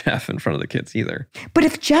to Jeff in front of the kids either. But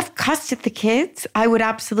if Jeff cussed at the kids, I would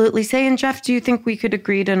absolutely say, and Jeff, do you think we could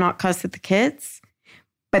agree to not cuss at the kids?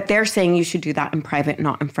 But they're saying you should do that in private,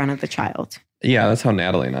 not in front of the child. Yeah, that's how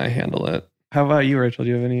Natalie and I handle it. How about you, Rachel? Do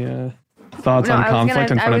you have any thoughts on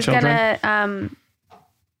conflict in front of children? I was going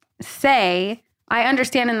to say, I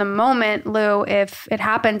understand in the moment, Lou, if it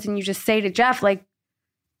happens and you just say to Jeff, like,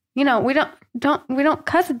 we don't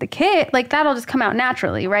cuss at the kid, like that'll just come out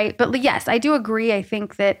naturally, right? But yes, I do agree. I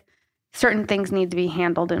think that certain things need to be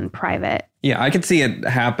handled in private. Yeah, I could see it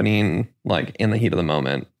happening like in the heat of the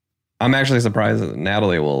moment. I'm actually surprised that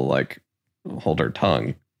Natalie will like hold her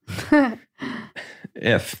tongue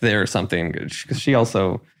if there's something, because she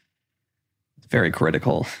also is very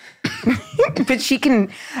critical. But she can,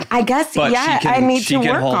 I guess, But I need to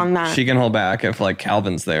work on that. She can hold back if like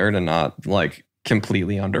Calvin's there to not like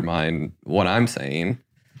completely undermine what I'm saying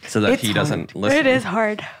so that It's he doesn't listen. It is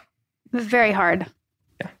hard. It's very hard.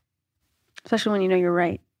 Yeah. Especially when you know you're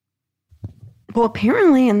right. Well,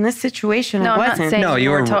 apparently in this situation, No, I I'm wasn't. not saying No, you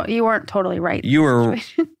weren't totally right. You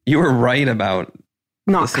were right about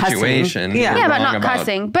Not the situation. cussing. Yeah. Yeah, but wrong not about-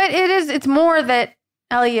 cussing. But it's more that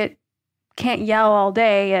Elliot can't yell all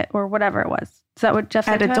day or whatever it was. Is that what Jeff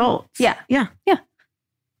said At to him? adults. Yeah. Yeah. Yeah.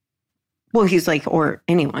 Well, he's like, or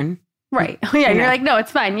anyone. Right. Yeah, You you're know. like, no,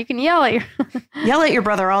 it's fine. You can yell at your... Yell at your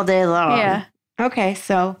brother all day long. Yeah. Okay,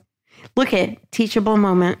 so look at teachable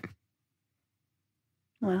moment.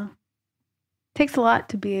 Well, it takes a lot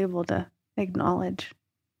to be able to acknowledge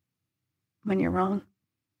when you're wrong.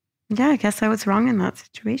 Yeah, I guess I was wrong in that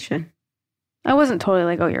situation. I wasn't totally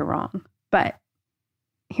like, oh, you're wrong. But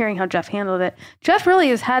hearing how Jeff handled it, Jeff really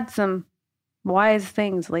has had some wise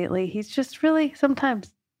things lately. He's just really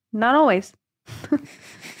sometimes, not always.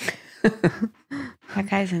 That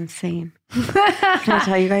guy's insane. Can I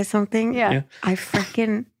tell you guys something? Yeah.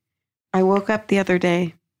 I woke up the other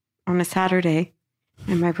day on a Saturday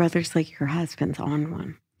and my brother's like, your husband's on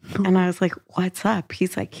one. And I was like, what's up?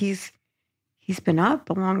 He's like, he's been up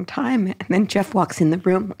a long time. And then Jeff walks in the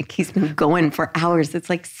room like he's been going for hours. It's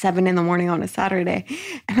like 7 a.m. on a Saturday.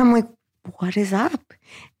 And I'm like, what is up?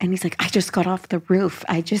 And he's like, I just got off the roof.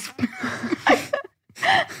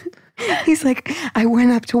 He's like, I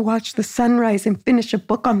went up to watch the sunrise and finish a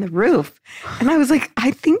book on the roof. And I was like, I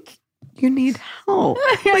think you need help.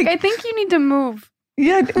 Like, I think you need to move.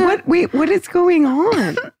 Yeah, what is going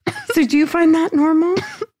on? So do you find that normal?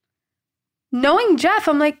 Knowing Jeff,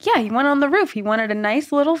 I'm like, yeah, he went on the roof. He wanted a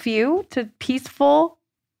nice little view to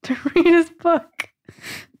read his book.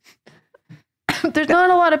 There's not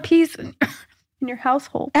a lot of peace in your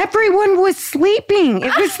household. Everyone was sleeping.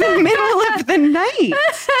 It was the middle of the night.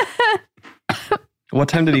 What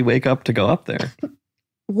time did he wake up to go up there?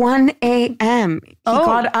 1 a.m. He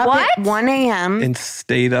got up what? at 1 a.m. And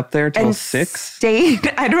stayed up there till and 6? stayed.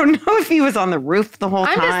 I don't know if he was on the roof the whole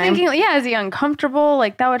I'm time. just thinking, yeah, is he uncomfortable?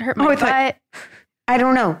 Like, that would hurt my butt. I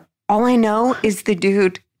don't know. All I know is the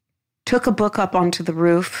dude took a book up onto the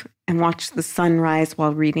roof and watched the sunrise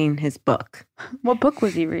while reading his book. What book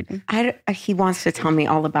was he reading? He wants to tell me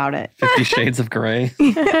all about it. 50 Shades of Grey.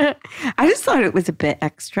 I just thought it was a bit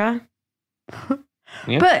extra.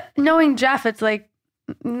 Yeah. But knowing Jeff, it's like,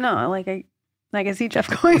 no, like I see Jeff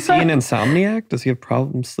going. Is he an insomniac? Does he have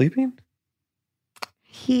problems sleeping?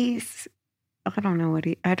 I don't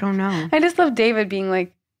know. I just love David being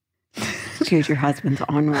like, Dude, your husband's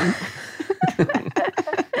on one.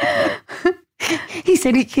 He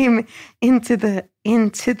said he came into the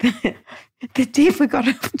Dave got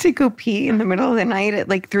up to go pee in the middle of the night at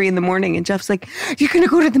like 3 a.m. and Jeff's like, you're gonna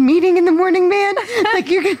go to the meeting in the morning, man? Like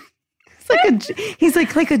you're gonna he's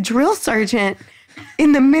like a drill sergeant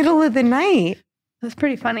in the middle of the night. That's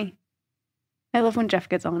pretty funny. I love when Jeff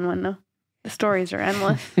gets on one though. The stories are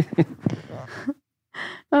endless.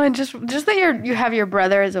 Oh, and just that you have your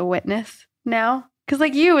brother as a witness now. Because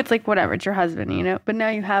like you, it's like whatever, it's your husband, you know. But now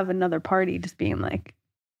you have another party just being like.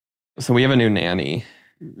 So we have a new nanny.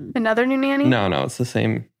 Another new nanny? No, it's the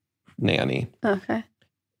same nanny. Okay.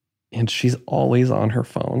 And she's always on her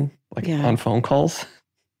phone, like on phone calls.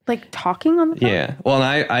 Like talking on the phone? Yeah. Well,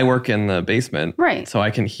 and I work in the basement. Right. So I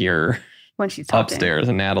can hear when she's talking. Upstairs.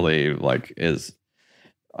 And Natalie like is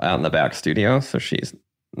out in the back studio. So she's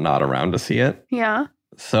not around to see it. Yeah.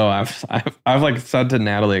 So I've like said to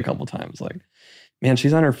Natalie a couple times, like, man,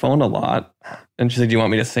 she's on her phone a lot. And she said, do you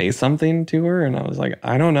want me to say something to her? And I was like,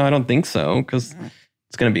 I don't know. I don't think so. Because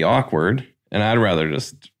it's going to be awkward. And I'd rather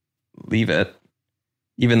just leave it.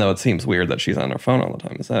 Even though it seems weird that she's on her phone all the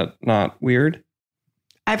time. Is that not weird?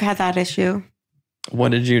 I've had that issue.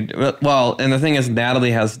 What did you do? Well, and the thing is,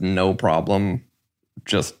 Natalie has no problem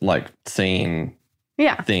just like saying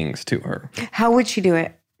things to her. How would she do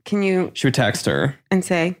it? She would text her and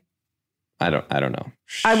say, I don't know.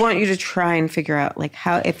 I want you to try and figure out like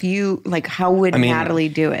how would Natalie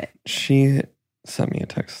do it? She sent me a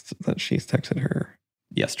text that she's texted her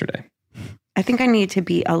yesterday. I think I need to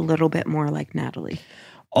be a little bit more like Natalie.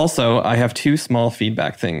 Also, I have 2 small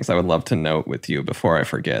feedback things I would love to note with you before I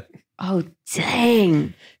forget. Oh,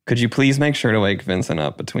 dang. Could you please make sure to wake Vincent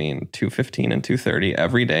up between 2:15 and 2:30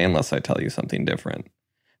 every day unless I tell you something different?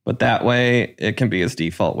 But that way, it can be his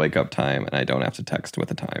default wake-up time, and I don't have to text with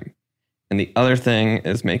a time. And the other thing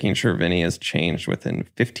is making sure Vinny is changed within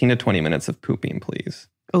 15 to 20 minutes of pooping, please.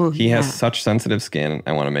 Oh, he has such sensitive skin.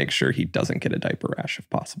 I want to make sure he doesn't get a diaper rash if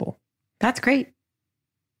possible. That's great.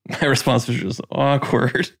 My response was just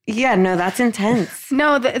awkward. Yeah, no, that's intense.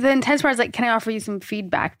 No, the intense part is like, can I offer you some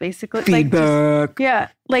feedback, basically? Feedback.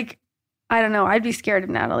 Like, I don't know. I'd be scared of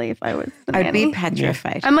Natalie if I was the I'd nanny. be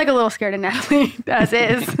petrified. I'm like a little scared of Natalie as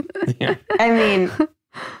is. Yeah. I mean,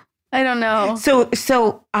 I don't know. So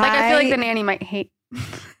I feel like the nanny might hate.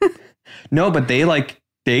 No, but they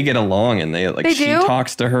get along and she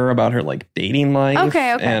talks to her about her like dating life.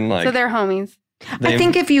 Okay. And like, so they're homies. I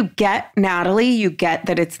think if you get Natalie, you get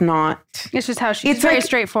that it's not. It's just how she's very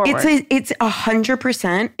straightforward. It's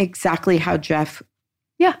 100% exactly how Jeff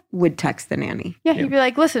would text the nanny. Yeah, he'd be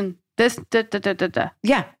like, listen, this, da, da, da, da, da.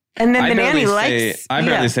 Yeah. And then the nanny likes. I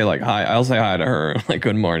barely say like hi. I'll say hi to her, like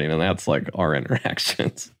good morning. And that's like our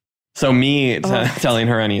interactions. So me telling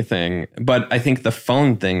her anything. But I think the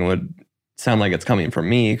phone thing would sound like it's coming from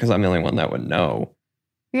me because I'm the only one that would know.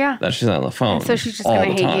 Yeah. That she's on the phone. And so she's just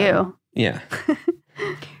going to hate you. Yeah.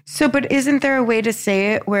 So, but isn't there a way to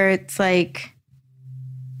say it where it's like,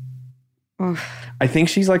 I think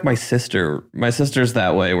she's like my sister. My sister's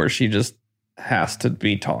that way where she just has to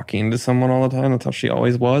be talking to someone all the time. That's how she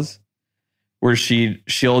always was. Where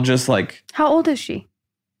she'll just like. How old is she?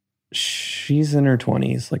 She's in her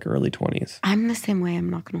 20s, like early 20s. I'm the same way. I'm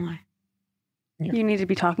not going to lie. Yeah. You need to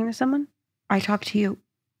be talking to someone? I talk to you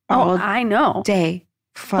all I know. Day.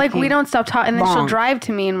 Like we don't stop talking, and then long. she'll drive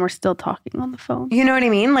to me, and we're still talking on the phone. You know what I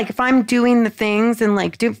mean? Like if I'm doing the things and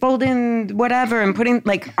like folding whatever and putting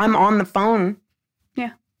like I'm on the phone.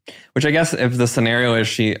 Yeah. Which I guess if the scenario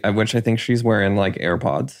is which I think she's wearing like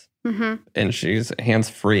AirPods and she's hands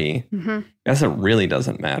free. I guess it really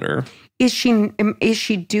doesn't matter. Is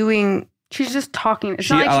she doing? She's just talking. It's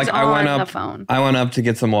not like she's on the phone. I went up to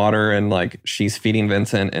get some water and like she's feeding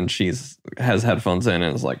Vincent and has headphones in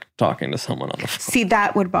and is like talking to someone on the phone. See,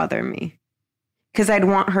 that would bother me because I'd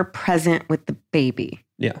want her present with the baby.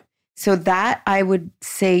 Yeah. So that I would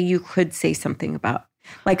say you could say something about.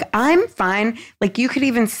 Like, I'm fine. Like, you could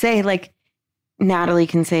even say, like, Natalie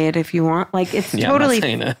can say it if you want. Like, it's totally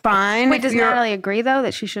fine. Wait, does Natalie agree, though,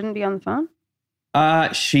 that she shouldn't be on the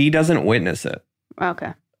phone? She doesn't witness it.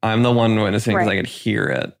 Okay. I'm the one witnessing because I could hear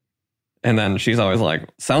it. And then she's always like,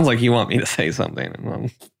 sounds like you want me to say something.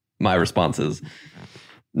 And my response is,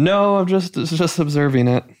 no, I'm just observing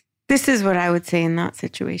it. This is what I would say in that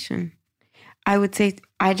situation. I would say,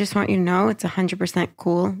 I just want you to know it's 100%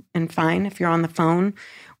 cool and fine if you're on the phone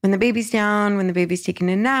when the baby's down, when the baby's taking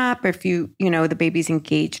a nap, or if the baby's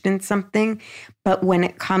engaged in something. But when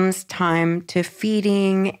it comes time to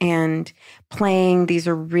feeding and playing, these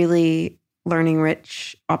are really learning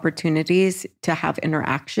rich opportunities to have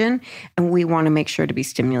interaction. And we want to make sure to be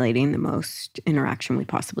stimulating the most interaction we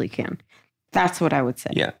possibly can. That's what I would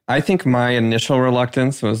say. Yeah. I think my initial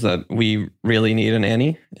reluctance was that we really need a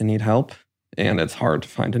nanny and need help. And it's hard to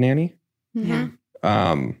find a nanny. Yeah.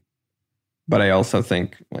 But I also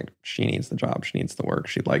think like she needs the job. She needs the work.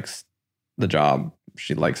 She likes the job.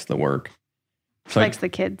 She likes the work. She likes the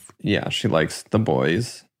kids. Yeah, she likes the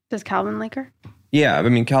boys. Does Calvin like her? Yeah, I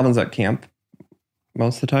mean, Calvin's at camp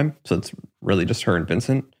most of the time, so it's really just her and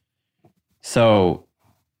Vincent. So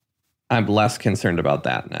I'm less concerned about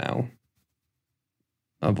that now.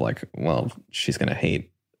 Of like, well, she's going to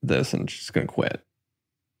hate this and she's going to quit.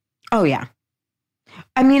 Oh, yeah.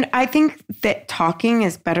 I mean, I think that talking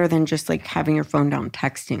is better than just like having your phone down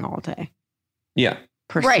texting all day. Yeah.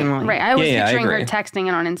 Personally. Right. I was Yeah, I picturing her agree. texting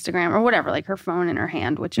it on Instagram or whatever, like her phone in her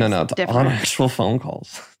hand, which is No, it's different. on actual phone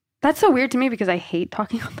calls. That's so weird to me because I hate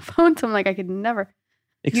talking on the phone. So I'm like, I could never.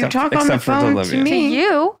 You talk on the except for phone to Olivia. me. To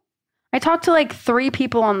you, I talked to like 3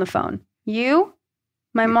 people on the phone. You,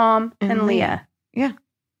 my mom, and Leah. Yeah.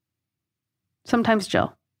 Sometimes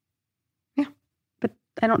Jill. Yeah. But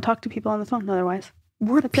I don't talk to people on the phone otherwise.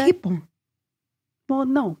 We're That's it. people. Well,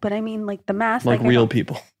 no, but I mean like the mass. Like I real don't-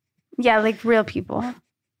 people. Yeah, like real people.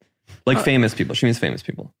 Like famous people. She means famous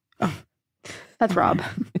people. That's Rob.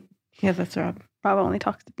 Yeah, that's Rob. Rob only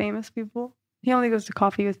talks to famous people. He only goes to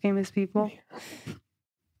coffee with famous people.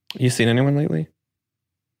 You seen anyone lately?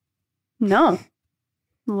 No.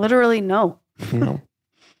 Literally no. No.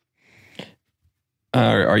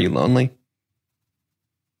 Are you lonely?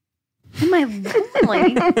 Am I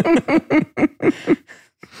lonely?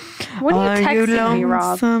 What are you texting me, Rob?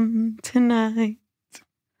 lonesome tonight?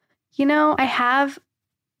 You know, I have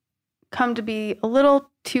come to be a little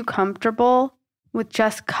too comfortable with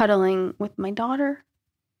just cuddling with my daughter.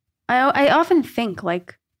 I often think,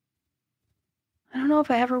 like, I don't know if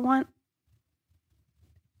I ever want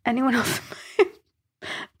anyone else in my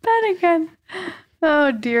bed again.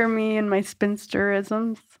 Oh, dear me and my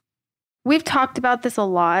spinsterisms. We've talked about this a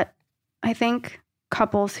lot. I think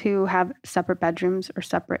couples who have separate bedrooms or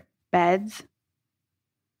separate beds.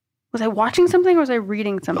 Was I watching something or was I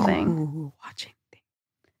reading something? Ooh, watching.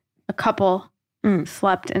 A couple Mm.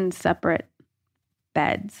 slept in separate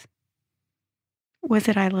beds. Was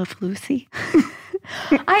it I Love Lucy?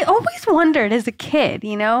 I always wondered as a kid,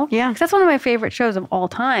 you know? Yeah. Because that's one of my favorite shows of all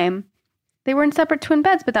time. They were in separate twin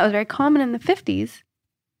beds, but that was very common in the 50s.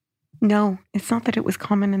 No, it's not that it was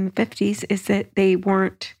common in the 50s. It's that they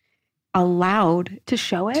weren't allowed To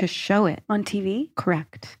show it to show it. on TV.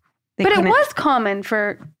 Correct. They But it couldn't- was common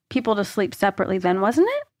for people to sleep separately then, wasn't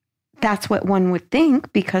it? That's what one would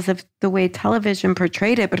think because of the way television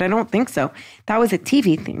portrayed it, but I don't think so. That was a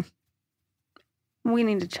TV thing. We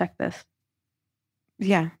need to check this.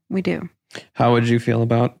 Yeah, we do. How would you feel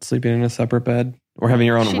about sleeping in a separate bed or having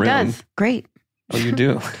your own She room? does. Great. Oh, you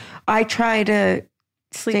do. I try to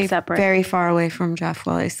Sleep stay separate. very far away from Jeff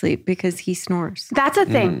while I sleep because he snores. That's a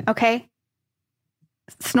thing, okay?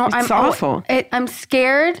 Snore. It's awful. I'm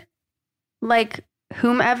scared, like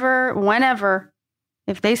whomever, whenever,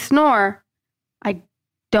 if they snore, I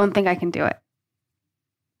don't think I can do it.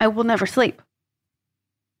 I will never sleep.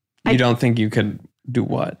 You don't think you could do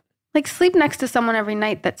what? Like sleep next to someone every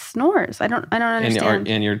night that snores. I don't understand.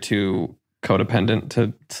 And you're too codependent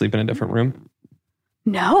to sleep in a different room?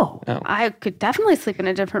 No, Oh. I could definitely sleep in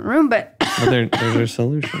a different room, but Well, there's a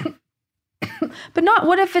solution. but not.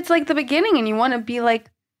 What if it's like the beginning and you want to be like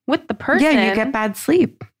with the person? Yeah, you get bad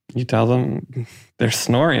sleep. You tell them they're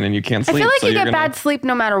snoring and you can't I sleep. feel like so you you're get gonna- bad sleep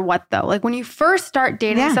no matter what, though. Like when you first start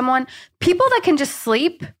dating Yeah. someone, people that can just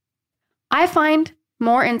sleep, I find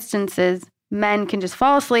more instances men can just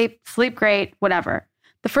fall asleep, sleep great, whatever.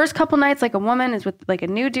 The first couple nights, like a woman is with like a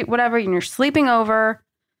new dude, whatever, and you're sleeping over.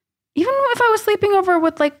 Even if I was sleeping over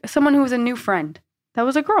with like someone who was a new friend, that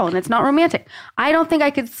was a girl and it's not romantic. I don't think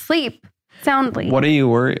I could sleep soundly. What are you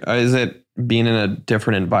worried? Is it being in a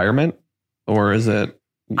different environment, or is it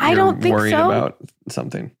I you're don't think worried so. about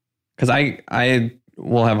something? Because I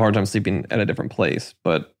will have a hard time sleeping at a different place,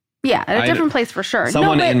 but Yeah, at a I- different place for sure.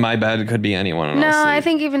 someone but- in my bed could be anyone. And No, I'll I sleep.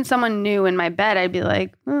 think even someone new in my bed, I'd be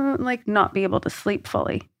like not be able to sleep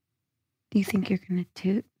fully. Do you think you're going to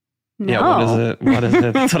toot? No. Yeah, what is it? What is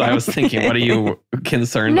it? That's what I was thinking. What are you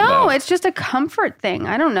concerned No, about? it's just a comfort thing.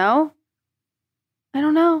 I don't know.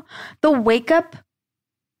 The wake up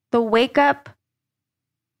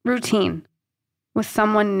routine with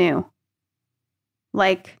someone new.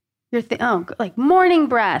 Like like morning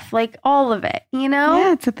breath, like all of it, you know?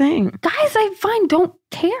 Yeah, it's a thing. Guys, I find don't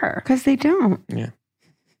care. Because they don't. Yeah.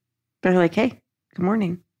 They're like, hey, good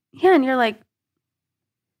morning. Yeah, and you're like,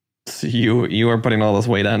 So you are putting all this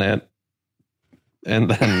weight on it, and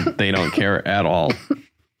then they don't care at all.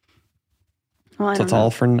 well, I So don't it's know.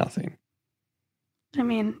 all for nothing. I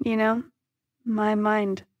mean, my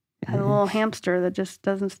mind has a little hamster that just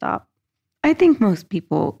doesn't stop. I think most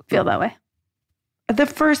people Feel that way. at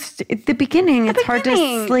the beginning, it's hard to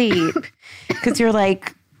beginning. sleep because you're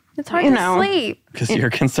like, It's hard to sleep. Because you're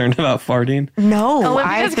concerned about farting? No.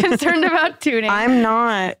 Olivia's concerned about tuning. I'm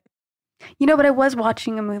not. You know, but I was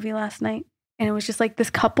watching a movie last night and it was just like this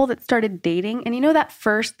couple that started dating. And you know that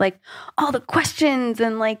first, like, all the questions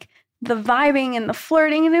and like the vibing and the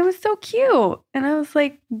flirting. And it was so cute. And I was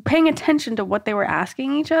like paying attention to what they were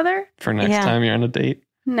asking each other. For next time you're on a date?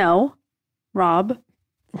 No. Rob.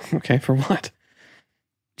 Okay, for what?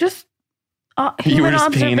 Just human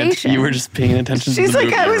observation. You were just paying attention to the movie.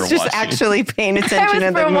 She's like, I was just actually paying attention to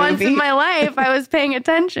the movie. For once in my life, I was paying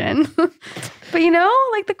attention. But you know,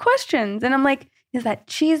 like the questions. And I'm like, is that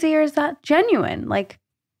cheesy or is that genuine? Like,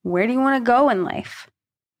 where do you want to go in life?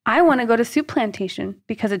 I want to go to Soup Plantation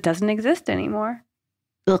because it doesn't exist anymore.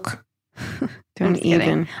 Ugh. Don't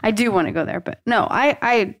even. I do want to go there, but no,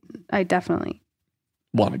 I definitely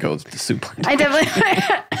want to go to Soup Plantation. I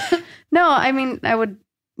definitely No, I mean, I would,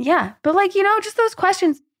 yeah. But like, you know, just those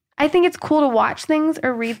questions. I think it's cool to watch things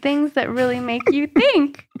or read things that really make you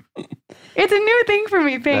think. It's a new thing for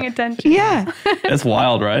me, paying attention. Yeah. It's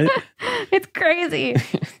wild, right? It's crazy.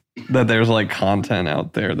 That there's like content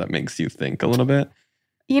out there that makes you think a little bit.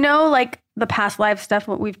 You know, like the past life stuff,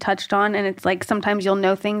 what we've touched on, and it's like sometimes you'll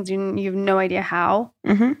know things you have no idea how.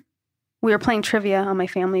 Mm-hmm. We were playing trivia on my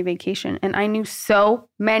family vacation, and I knew so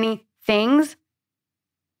many things.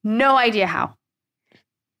 No idea how.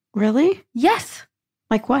 Really? Yes.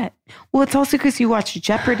 Like what? Well, it's also because you watch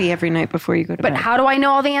Jeopardy every night before you go to bed. But how do I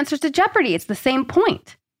know all the answers to Jeopardy? It's the same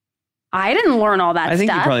point. I didn't learn all that stuff. I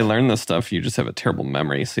think you probably learned this stuff. You just have a terrible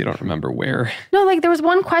memory, so you don't remember where. No, like there was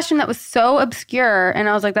one question that was so obscure, and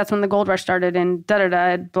I was like, that's when the gold rush started, and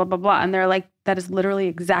da-da-da, blah, blah, blah. And they're like, that is literally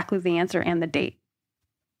exactly the answer and the date.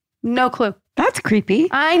 No clue. That's creepy.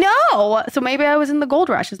 I know. So maybe I was in the gold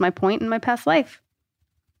rush is my point in my past life.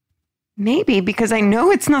 Maybe, because I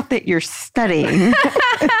know it's not that you're studying.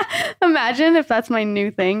 Imagine if that's my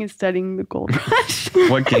new thing is studying the gold rush.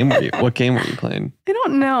 What game were you playing? I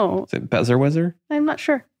don't know. Is it Bezer Wizard? I'm not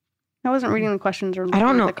sure. I wasn't reading the questions or I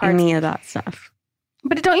don't know the cards. any of that stuff.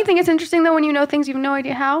 But don't you think it's interesting though when you know things you have no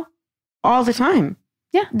idea how? All the time.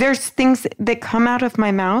 Yeah. There's things that come out of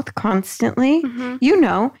my mouth constantly. Mm-hmm. You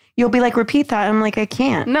know, you'll be like, repeat that. I'm like, I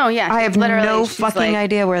can't. No, yeah. I have no fucking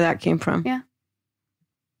idea where that came from. Yeah.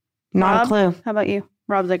 Not Rob, a clue. How about you?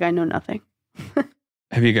 Rob's like, I know nothing.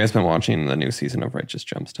 Have you guys been watching the new season of Righteous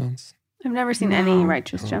Gemstones? I've never seen any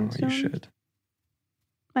Righteous Gemstones. You should.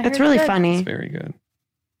 It's really funny. It's very good.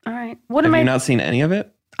 All right. Have you not seen any of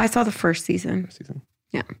it? I saw the first season.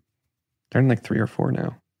 Yeah. They're in like 3 or 4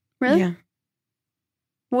 now. Really? Yeah.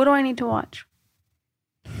 What do I need to watch?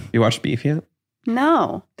 You watched Beef yet?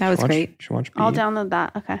 No. That was great. You should watch Beef. I'll download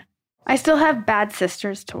that. Okay. I still have Bad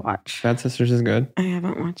Sisters to watch. Bad Sisters is good. I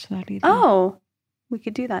haven't watched that either. Oh, we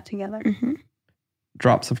could do that together. Mm-hmm.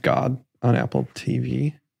 Drops of God on Apple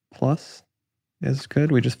TV Plus is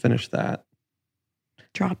good. We just finished that.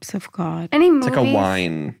 Drops of God. Any movies? It's like a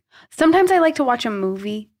wine. Sometimes I like to watch a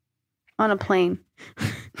movie on a plane.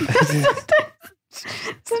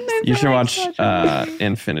 You should watch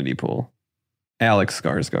Infinity Pool. Alex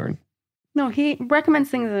Skarsgård. No, he recommends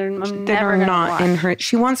things that I'm that never are gonna not watch. in her.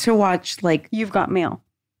 She wants to watch like You've Got Mail.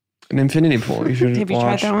 An Infinity Pool. You should Have you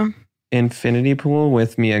tried watch that one? Infinity Pool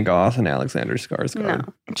with Mia Goth and Alexander Skarsgård.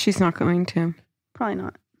 No, She's not going to. probably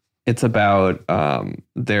not. It's about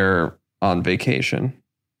they're on vacation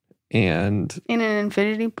and In an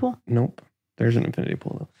infinity pool? nope, there's an infinity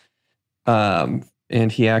pool though.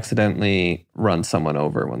 And he accidentally runs someone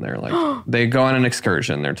over when they're like they go on an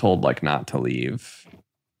excursion. They're told like not to leave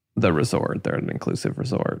the resort. They're an inclusive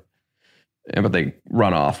resort. But they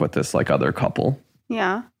run off with this like other couple.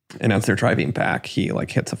 Yeah. And as they're driving back, he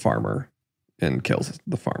like hits a farmer and kills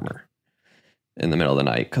the farmer in the middle of the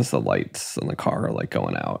night because the lights in the car are like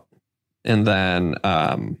going out. And then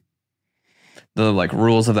the like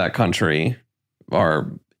rules of that country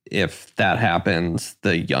are if that happens,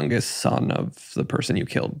 the youngest son of the person you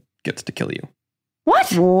killed gets to kill you.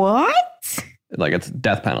 What? What? Like it's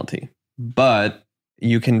death penalty. But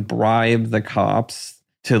you can bribe the cops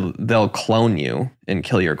they'll clone you and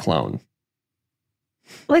kill your clone.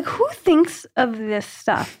 Like, who thinks of this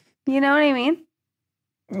stuff? You know what I mean?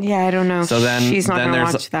 Yeah, I don't know. So then she's not going to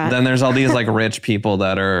watch that. Then there's all these like rich people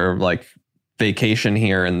that are like vacation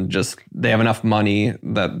here and just they have enough money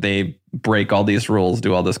that they break all these rules,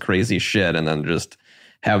 do all this crazy shit, and then just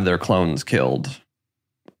have their clones killed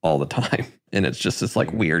all the time. And it's just this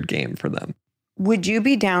like weird game for them. Would you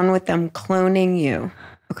be down with them cloning you?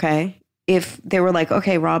 Okay. If they were like,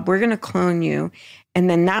 okay, Rob, we're going to clone you. And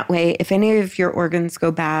then that way, if any of your organs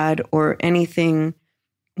go bad or anything,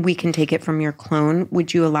 we can take it from your clone.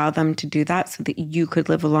 Would you allow them to do that so that you could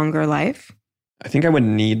live a longer life? I think I would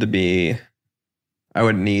need to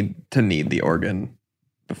need the organ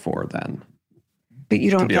before then. But you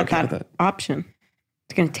don't be get okay with that it. option.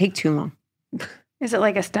 It's going to take too long. Is it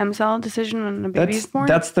like a stem cell decision when a baby's born?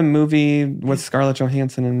 That's the movie with Scarlett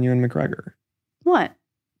Johansson and Ewan McGregor. What?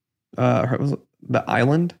 Was it The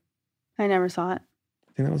Island? I never saw it.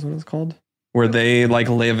 I think that was what it was called. Where they like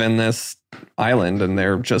live in this island and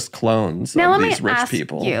they're just clones Now of let these me rich ask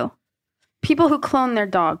people. you, people who clone their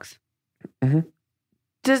dogs. Mhm.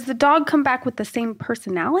 Does the dog come back with the same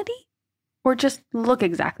personality, or just look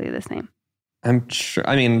exactly the same? I'm sure.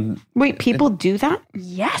 I mean, Wait, people do that?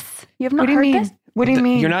 Yes. You have not What do you heard mean? this? What do you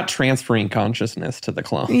mean? You're not transferring consciousness to the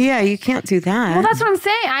clone. Yeah, you can't do that. Well, that's what I'm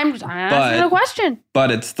saying. I'm asking a question.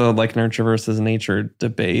 But it's the like nurture versus nature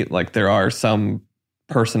debate. Like there are some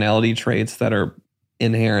personality traits that are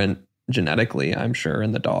inherent genetically, I'm sure,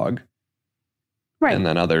 in the dog. Right. And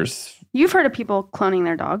then others. You've heard of people cloning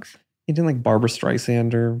their dogs. You did like Barbara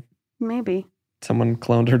Streisand or Maybe. someone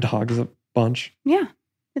cloned her dogs a bunch. Yeah.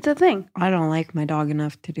 It's a thing. I don't like my dog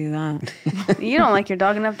enough to do that. You don't like your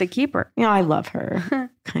dog enough to keep her. You know, I love her,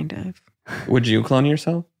 kind of. Would you clone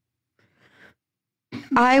yourself?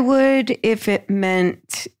 I would if it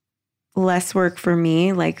meant less work for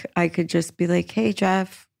me. Like I could just be like, hey,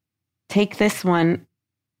 Jeff, take this one.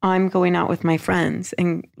 I'm going out with my friends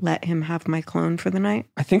and let him have my clone for the night.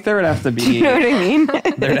 I think there would have to be. Do you know what I mean?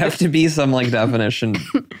 There'd have to be some like definition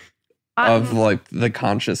of like the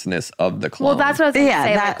consciousness of the clone. Well, that's what I was going to Yeah,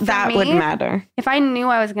 say. that, Like, that for would me, matter. If I knew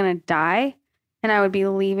I was going to die and I would be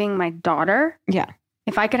leaving my daughter, Yeah.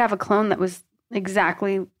 if I could have a clone that was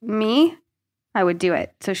exactly me, I would do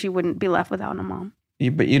it so she wouldn't be left without a mom.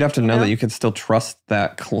 But you'd have to know Yeah. that you could still trust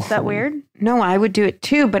that clone. Is that weird? No, I would do it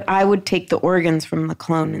too, but I would take the organs from the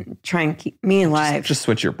clone and try and keep me alive. Just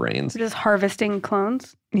switch your brains. We're just harvesting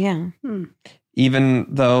clones. Yeah. Even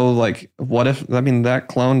though, like, what if, I mean, that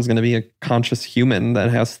clone is going to be a conscious human that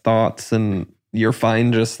has thoughts and you're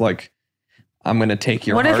fine just like, I'm going to take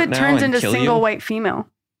your What heart if it now turns and into kill single you? white female?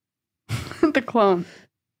 The clone.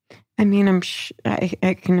 I mean,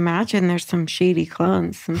 I can imagine there's some shady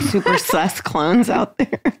clones, some super sus clones out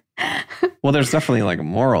there. Well, there's definitely like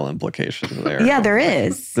moral implications there. Yeah, there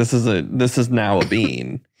is. This is now a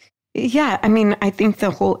being. Yeah, I mean, I think the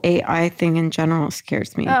whole AI thing in general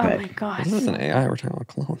scares me. Oh but my gosh. This is an AI. We're talking about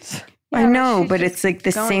clones. I Yeah, know, she's but just it's like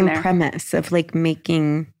the going same there. premise of like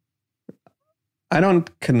making. I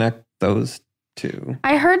don't connect those two.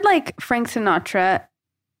 I heard like Frank Sinatra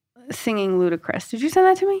singing Ludacris. Did you send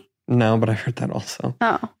that to me? No, but I heard that also.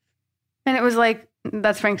 Oh. And it was like,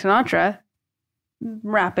 that's Frank Sinatra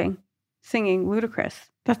rapping, singing Ludacris.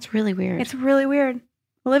 That's really weird. It's really weird.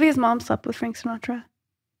 Olivia's mom slept with Frank Sinatra.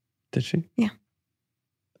 Did she?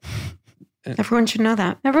 Everyone should know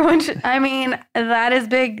that. Everyone should, I mean, that is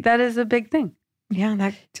big. That is a big thing. Yeah,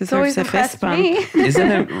 that It's always deserves a fist impressed bump.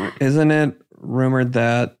 me. Isn't it rumored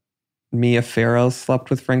that Mia Farrow slept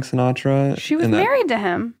with Frank Sinatra? She was and that- married to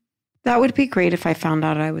him. That would be great if I found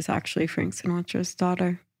out I was actually Frank Sinatra's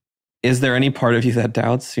daughter. Is there any part of you that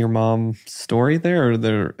doubts your mom's story there,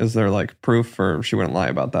 or is there like proof, or she wouldn't lie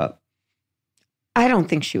about that? I don't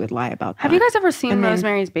think she would lie about that. Have you guys ever seen And then-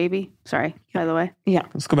 Rosemary's Baby? Sorry, by the way. Yeah.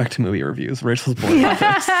 Let's go back to movie reviews. Rachel's born.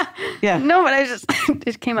 Yeah. Yeah. No, but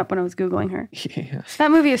it came up when I was Googling her. Yeah. That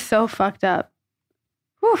movie is so fucked up.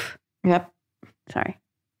 Whew. Yep. Sorry.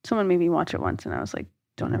 Someone made me watch it once and I was like,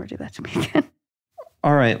 don't ever do that to me again.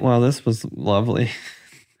 All right. Well, this was lovely.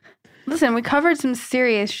 Listen, we covered some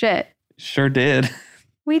serious shit. Sure did.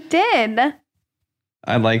 We did.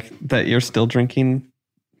 I like that you're still drinking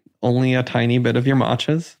only a tiny bit of your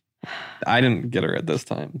matchas. I didn't get her at this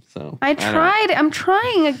time, so I don't- tried. I'm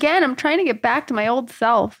trying again. I'm trying to get back to my old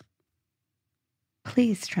self.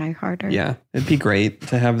 Please try harder. Yeah, it'd be great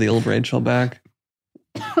to have the old Rachel back.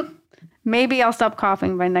 Maybe I'll stop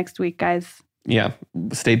coughing by next week, guys. Yeah,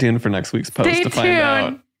 stay tuned for next week's post Stay to find out.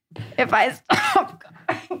 tuned. If I stop.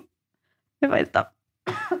 If I stop.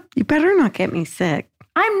 You better not get me sick.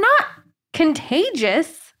 I'm not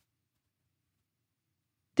contagious.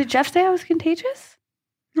 Did Jeff say I was contagious?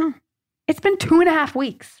 No. It's been 2.5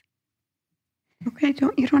 weeks. Okay,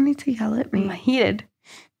 you don't need to yell at I'm me. heated.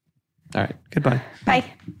 All right, goodbye. Bye.